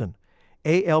Boston.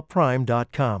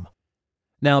 alprime.com.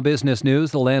 Now business news.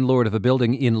 The landlord of a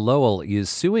building in Lowell is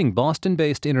suing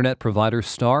Boston-based internet provider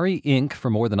Starry Inc.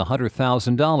 for more than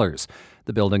 $100,000.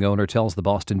 The building owner tells the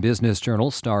Boston Business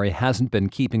Journal Starry hasn't been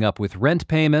keeping up with rent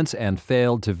payments and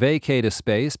failed to vacate a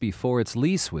space before its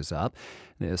lease was up.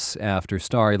 This after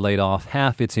Starry laid off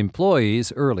half its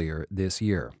employees earlier this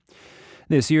year.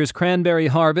 This year's cranberry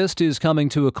harvest is coming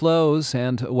to a close,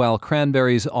 and while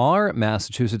cranberries are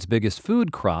Massachusetts' biggest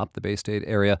food crop, the Bay State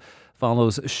area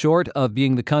follows short of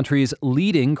being the country's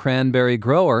leading cranberry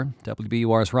grower.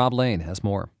 WBUR's Rob Lane has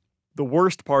more. The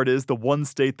worst part is the one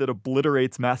state that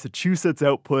obliterates Massachusetts'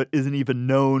 output isn't even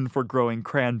known for growing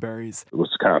cranberries.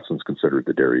 Wisconsin's considered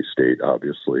the dairy state,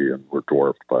 obviously, and we're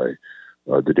dwarfed by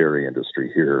the dairy industry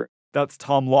here. That's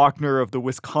Tom Lochner of the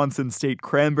Wisconsin State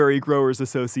Cranberry Growers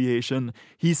Association.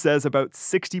 He says about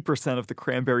 60% of the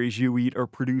cranberries you eat are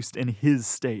produced in his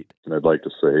state. And I'd like to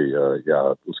say,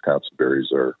 Wisconsin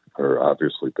berries are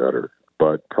obviously better.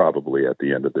 But probably at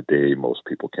the end of the day, most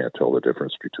people can't tell the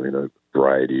difference between a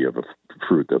variety of a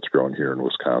fruit that's grown here in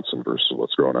Wisconsin versus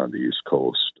what's grown on the East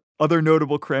Coast. Other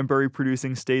notable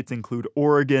cranberry-producing states include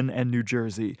Oregon and New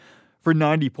Jersey. For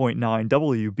 90.9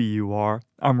 WBUR,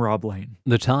 I'm Rob Lane.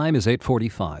 The time is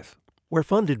 8:45. We're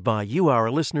funded by you,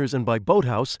 our listeners, and by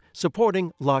Boathouse,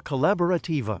 supporting La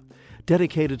Colaborativa,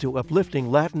 dedicated to uplifting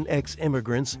Latinx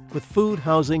immigrants with food,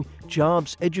 housing,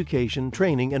 jobs, education,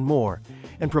 training, and more,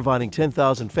 and providing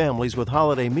 10,000 families with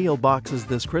holiday meal boxes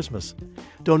this Christmas.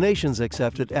 Donations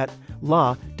accepted at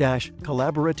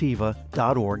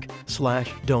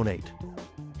la-colaborativa.org/donate.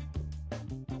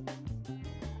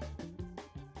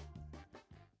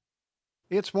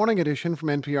 It's Morning Edition from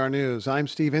NPR News. I'm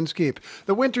Steve Inskeep.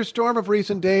 The winter storm of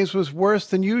recent days was worse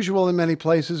than usual in many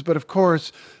places, but of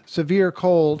course, severe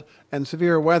cold and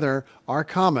severe weather are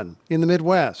common in the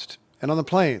Midwest and on the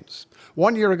plains.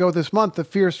 1 year ago this month, the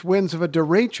fierce winds of a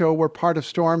derecho were part of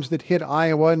storms that hit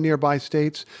Iowa and nearby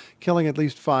states, killing at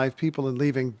least 5 people and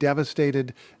leaving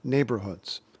devastated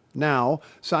neighborhoods. Now,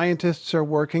 scientists are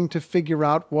working to figure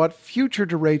out what future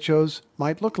derechos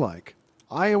might look like.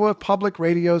 Iowa Public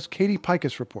Radio's Katie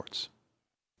Pikus reports.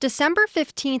 December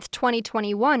 15th,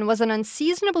 2021 was an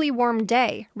unseasonably warm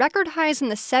day, record highs in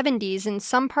the 70s in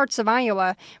some parts of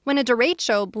Iowa, when a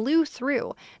derecho blew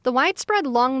through. The widespread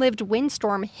long-lived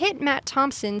windstorm hit Matt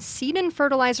Thompson's seed and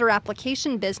fertilizer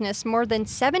application business more than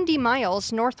 70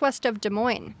 miles northwest of Des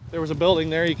Moines. There was a building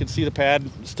there. You could see the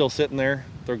pad still sitting there,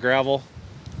 the gravel.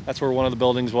 That's where one of the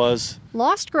buildings was.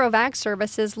 Lost Grove Ag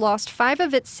Services lost 5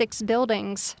 of its 6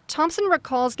 buildings. Thompson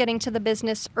recalls getting to the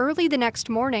business early the next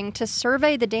morning to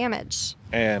survey the damage.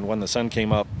 And when the sun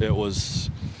came up, we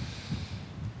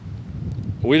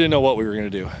didn't know what we were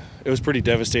going to do. It was pretty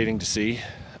devastating to see.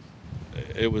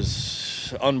 It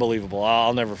was unbelievable.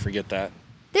 I'll never forget that.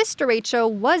 This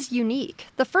derecho was unique,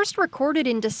 the first recorded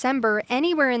in December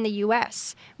anywhere in the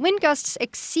U.S. Wind gusts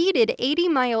exceeded 80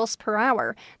 miles per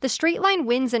hour. The straight-line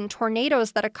winds and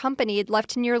tornadoes that accompanied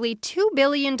left nearly $2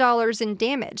 billion in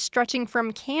damage, stretching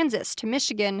from Kansas to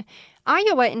Michigan.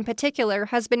 Iowa, in particular,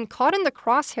 has been caught in the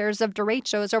crosshairs of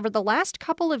derechos over the last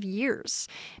couple of years.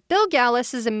 Bill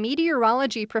Gallus is a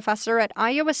meteorology professor at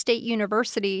Iowa State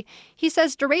University. He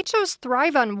says derechos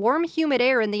thrive on warm, humid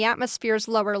air in the atmosphere's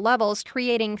lower levels,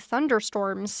 creating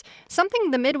thunderstorms,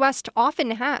 something the Midwest often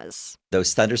has.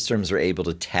 Those thunderstorms are able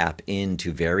to tap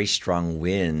into very strong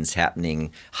winds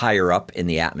happening higher up in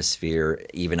the atmosphere,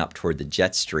 even up toward the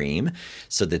jet stream,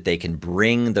 so that they can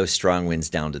bring those strong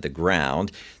winds down to the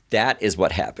ground. That is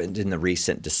what happened in the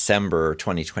recent December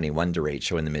 2021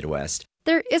 derecho in the Midwest.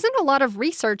 There isn't a lot of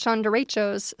research on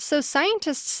derechos, so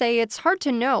scientists say it's hard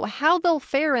to know how they'll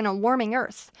fare in a warming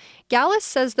Earth. Gallus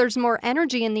says there's more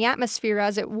energy in the atmosphere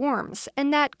as it warms,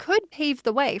 and that could pave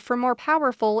the way for more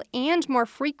powerful and more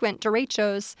frequent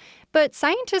derechos. But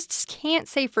scientists can't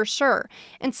say for sure,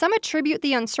 and some attribute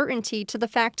the uncertainty to the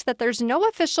fact that there's no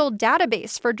official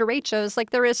database for derechos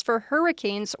like there is for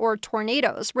hurricanes or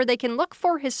tornadoes, where they can look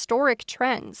for historic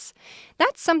trends.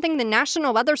 That's something the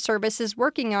National Weather Service is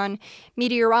working on.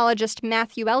 Meteorologist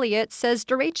Matthew Elliott says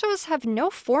derechos have no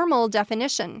formal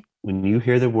definition. When you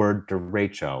hear the word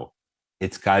derecho,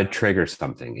 it's got to trigger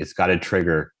something. It's got to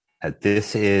trigger that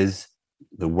this is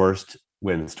the worst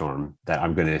windstorm that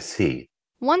I'm going to see.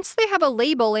 Once they have a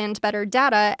label and better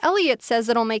data, Elliott says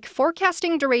it'll make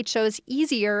forecasting derechos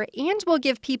easier and will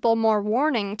give people more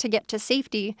warning to get to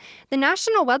safety. The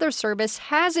National Weather Service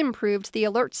has improved the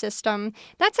alert system.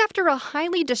 That's after a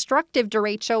highly destructive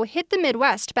derecho hit the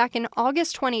Midwest back in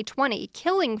August 2020,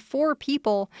 killing 4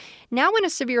 people. Now when a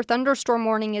severe thunderstorm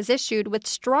warning is issued with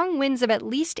strong winds of at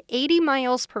least 80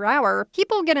 miles per hour,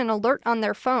 people get an alert on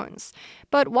their phones.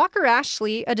 But Walker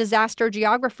Ashley, a disaster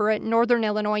geographer at Northern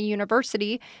Illinois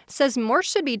University, says more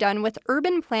should be done with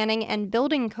urban planning and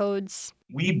building codes.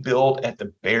 We build at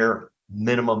the bare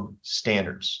minimum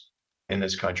standards in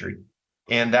this country,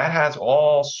 and that has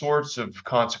all sorts of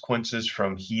consequences,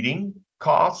 from heating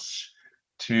costs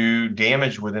to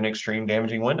damage within extreme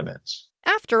damaging wind events.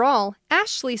 After all,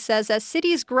 Ashley says as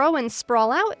cities grow and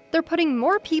sprawl out, they're putting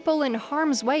more people in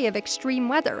harm's way of extreme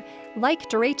weather, like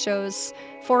derechos.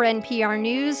 For NPR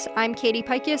News, I'm Katie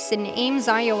Pikus in Ames,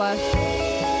 Iowa.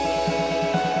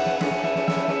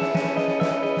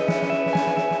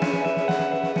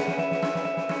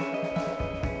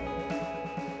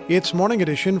 It's Morning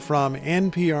Edition from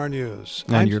NPR News.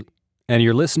 And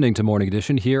you're listening to Morning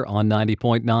Edition here on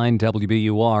 90.9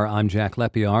 WBUR. I'm Jack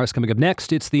Lepiars. Coming up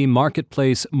next, it's the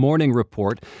Marketplace Morning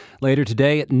Report. Later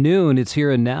today at noon, it's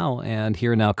Here and Now. And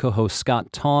Here and Now co-host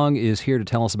Scott Tong is here to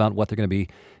tell us about what they're going to be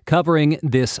covering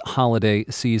this holiday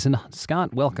season.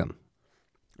 Scott, welcome.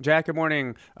 Jack, good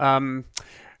morning. We're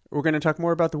going to talk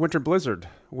more about the winter blizzard,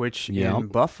 which in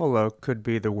Buffalo could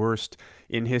be the worst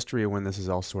in history when this is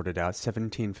all sorted out.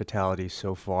 17 fatalities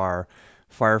so far.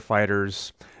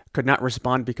 Firefighters could not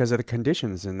respond because of the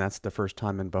conditions, and that's the first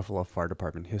time in Buffalo Fire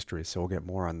Department history, so we'll get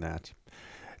more on that.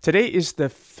 Today is the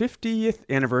 50th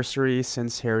anniversary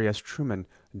since Harry S. Truman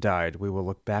died. We will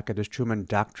look back at his Truman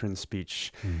Doctrine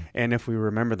speech. And if we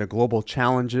remember the global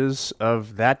challenges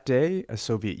of that day, a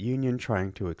Soviet Union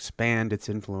trying to expand its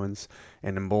influence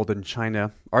and embolden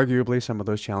China, arguably some of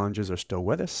those challenges are still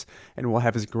with us, and we'll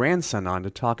have his grandson on to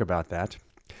talk about that.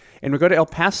 And we go to El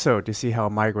Paso to see how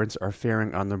migrants are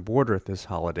faring on the border this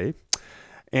holiday.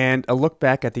 And a look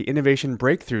back at the innovation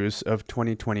breakthroughs of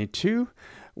 2022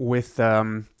 with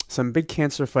some big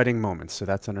cancer-fighting moments. So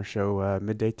that's on our show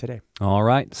midday today. All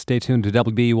right. Stay tuned to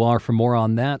WBUR for more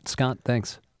on that. Scott,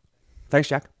 thanks. Thanks,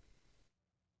 Jack.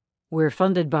 We're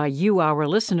funded by you, our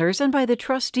listeners, and by the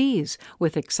trustees.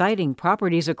 With exciting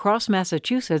properties across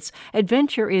Massachusetts,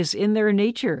 adventure is in their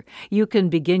nature. You can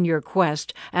begin your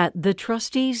quest at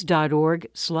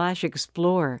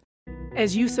thetrustees.org/explore.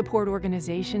 As you support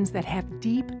organizations that have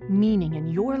deep meaning in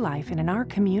your life and in our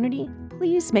community,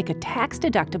 please make a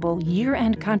tax-deductible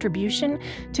year-end contribution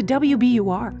to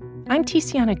WBUR. I'm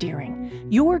Tiziana Deering.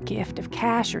 Your gift of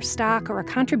cash or stock or a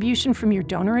contribution from your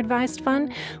donor-advised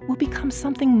fund will become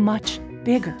something much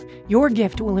bigger. Your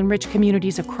gift will enrich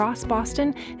communities across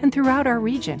Boston and throughout our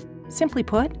region. Simply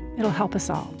put, it'll help us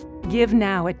all. Give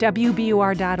now at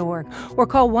WBUR.org or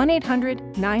call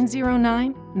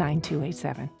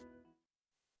 1-800-909-9287.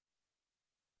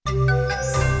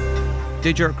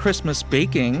 Did your Christmas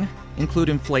baking include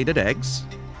inflated eggs?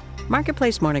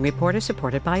 Marketplace Morning Report is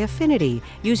supported by Affinity,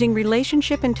 using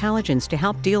relationship intelligence to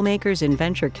help dealmakers in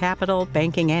venture capital,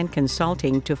 banking, and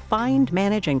consulting to find,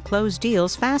 manage, and close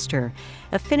deals faster.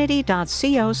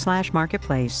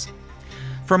 Affinity.co/marketplace.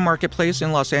 From Marketplace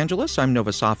in Los Angeles, I'm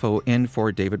Nova Safo in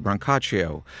for David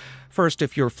Brancaccio. First,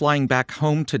 if you're flying back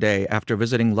home today after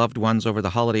visiting loved ones over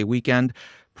the holiday weekend,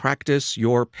 practice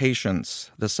your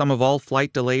patience. The sum of all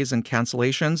flight delays and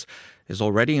cancellations is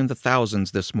already in the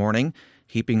thousands this morning,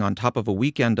 heaping on top of a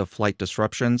weekend of flight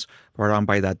disruptions brought on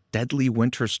by that deadly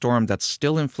winter storm that's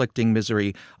still inflicting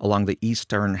misery along the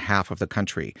eastern half of the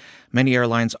country. Many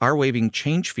airlines are waiving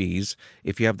change fees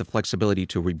if you have the flexibility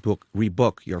to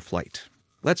rebook your flight.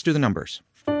 Let's do the numbers.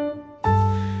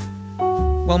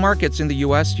 While markets in the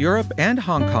U.S., Europe, and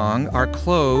Hong Kong are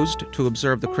closed to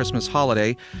observe the Christmas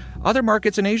holiday, other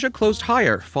markets in Asia closed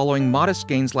higher, following modest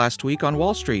gains last week on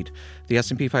Wall Street. The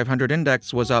S&P 500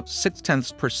 index was up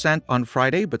 0.6% on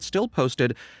Friday, but still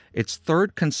posted its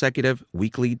third consecutive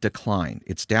weekly decline.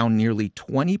 It's down nearly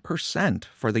 20%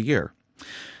 for the year.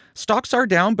 Stocks are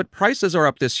down, but prices are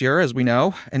up this year, as we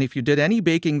know. And if you did any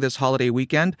baking this holiday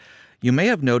weekend, you may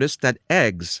have noticed that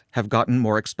eggs have gotten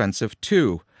more expensive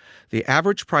too. The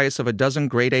average price of a dozen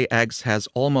grade A eggs has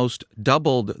almost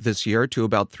doubled this year to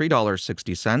about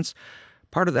 $3.60.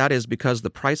 Part of that is because the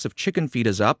price of chicken feed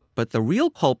is up, but the real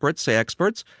culprit, say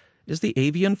experts, is the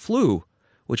avian flu,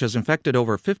 which has infected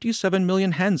over 57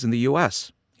 million hens in the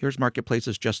U.S. Here's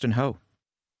Marketplace's Justin Ho.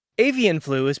 Avian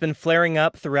flu has been flaring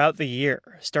up throughout the year,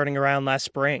 starting around last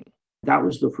spring. That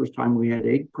was the first time we had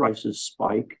egg prices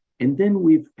spike, and then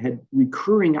we've had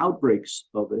recurring outbreaks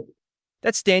of it.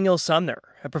 That's Daniel Sumner,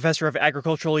 a professor of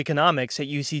agricultural economics at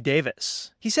UC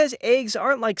Davis. He says eggs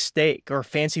aren't like steak or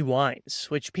fancy wines,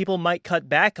 which people might cut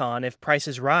back on if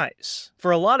prices rise. For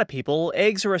a lot of people,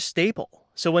 eggs are a staple,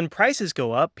 so when prices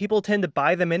go up, people tend to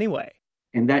buy them anyway.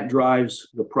 And that drives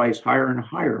the price higher and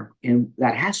higher, and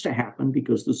that has to happen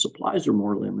because the supplies are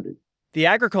more limited. The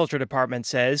Agriculture Department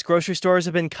says grocery stores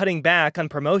have been cutting back on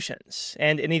promotions,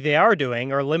 and any they are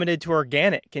doing are limited to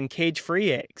organic and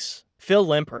cage-free eggs. Phil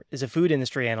Limpert is a food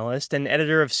industry analyst and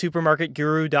editor of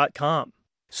SupermarketGuru.com.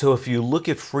 So if you look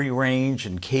at free range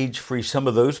and cage free, some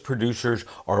of those producers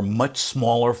are much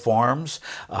smaller farms,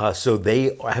 so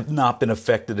they have not been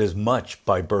affected as much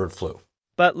by bird flu.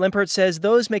 But Limpert says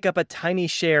those make up a tiny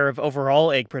share of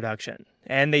overall egg production,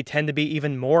 and they tend to be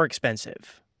even more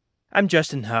expensive. I'm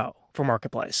Justin Ho for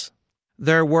Marketplace.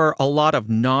 There were a lot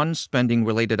of non-spending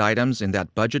related items in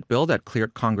that budget bill that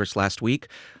cleared Congress last week.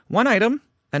 One item,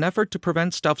 an effort to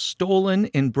prevent stuff stolen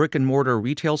in brick-and-mortar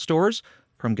retail stores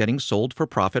from getting sold for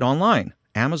profit online.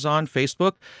 Amazon,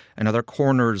 Facebook, and other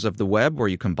corners of the web where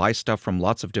you can buy stuff from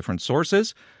lots of different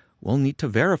sources we'll need to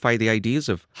verify the ideas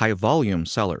of high-volume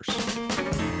sellers.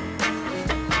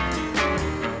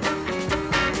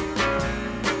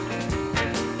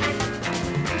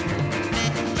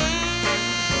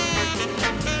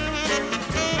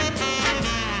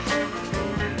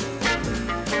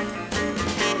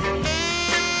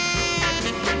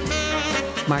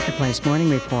 Marketplace Morning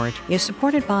Report is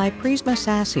supported by Prisma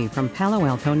Sassy from Palo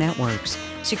Alto Networks.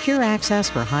 Secure access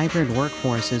for hybrid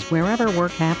workforces wherever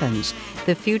work happens.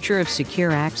 The future of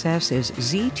secure access is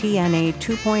ZTNA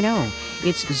 2.0.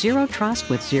 It's zero trust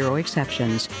with zero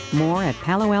exceptions. More at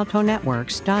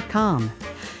paloaltonetworks.com.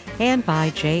 And by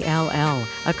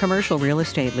JLL, a commercial real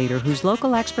estate leader whose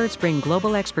local experts bring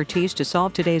global expertise to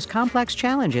solve today's complex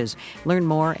challenges. Learn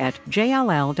more at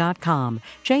JLL.com.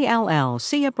 JLL,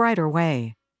 see a brighter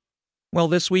way. Well,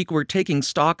 this week we're taking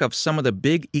stock of some of the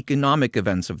big economic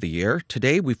events of the year.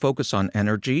 Today we focus on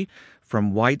energy.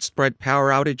 From widespread power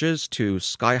outages to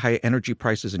sky-high energy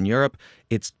prices in Europe,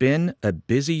 it's been a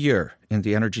busy year in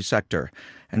the energy sector.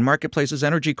 And Marketplace's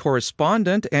energy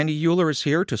correspondent, Andy Euler, is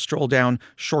here to stroll down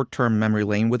short-term memory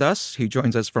lane with us. He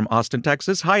joins us from Austin,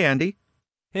 Texas. Hi, Andy.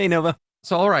 Hey, Nova.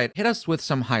 So, all right, hit us with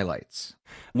some highlights.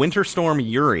 Winter Storm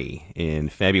Uri in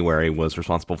February was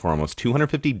responsible for almost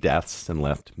 250 deaths and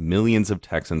left millions of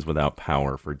Texans without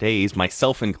power for days,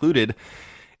 myself included.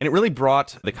 And it really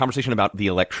brought the conversation about the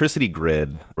electricity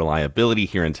grid reliability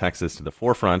here in Texas to the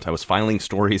forefront. I was filing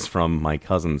stories from my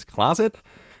cousin's closet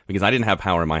because I didn't have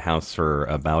power in my house for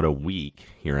about a week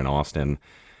here in Austin.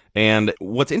 And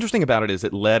what's interesting about it is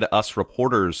it led us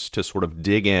reporters to sort of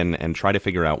dig in and try to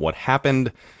figure out what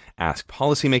happened, ask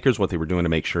policymakers what they were doing to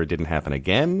make sure it didn't happen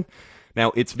again.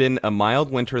 Now, it's been a mild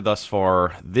winter thus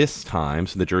far this time,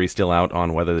 so the jury's still out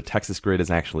on whether the Texas grid is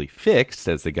actually fixed,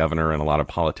 as the governor and a lot of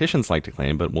politicians like to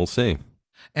claim, but we'll see.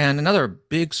 And another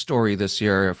big story this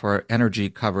year for energy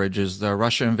coverage is the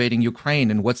Russia invading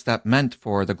Ukraine and what's that meant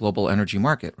for the global energy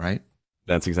market, right?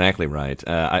 That's exactly right.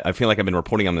 I feel like I've been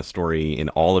reporting on this story in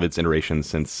all of its iterations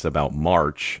since about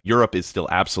March. Europe is still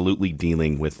absolutely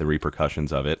dealing with the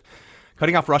repercussions of it.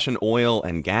 Cutting off Russian oil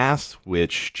and gas,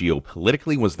 which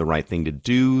geopolitically was the right thing to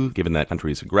do, given that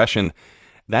country's aggression,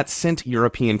 that sent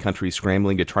European countries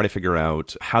scrambling to try to figure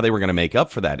out how they were going to make up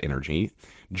for that energy.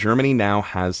 Germany now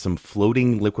has some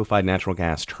floating liquefied natural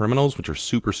gas terminals, which are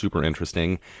super, super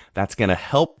interesting. That's going to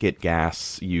help get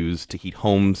gas used to heat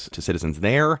homes to citizens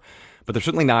there. But they're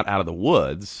certainly not out of the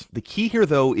woods. The key here,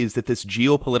 though, is that this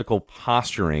geopolitical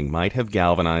posturing might have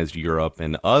galvanized Europe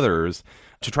and others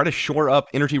to try to shore up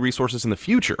energy resources in the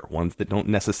future, ones that don't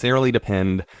necessarily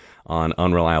depend on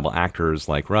unreliable actors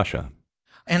like Russia.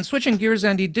 And switching gears,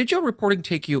 Andy, did your reporting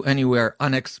take you anywhere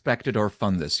unexpected or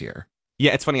fun this year?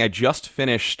 Yeah, it's funny. I just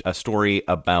finished a story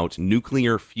about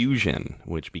nuclear fusion,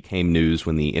 which became news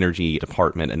when the Energy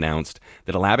Department announced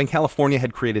that a lab in California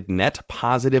had created net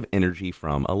positive energy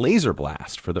from a laser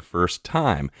blast for the first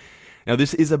time. Now,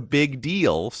 this is a big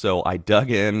deal, so I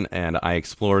dug in and I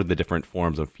explored the different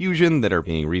forms of fusion that are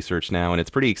being researched now, and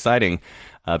it's pretty exciting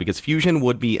because fusion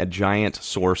would be a giant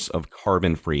source of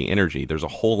carbon-free energy. There's a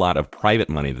whole lot of private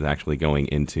money that's actually going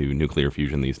into nuclear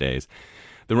fusion these days.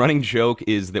 The running joke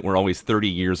is that we're always 30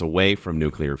 years away from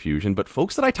nuclear fusion, but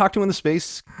folks that I talk to in the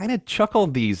space kind of chuckle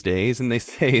these days, and they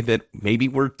say that maybe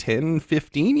we're 10,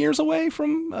 15 years away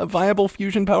from a viable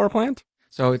fusion power plant.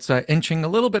 So it's inching a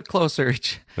little bit closer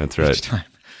each time.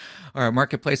 All right,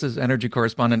 Marketplace's energy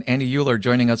correspondent Andy Euler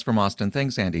joining us from Austin.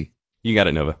 Thanks, Andy. You got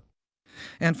it, Nova.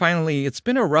 And finally, it's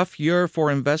been a rough year for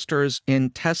investors in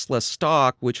Tesla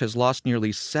stock, which has lost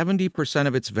nearly 70%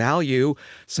 of its value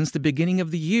since the beginning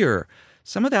of the year.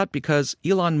 Some of that because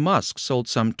Elon Musk sold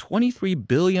some $23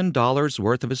 billion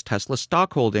worth of his Tesla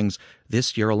stock holdings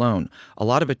this year alone, a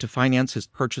lot of it to finance his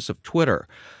purchase of Twitter.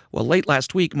 Well, late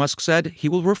last week, Musk said he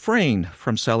will refrain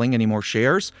from selling any more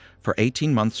shares for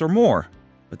 18 months or more.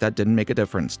 But that didn't make a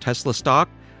difference. Tesla stock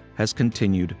has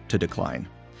continued to decline.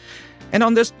 And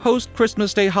on this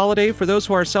post-Christmas Day holiday, for those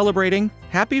who are celebrating,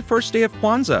 happy first day of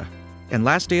Kwanzaa and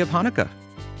last day of Hanukkah.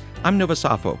 I'm Nova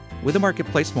Safo with the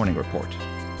Marketplace Morning Report.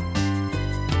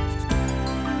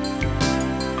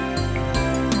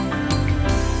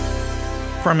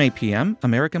 From APM,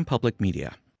 American Public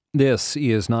Media. This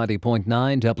is 90.9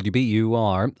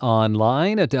 WBUR,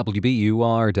 online at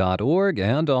WBUR.org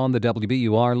and on the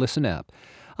WBUR Listen app.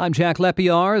 I'm Jack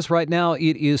Lepiars. Right now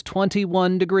it is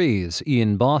 21 degrees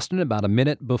in Boston, about a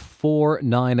minute before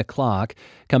 9 o'clock.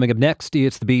 Coming up next,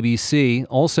 it's the BBC.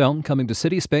 Also coming to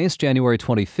City Space January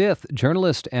 25th,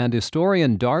 journalist and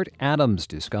historian Dart Adams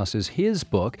discusses his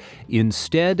book,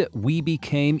 Instead We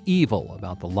Became Evil,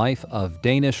 about the life of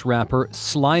Danish rapper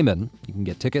Slimane. You can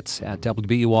get tickets at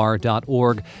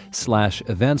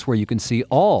wbur.org/events, where you can see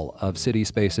all of City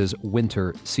Space's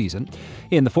winter season.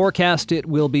 In the forecast, it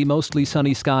will be mostly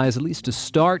sunny skies, at least to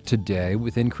start today,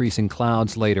 with increasing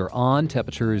clouds later on,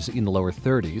 temperatures in the lower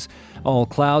 30s. All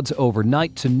clouds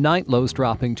overnight tonight, lows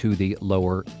dropping to the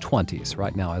lower 20s.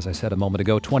 Right now, as I said a moment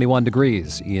ago, 21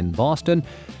 degrees in Boston,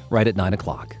 right at 9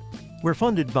 o'clock. We're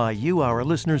funded by you, our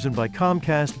listeners, and by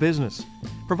Comcast Business,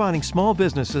 providing small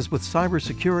businesses with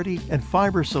cybersecurity and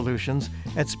fiber solutions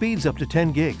at speeds up to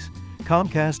 10 gigs.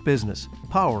 Comcast Business,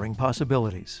 powering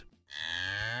possibilities.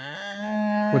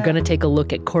 We're going to take a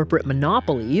look at corporate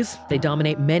monopolies. They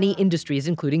dominate many industries,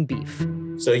 including beef.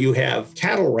 So you have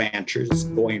cattle ranchers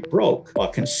going broke while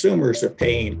consumers are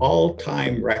paying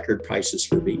all-time record prices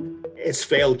for beef. It's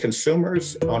failed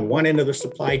consumers on one end of the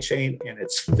supply chain, and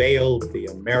it's failed the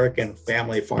American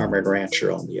family farmer and rancher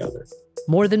on the other.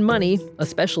 More Than Money, a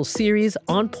special series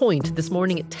on point this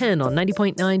morning at 10 on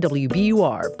 90.9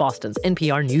 WBUR, Boston's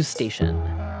NPR news station.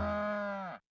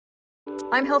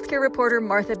 I'm healthcare reporter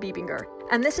Martha Biebinger,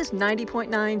 and this is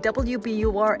 90.9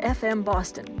 WBUR FM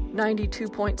Boston,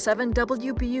 92.7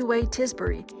 WBUA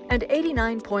Tisbury, and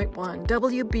 89.1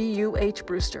 WBUH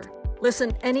Brewster.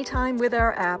 Listen anytime with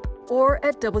our app or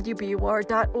at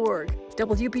WBUR.org.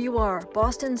 WBUR,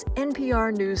 Boston's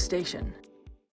NPR news station.